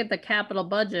they look at the capital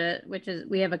budget, which is,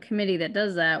 we have a committee that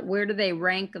does that, where do they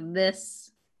rank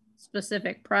this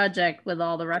specific project with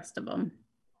all the rest of them?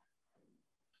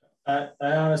 I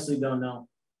honestly don't know.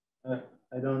 I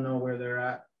don't know where they're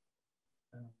at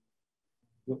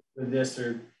with this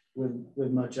or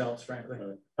with much else, frankly.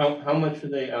 How much are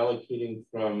they allocating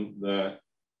from that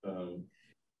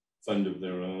fund of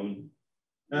their own?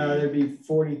 There'd be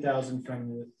 40,000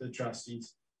 from the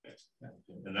trustees.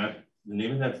 And that, the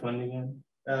name of that fund again?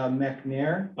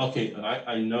 McNair. Okay,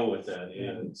 I know what that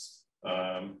is.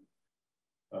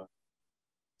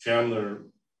 Chandler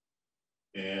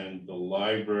and the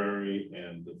library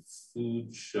and the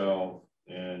food shelf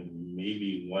and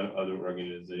maybe one other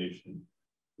organization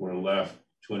were left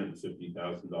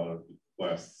 $250,000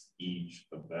 requests each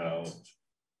about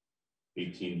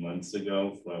 18 months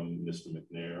ago from Mr.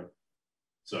 McNair.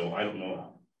 So I don't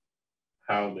know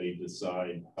how they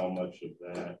decide how much of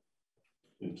that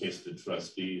in case the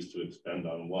trustees to expend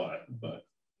on what, but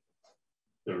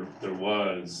there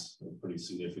was a pretty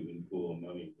significant pool of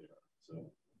money there.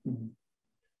 So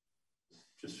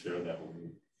just share that with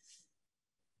you.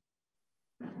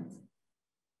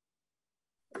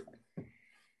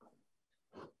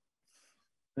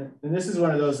 And this is one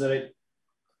of those that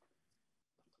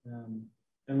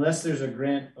unless there's a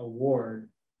grant award,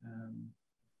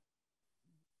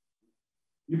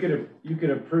 you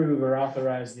could approve or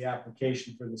authorize the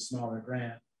application for the smaller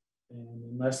grant. And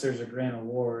unless there's a grant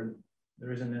award,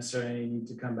 there isn't necessarily any need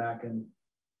to come back and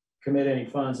commit any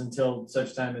funds until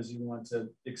such time as you want to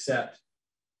accept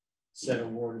said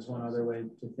award is one other way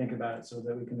to think about it so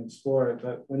that we can explore it.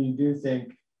 But when you do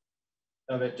think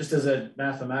of it just as a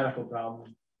mathematical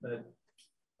problem, that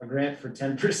a grant for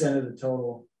 10% of the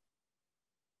total,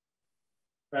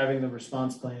 having the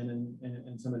response plan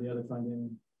and some of the other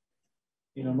funding,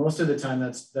 you know, most of the time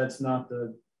that's not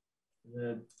the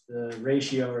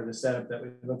ratio or the setup that we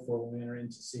look for when we enter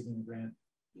into seeking a grant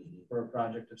for a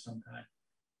project of some kind.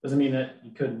 Doesn't mean that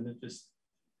you couldn't.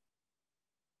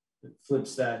 It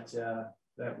flips that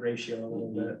ratio a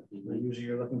little bit. Usually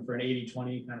you're looking for an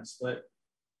 80-20 kind of split,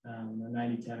 a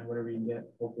 90-10 or whatever you can get.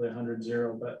 Hopefully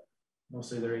 100-0, but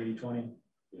mostly they're 80-20.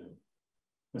 Yeah.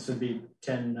 This would be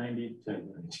 10-90.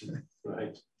 10-90.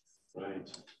 Right.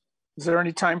 Is there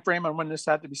any time frame on when this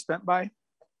had to be spent by?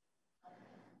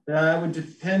 It would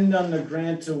depend on the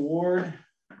grant award.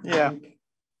 Yeah,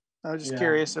 I was just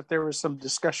curious if there was some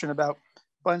discussion about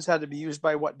funds had to be used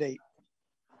by what date.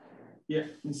 Yeah,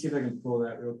 let me see if I can pull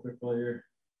that real quick while you're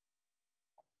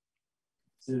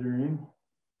considering.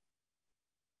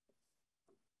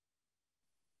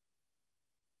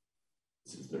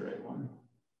 This is the right one.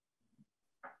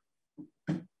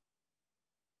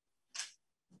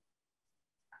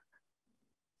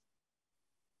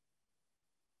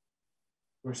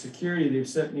 For security, they've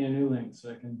sent me a new link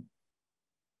so I can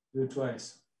do it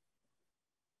twice.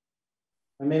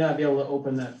 I may not be able to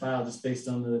open that file just based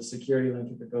on the security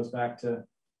link if it goes back to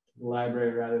the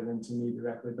library rather than to me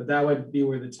directly, but that would be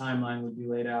where the timeline would be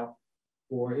laid out.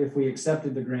 Or if we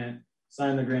accepted the grant,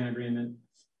 signed the grant agreement,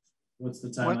 what's the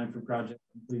timeline for project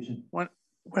completion?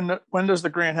 When does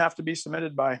the grant have to be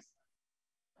submitted by?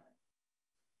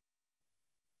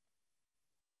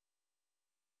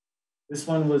 This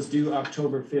one was due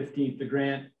October 15th, the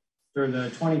grant for the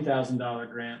 $20,000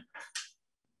 grant.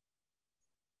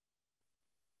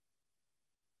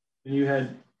 And you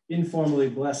had informally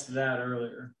blessed that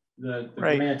earlier. The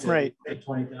Right, granted, right. the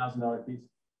 $20,000 piece.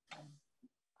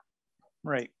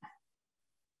 Right.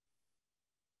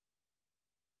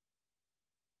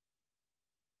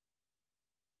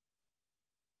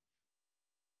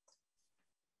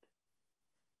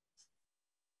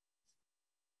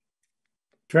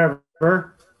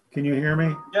 Trevor, can you hear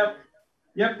me?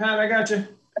 Yep, Pat, I got you.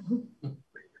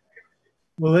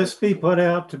 Will this be put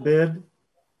out to bid?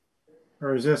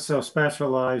 Or is this so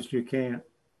specialized you can't?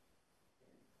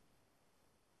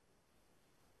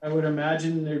 I would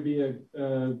imagine there'd be a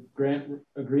grant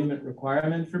agreement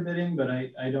requirement for bidding, but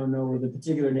I don't know the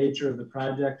particular nature of the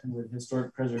project and with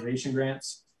historic preservation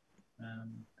grants,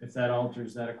 if that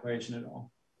alters that equation at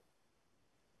all.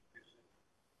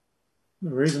 The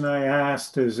reason I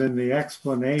asked is in the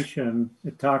explanation,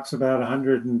 it talks about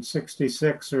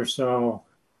 166 or so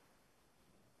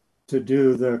to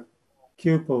do the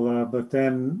cupola, but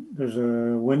then there's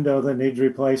a window that needs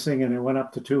replacing and it went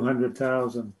up to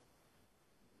 200,000.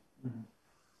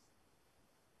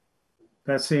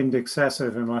 That seemed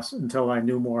excessive until I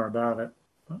knew more about it.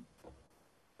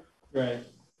 Right.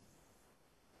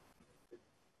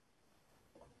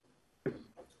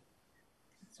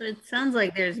 So it sounds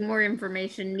like there's more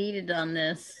information needed on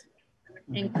this,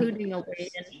 including a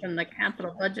weigh-in from the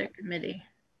Capital Budget Committee.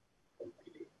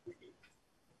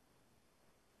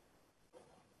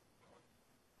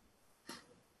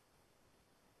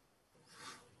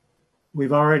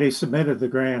 We've already submitted the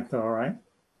grant though, right?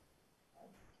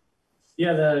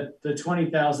 Yeah, the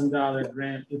 $20,000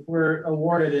 grant, if we're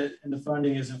awarded it and the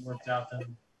funding isn't worked out,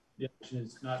 then the option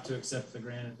is not to accept the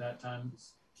grant at that time.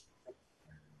 It's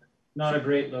not a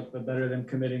great look, but better than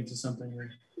committing to something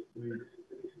we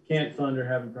can't fund or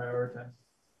haven't prioritized.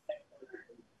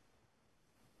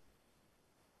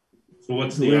 So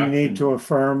what's Do the we action? need to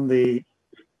affirm the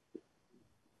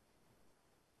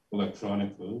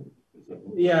Electronic vote?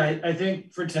 Yeah, I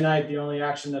think for tonight, the only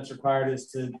action that's required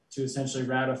is to essentially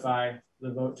ratify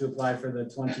the vote to apply for the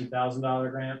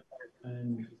 $20,000 grant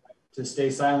and to stay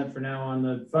silent for now on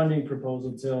the funding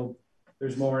proposal till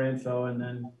there's more info. And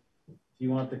then if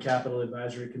you want the Capital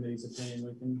Advisory Committee's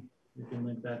opinion, we can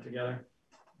link that together.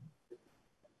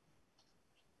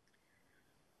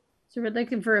 So we're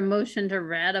looking for a motion to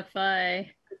ratify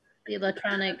the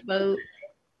electronic vote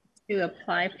to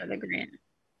apply for the grant.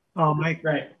 I'll make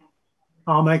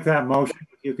that motion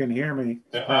if you can hear me.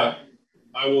 I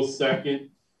will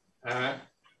second Pat.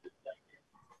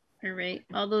 All right,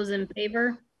 all those in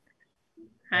favor?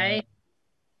 Aye.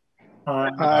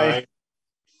 Aye.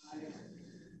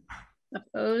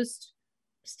 Opposed?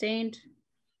 Abstained?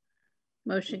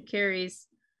 Motion carries.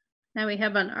 Now we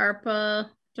have an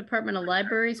ARPA Department of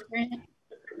Libraries grant.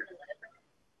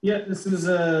 Yeah, this is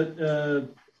a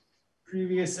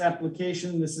previous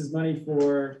application. This is money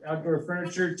for outdoor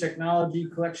furniture, technology,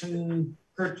 collection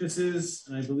purchases,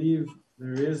 and I believe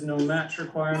there is no match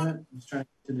requirement. I'm just trying to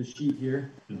get to the sheet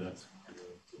here.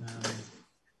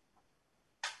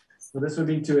 So this would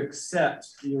be to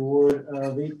accept the award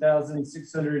of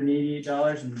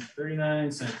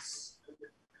 $8,688.39.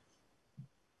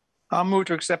 I'll move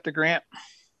to accept the grant.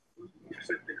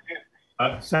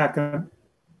 Second.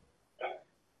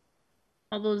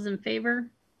 All those in favor?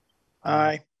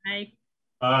 Aye. Aye.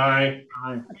 Aye.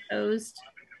 Opposed?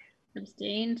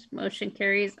 Abstained? Motion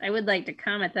carries. I would like to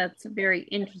comment that's a very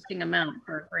interesting amount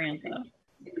for a grant though.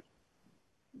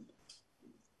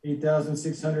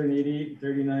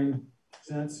 $8,688.39.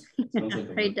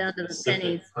 Right down to the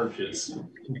pennies. Purchase.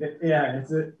 Yeah,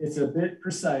 it's a bit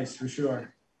precise for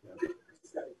sure.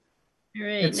 All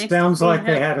right. It sounds like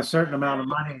they had a certain amount of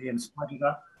money and split it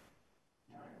up.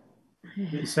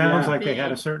 It sounds like they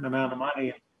had a certain amount of money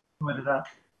and split it up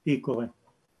equally.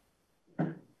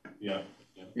 Yeah.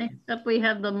 Next up, we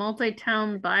have the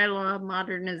multi-town bylaw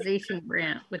modernization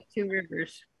grant with Two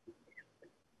Rivers.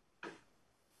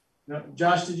 No,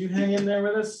 Josh, did you hang in there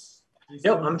with us?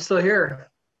 Yep, I'm still here.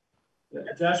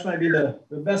 Yeah, Josh might be the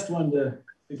best one to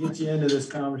get you into this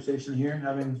conversation here,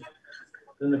 having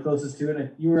been the closest to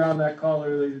it. You were on that call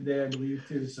earlier today, I believe,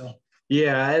 too. So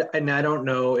yeah, and I don't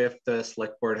know if the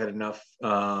select board had enough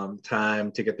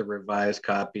time to get the revised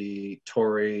copy.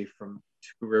 Tori from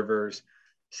Two Rivers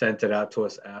sent it out to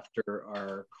us after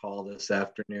our call this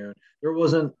afternoon. There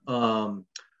wasn't a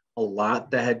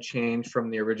lot that had changed from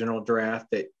the original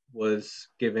draft that was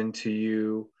given to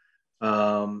you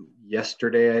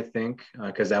yesterday, I think,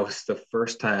 because that was the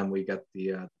first time we got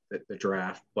the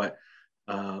draft. But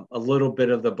a little bit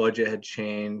of the budget had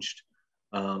changed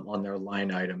on their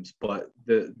line items, but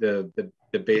the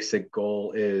basic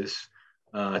goal is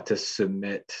to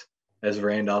submit as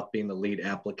Randolph being the lead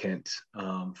applicant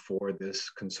for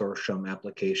this consortium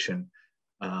application,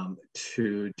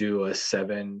 to do a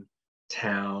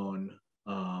 7-town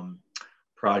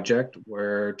project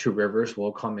where Two Rivers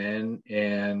will come in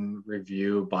and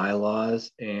review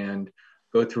bylaws and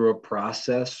go through a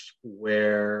process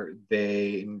where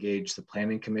they engage the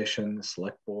Planning Commission, the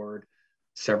Select Board,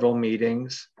 several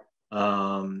meetings,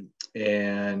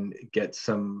 and get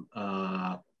some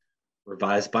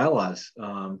revised bylaws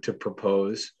to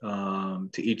propose to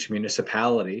each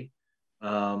municipality,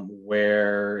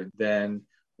 where then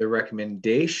the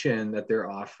recommendation that they're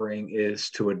offering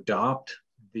is to adopt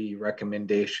the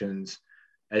recommendations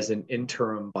as an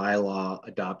interim bylaw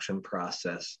adoption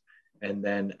process. And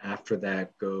then after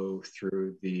that, go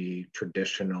through the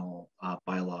traditional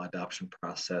bylaw adoption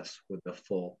process with the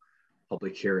full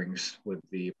public hearings with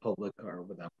the public or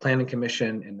with the Planning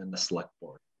Commission and then the Select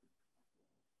Board.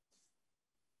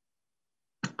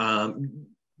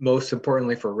 Most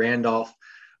importantly for Randolph,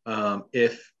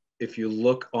 if you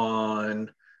look on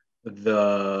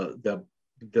the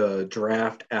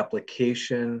draft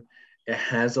application, it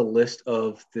has a list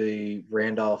of the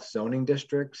Randolph zoning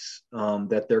districts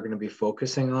that they're going to be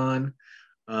focusing on.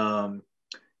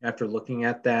 After looking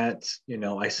at that,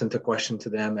 I sent a question to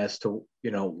them as to,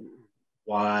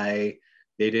 why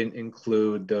they didn't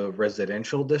include the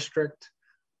residential district.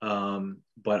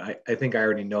 But I think I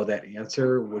already know that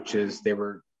answer, which is they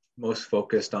were most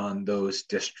focused on those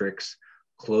districts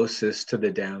closest to the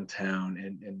downtown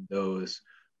and those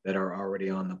that are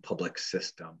already on the public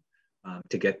system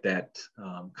to get that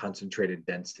concentrated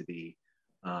density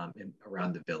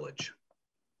around the village.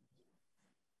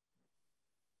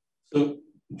 So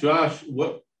Josh,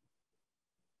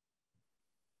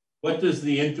 what's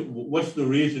the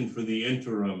reason for the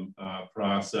interim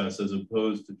process as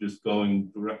opposed to just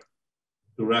going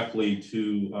directly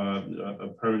to a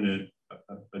permanent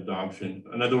adoption?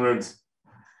 In other words,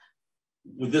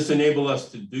 would this enable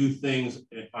us to do things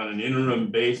on an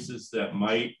interim basis that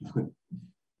might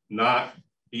not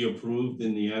be approved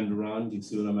in the end run? Do you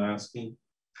see what I'm asking?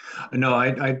 No,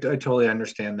 I totally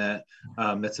understand that.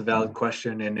 That's a valid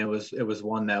question, and it was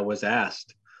one that was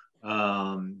asked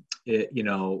during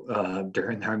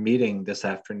our meeting this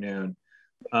afternoon.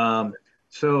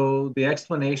 So the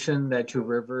explanation that Two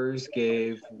Rivers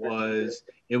gave was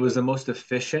it was the most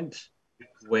efficient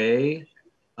way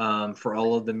for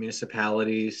all of the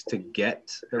municipalities to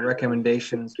get the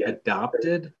recommendations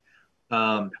adopted,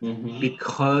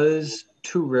 because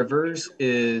Two Rivers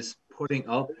is putting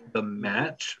up the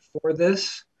match for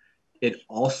this. It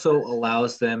also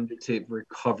allows them to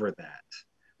recover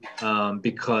that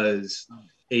because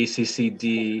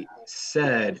ACCD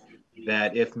said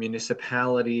that if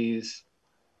municipalities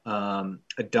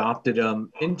adopted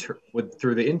them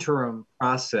through the interim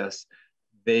process,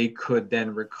 they could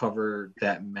then recover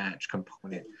that match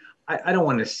component. I don't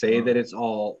want to say that it's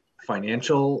all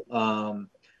financial,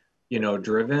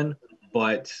 driven,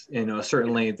 but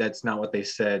certainly that's not what they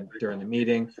said during the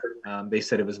meeting. They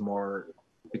said it was more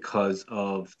because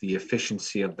of the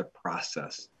efficiency of the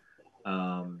process.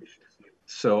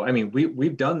 So I mean,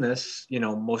 we've done this,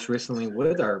 most recently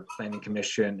with our Planning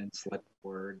Commission and Select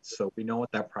Board, so we know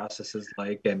what that process is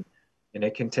like, and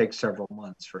it can take several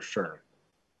months for sure.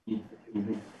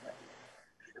 Mm-hmm.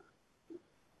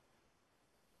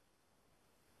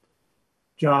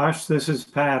 Josh, this is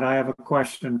Pat. I have a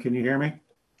question. Can you hear me?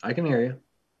 I can hear you.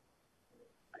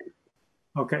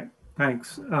 Okay,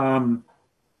 thanks. Do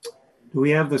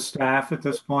we have the staff at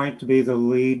this point to be the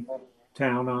lead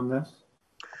town on this?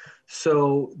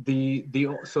 So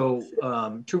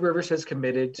Two Rivers has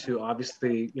committed to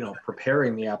obviously,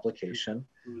 preparing the application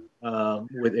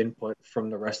with input from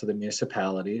the rest of the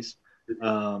municipalities.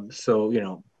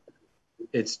 So,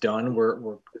 it's done.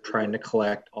 We're trying to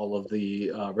collect all of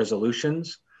the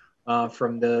resolutions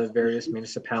from the various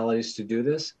municipalities to do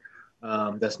this.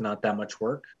 That's not that much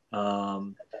work.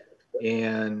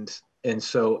 And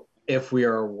so if we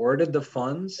are awarded the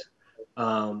funds,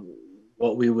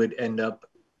 what we would end up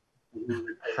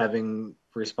having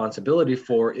responsibility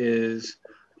for is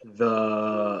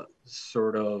the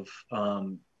sort of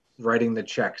writing the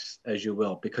checks, as you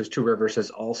will, because Two Rivers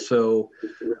has also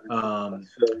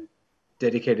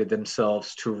dedicated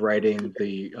themselves to writing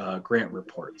the grant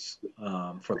reports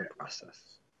for the process.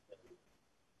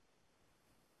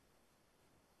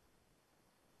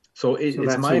 So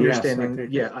it's my understanding,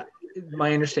 yes,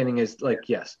 my understanding is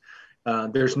yes,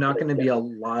 there's not going to be a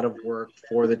lot of work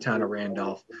for the town of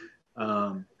Randolph.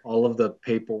 All of the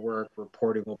paperwork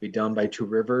reporting will be done by Two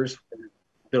Rivers.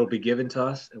 It'll be given to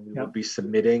us, and we will be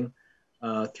submitting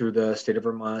through the state of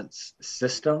Vermont's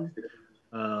system.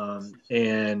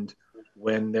 And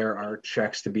when there are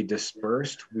checks to be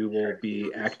dispersed, we will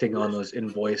be acting on those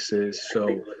invoices.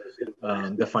 So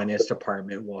the finance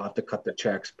department will have to cut the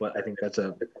checks, but I think that's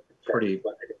a pretty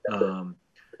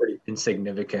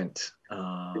insignificant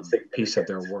piece of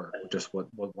their work, just what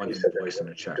one invoice and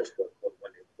a check.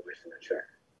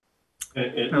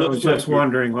 I was just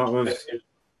wondering what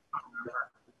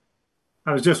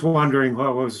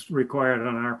was required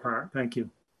on our part. Thank you.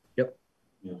 Yep.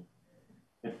 Yeah.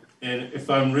 And if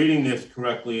I'm reading this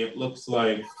correctly, it looks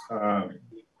like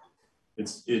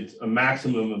it's a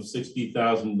maximum of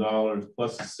 $60,000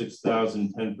 plus a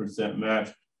 6,000 10%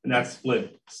 match, and that's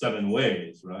split 7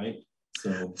 ways, right?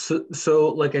 So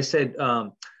like I said,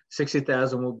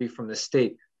 60,000 will be from the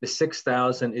state. The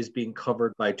 6,000 is being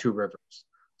covered by Two Rivers,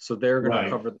 so they're going to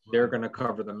cover. They're going to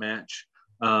cover the match,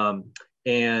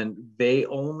 and they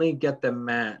only get the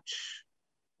match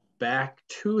back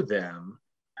to them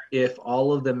if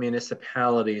all of the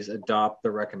municipalities adopt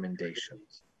the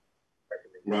recommendations.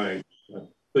 Right.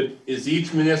 But is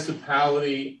each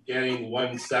municipality getting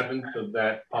 1/7 of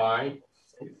that pie?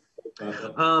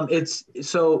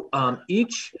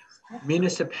 Each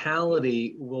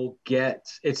municipality will get,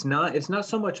 it's not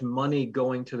so much money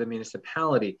going to the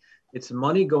municipality, it's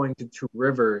money going to Two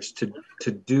Rivers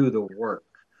to do the work,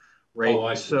 right?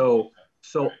 Oh,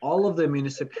 so all of the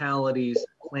municipalities,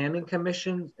 planning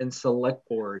commissions and select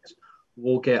boards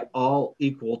will get all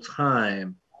equal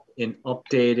time in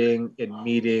updating, in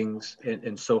meetings,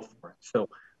 and so forth. So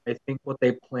I think what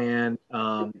they plan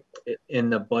in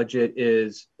the budget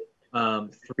is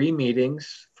 3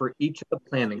 meetings for each of the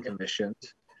planning commissions.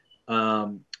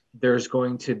 There's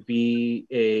going to be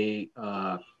a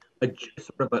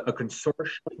sort of a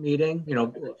consortium meeting, you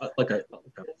know, like a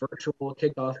virtual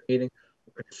kickoff meeting,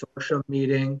 a consortium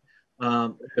meeting.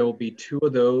 There will be 2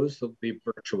 of those. They'll be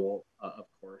virtual, of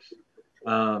course.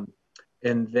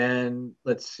 And then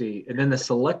let's see, and then the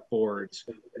select boards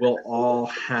will all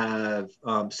have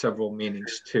several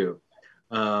meetings too.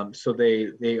 So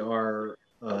they are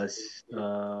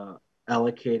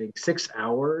allocating 6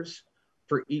 hours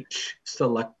for each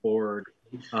select board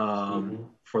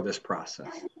for this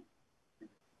process.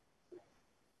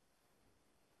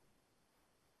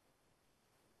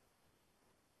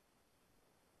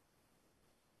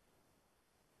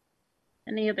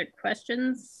 Any other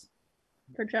questions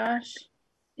for Josh?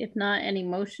 If not, any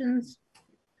motions?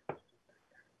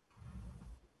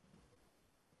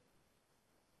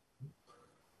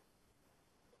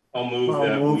 I'll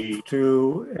move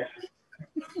to.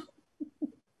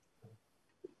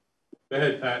 Go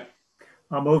ahead, Pat.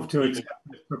 I'll move to accept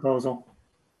this proposal.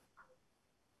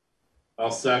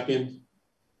 I'll second.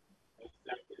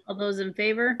 All those in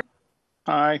favor?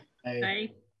 Aye.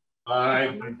 Aye.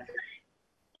 Aye.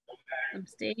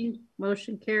 Abstained,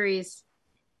 motion carries.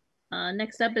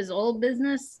 Next up is old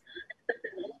business.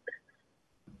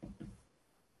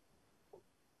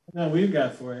 No, we've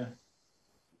got for you.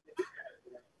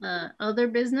 Other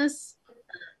business.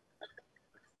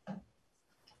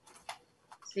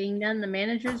 Seeing none, the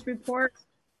manager's report.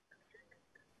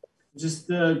 Just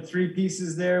the 3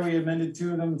 pieces there. We amended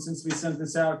 2 of them since we sent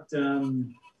this out.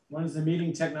 One is the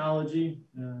meeting technology.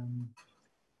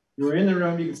 You were in the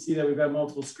room, you can see that we've got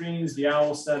multiple screens, the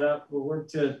owl set up. We'll work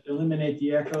to eliminate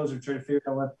the echoes or try to figure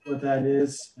out what that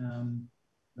is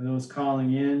for those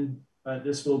calling in. But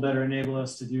this will better enable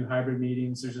us to do hybrid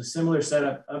meetings. There's a similar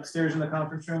setup upstairs in the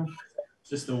conference room. It's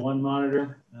just the 1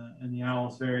 monitor, and the owl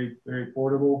is very, very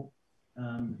portable.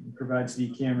 It provides the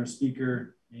camera,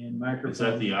 speaker, and microphone. Is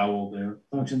that the owl there?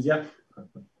 Functions, yep.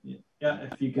 Yeah,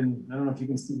 if you can, I don't know if you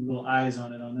can see the little eyes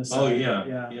on it on this Oh, side.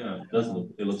 yeah. It does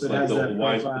look, it looks like the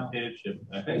Hawaiian potato chip,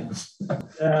 I think.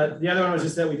 The other one was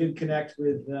just that we did connect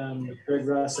with Greg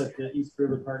Russ at the East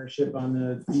River Partnership on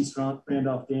the East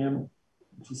Randolph Dam,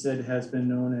 which he said has been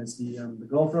known as the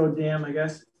Gulf Road Dam, I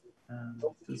guess.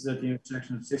 This is at the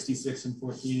intersection of 66 and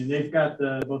 14. And they've got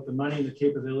both the money and the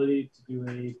capability to do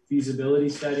a feasibility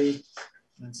study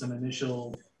and some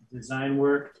initial design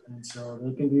work. And so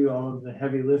they can do all of the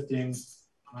heavy lifting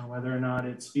on whether or not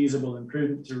it's feasible and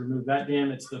prudent to remove that dam.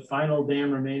 It's the final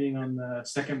dam remaining on the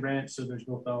second branch. So there's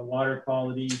both a water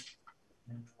quality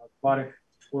and aquatic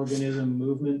organism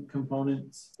movement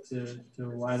components to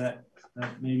why that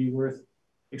may be worth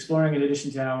exploring, in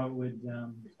addition to how it would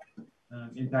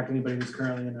impact anybody who's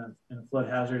currently in a flood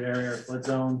hazard area or flood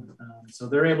zone. So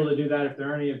they're able to do that. If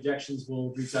there are any objections,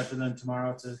 we'll reach out to them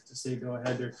tomorrow to say, go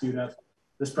ahead, they're queued up.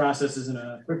 This process isn't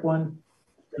a quick one.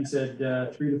 He said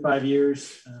 3 to 5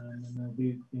 years, and there'll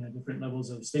be different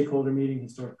levels of stakeholder meeting,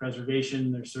 historic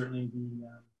preservation. There's certainly the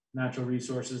natural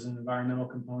resources and environmental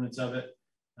components of it,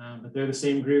 but they're the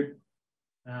same group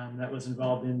that was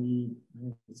involved in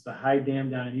it's the High Dam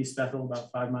down in East Bethel,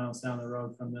 about 5 miles down the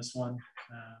road from this one,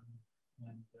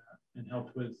 and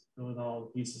helped with all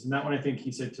the pieces. And that one, I think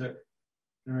he said took,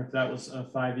 I don't know if that was a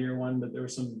 5-year one, but there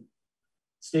was some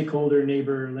stakeholder,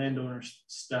 neighbor, landowner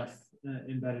stuff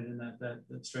embedded in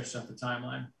that stretched out the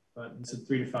timeline. But he said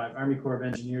 3 to 5. Army Corps of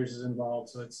Engineers is involved,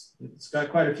 so it's got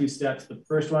quite a few steps. But the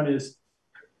first one is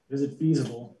it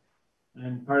feasible?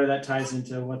 And part of that ties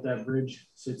into what that bridge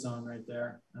sits on right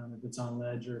there. If it's on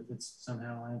ledge or if it's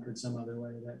somehow anchored some other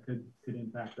way, that could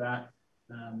impact that.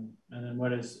 And then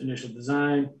what is initial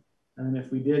design? And then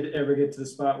if we did ever get to the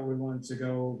spot where we wanted to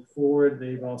go forward,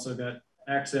 they've also got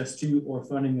access to or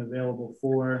funding available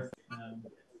for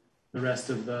the rest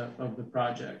of the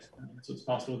project. So it's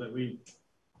possible that we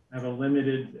have a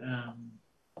limited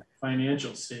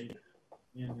financial stake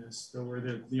in this, so we're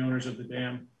the owners of the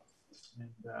dam.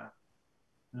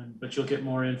 But you'll get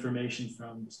more information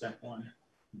from step 1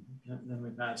 than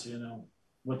we've had, so you know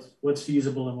what's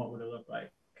feasible and what would it look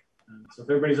like. So if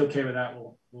everybody's okay with that,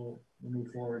 we'll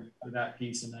move forward with that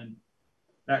piece, and then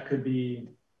that could be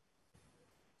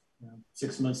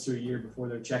 6 months to a year before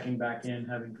they're checking back in,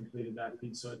 having completed that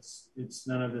piece. So it's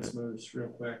none of this moves real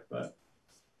quick, but.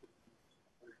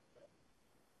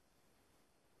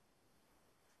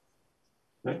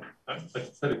 I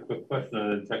just had a quick question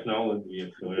on the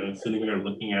technology. I'm sitting here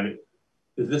looking at it.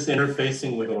 Is this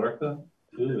interfacing with Orca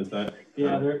too? Is that?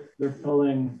 Yeah, they're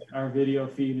pulling our video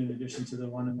feed in addition to the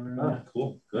one in the room. Oh,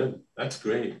 cool, good. That's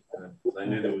great. I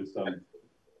knew there was some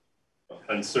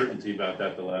uncertainty about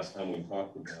that the last time we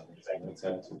talked about it. So that's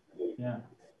excellent. Yeah.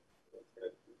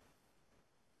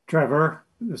 Trevor,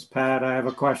 this is Pat. I have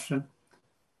a question.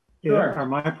 Sure. Are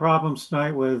my problems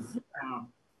tonight with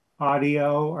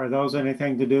audio, are those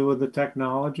anything to do with the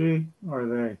technology, or are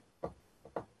they?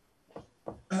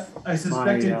 I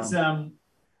suspect it's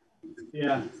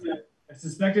yeah. I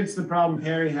suspect it's the problem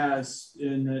Perry has,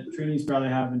 and that Trini's probably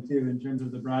having too, in terms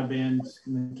of the broadband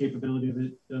and the capability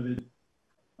of it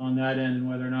on that end, and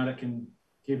whether or not it can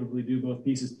capably do both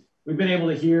pieces. We've been able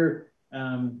to hear,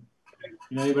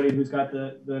 anybody who's got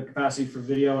the capacity for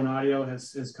video and audio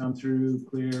has come through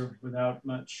clear without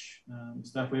much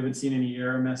stuff. We haven't seen any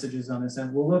error messages on this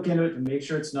end. We'll look into it to make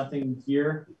sure it's nothing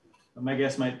here. But my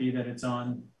guess might be that it's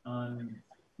on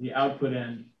the output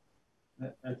end,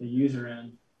 at the user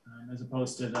end, as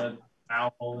opposed to the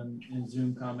Owl and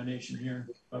Zoom combination here.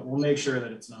 But we'll make sure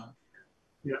that it's not.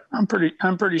 Yeah, I'm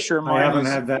pretty sure mine I haven't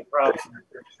had that problem.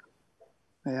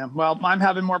 Yeah, well, I'm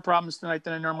having more problems tonight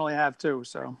than I normally have too.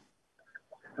 So.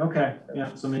 Okay.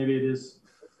 Yeah. So maybe it is.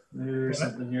 Maybe there's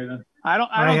something here then.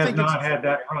 I have not had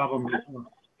that problem before.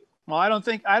 Well, I don't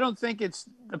think it's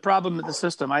the problem with the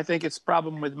system. I think it's a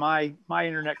problem with my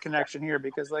internet connection here,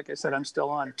 because like I said, I'm still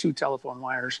on 2 telephone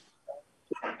wires.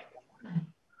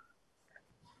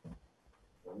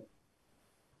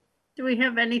 Do we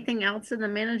have anything else in the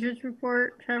manager's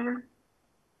report, Trevor?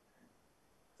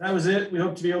 That was it. We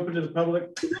hope to be open to the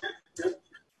public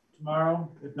tomorrow,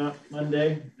 if not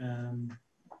Monday.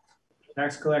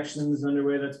 Tax collection is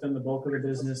underway. That's been the bulk of the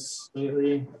business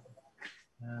lately.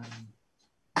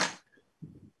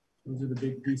 Those are the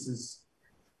big pieces.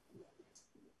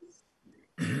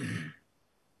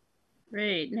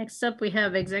 Great. Next up, we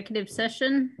have executive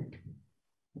session.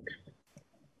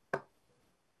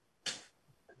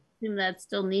 Assume that's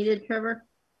still needed, Trevor?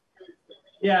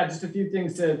 Yeah, just a few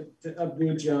things to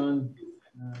update you on.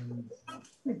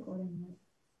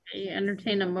 I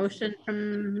entertain a motion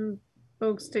from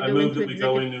folks to I go move into that we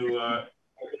go into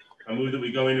I move that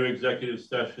we go into executive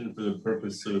session for the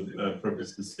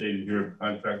purposes stated here: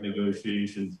 contract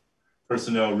negotiations,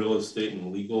 personnel, real estate,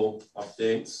 and legal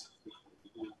updates.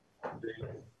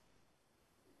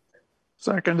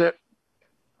 Second it.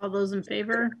 All those in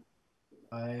favor?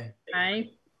 Aye. Aye.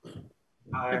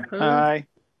 Aye. Opposed? Aye.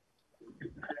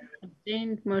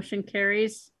 Abstained. Motion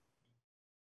carries.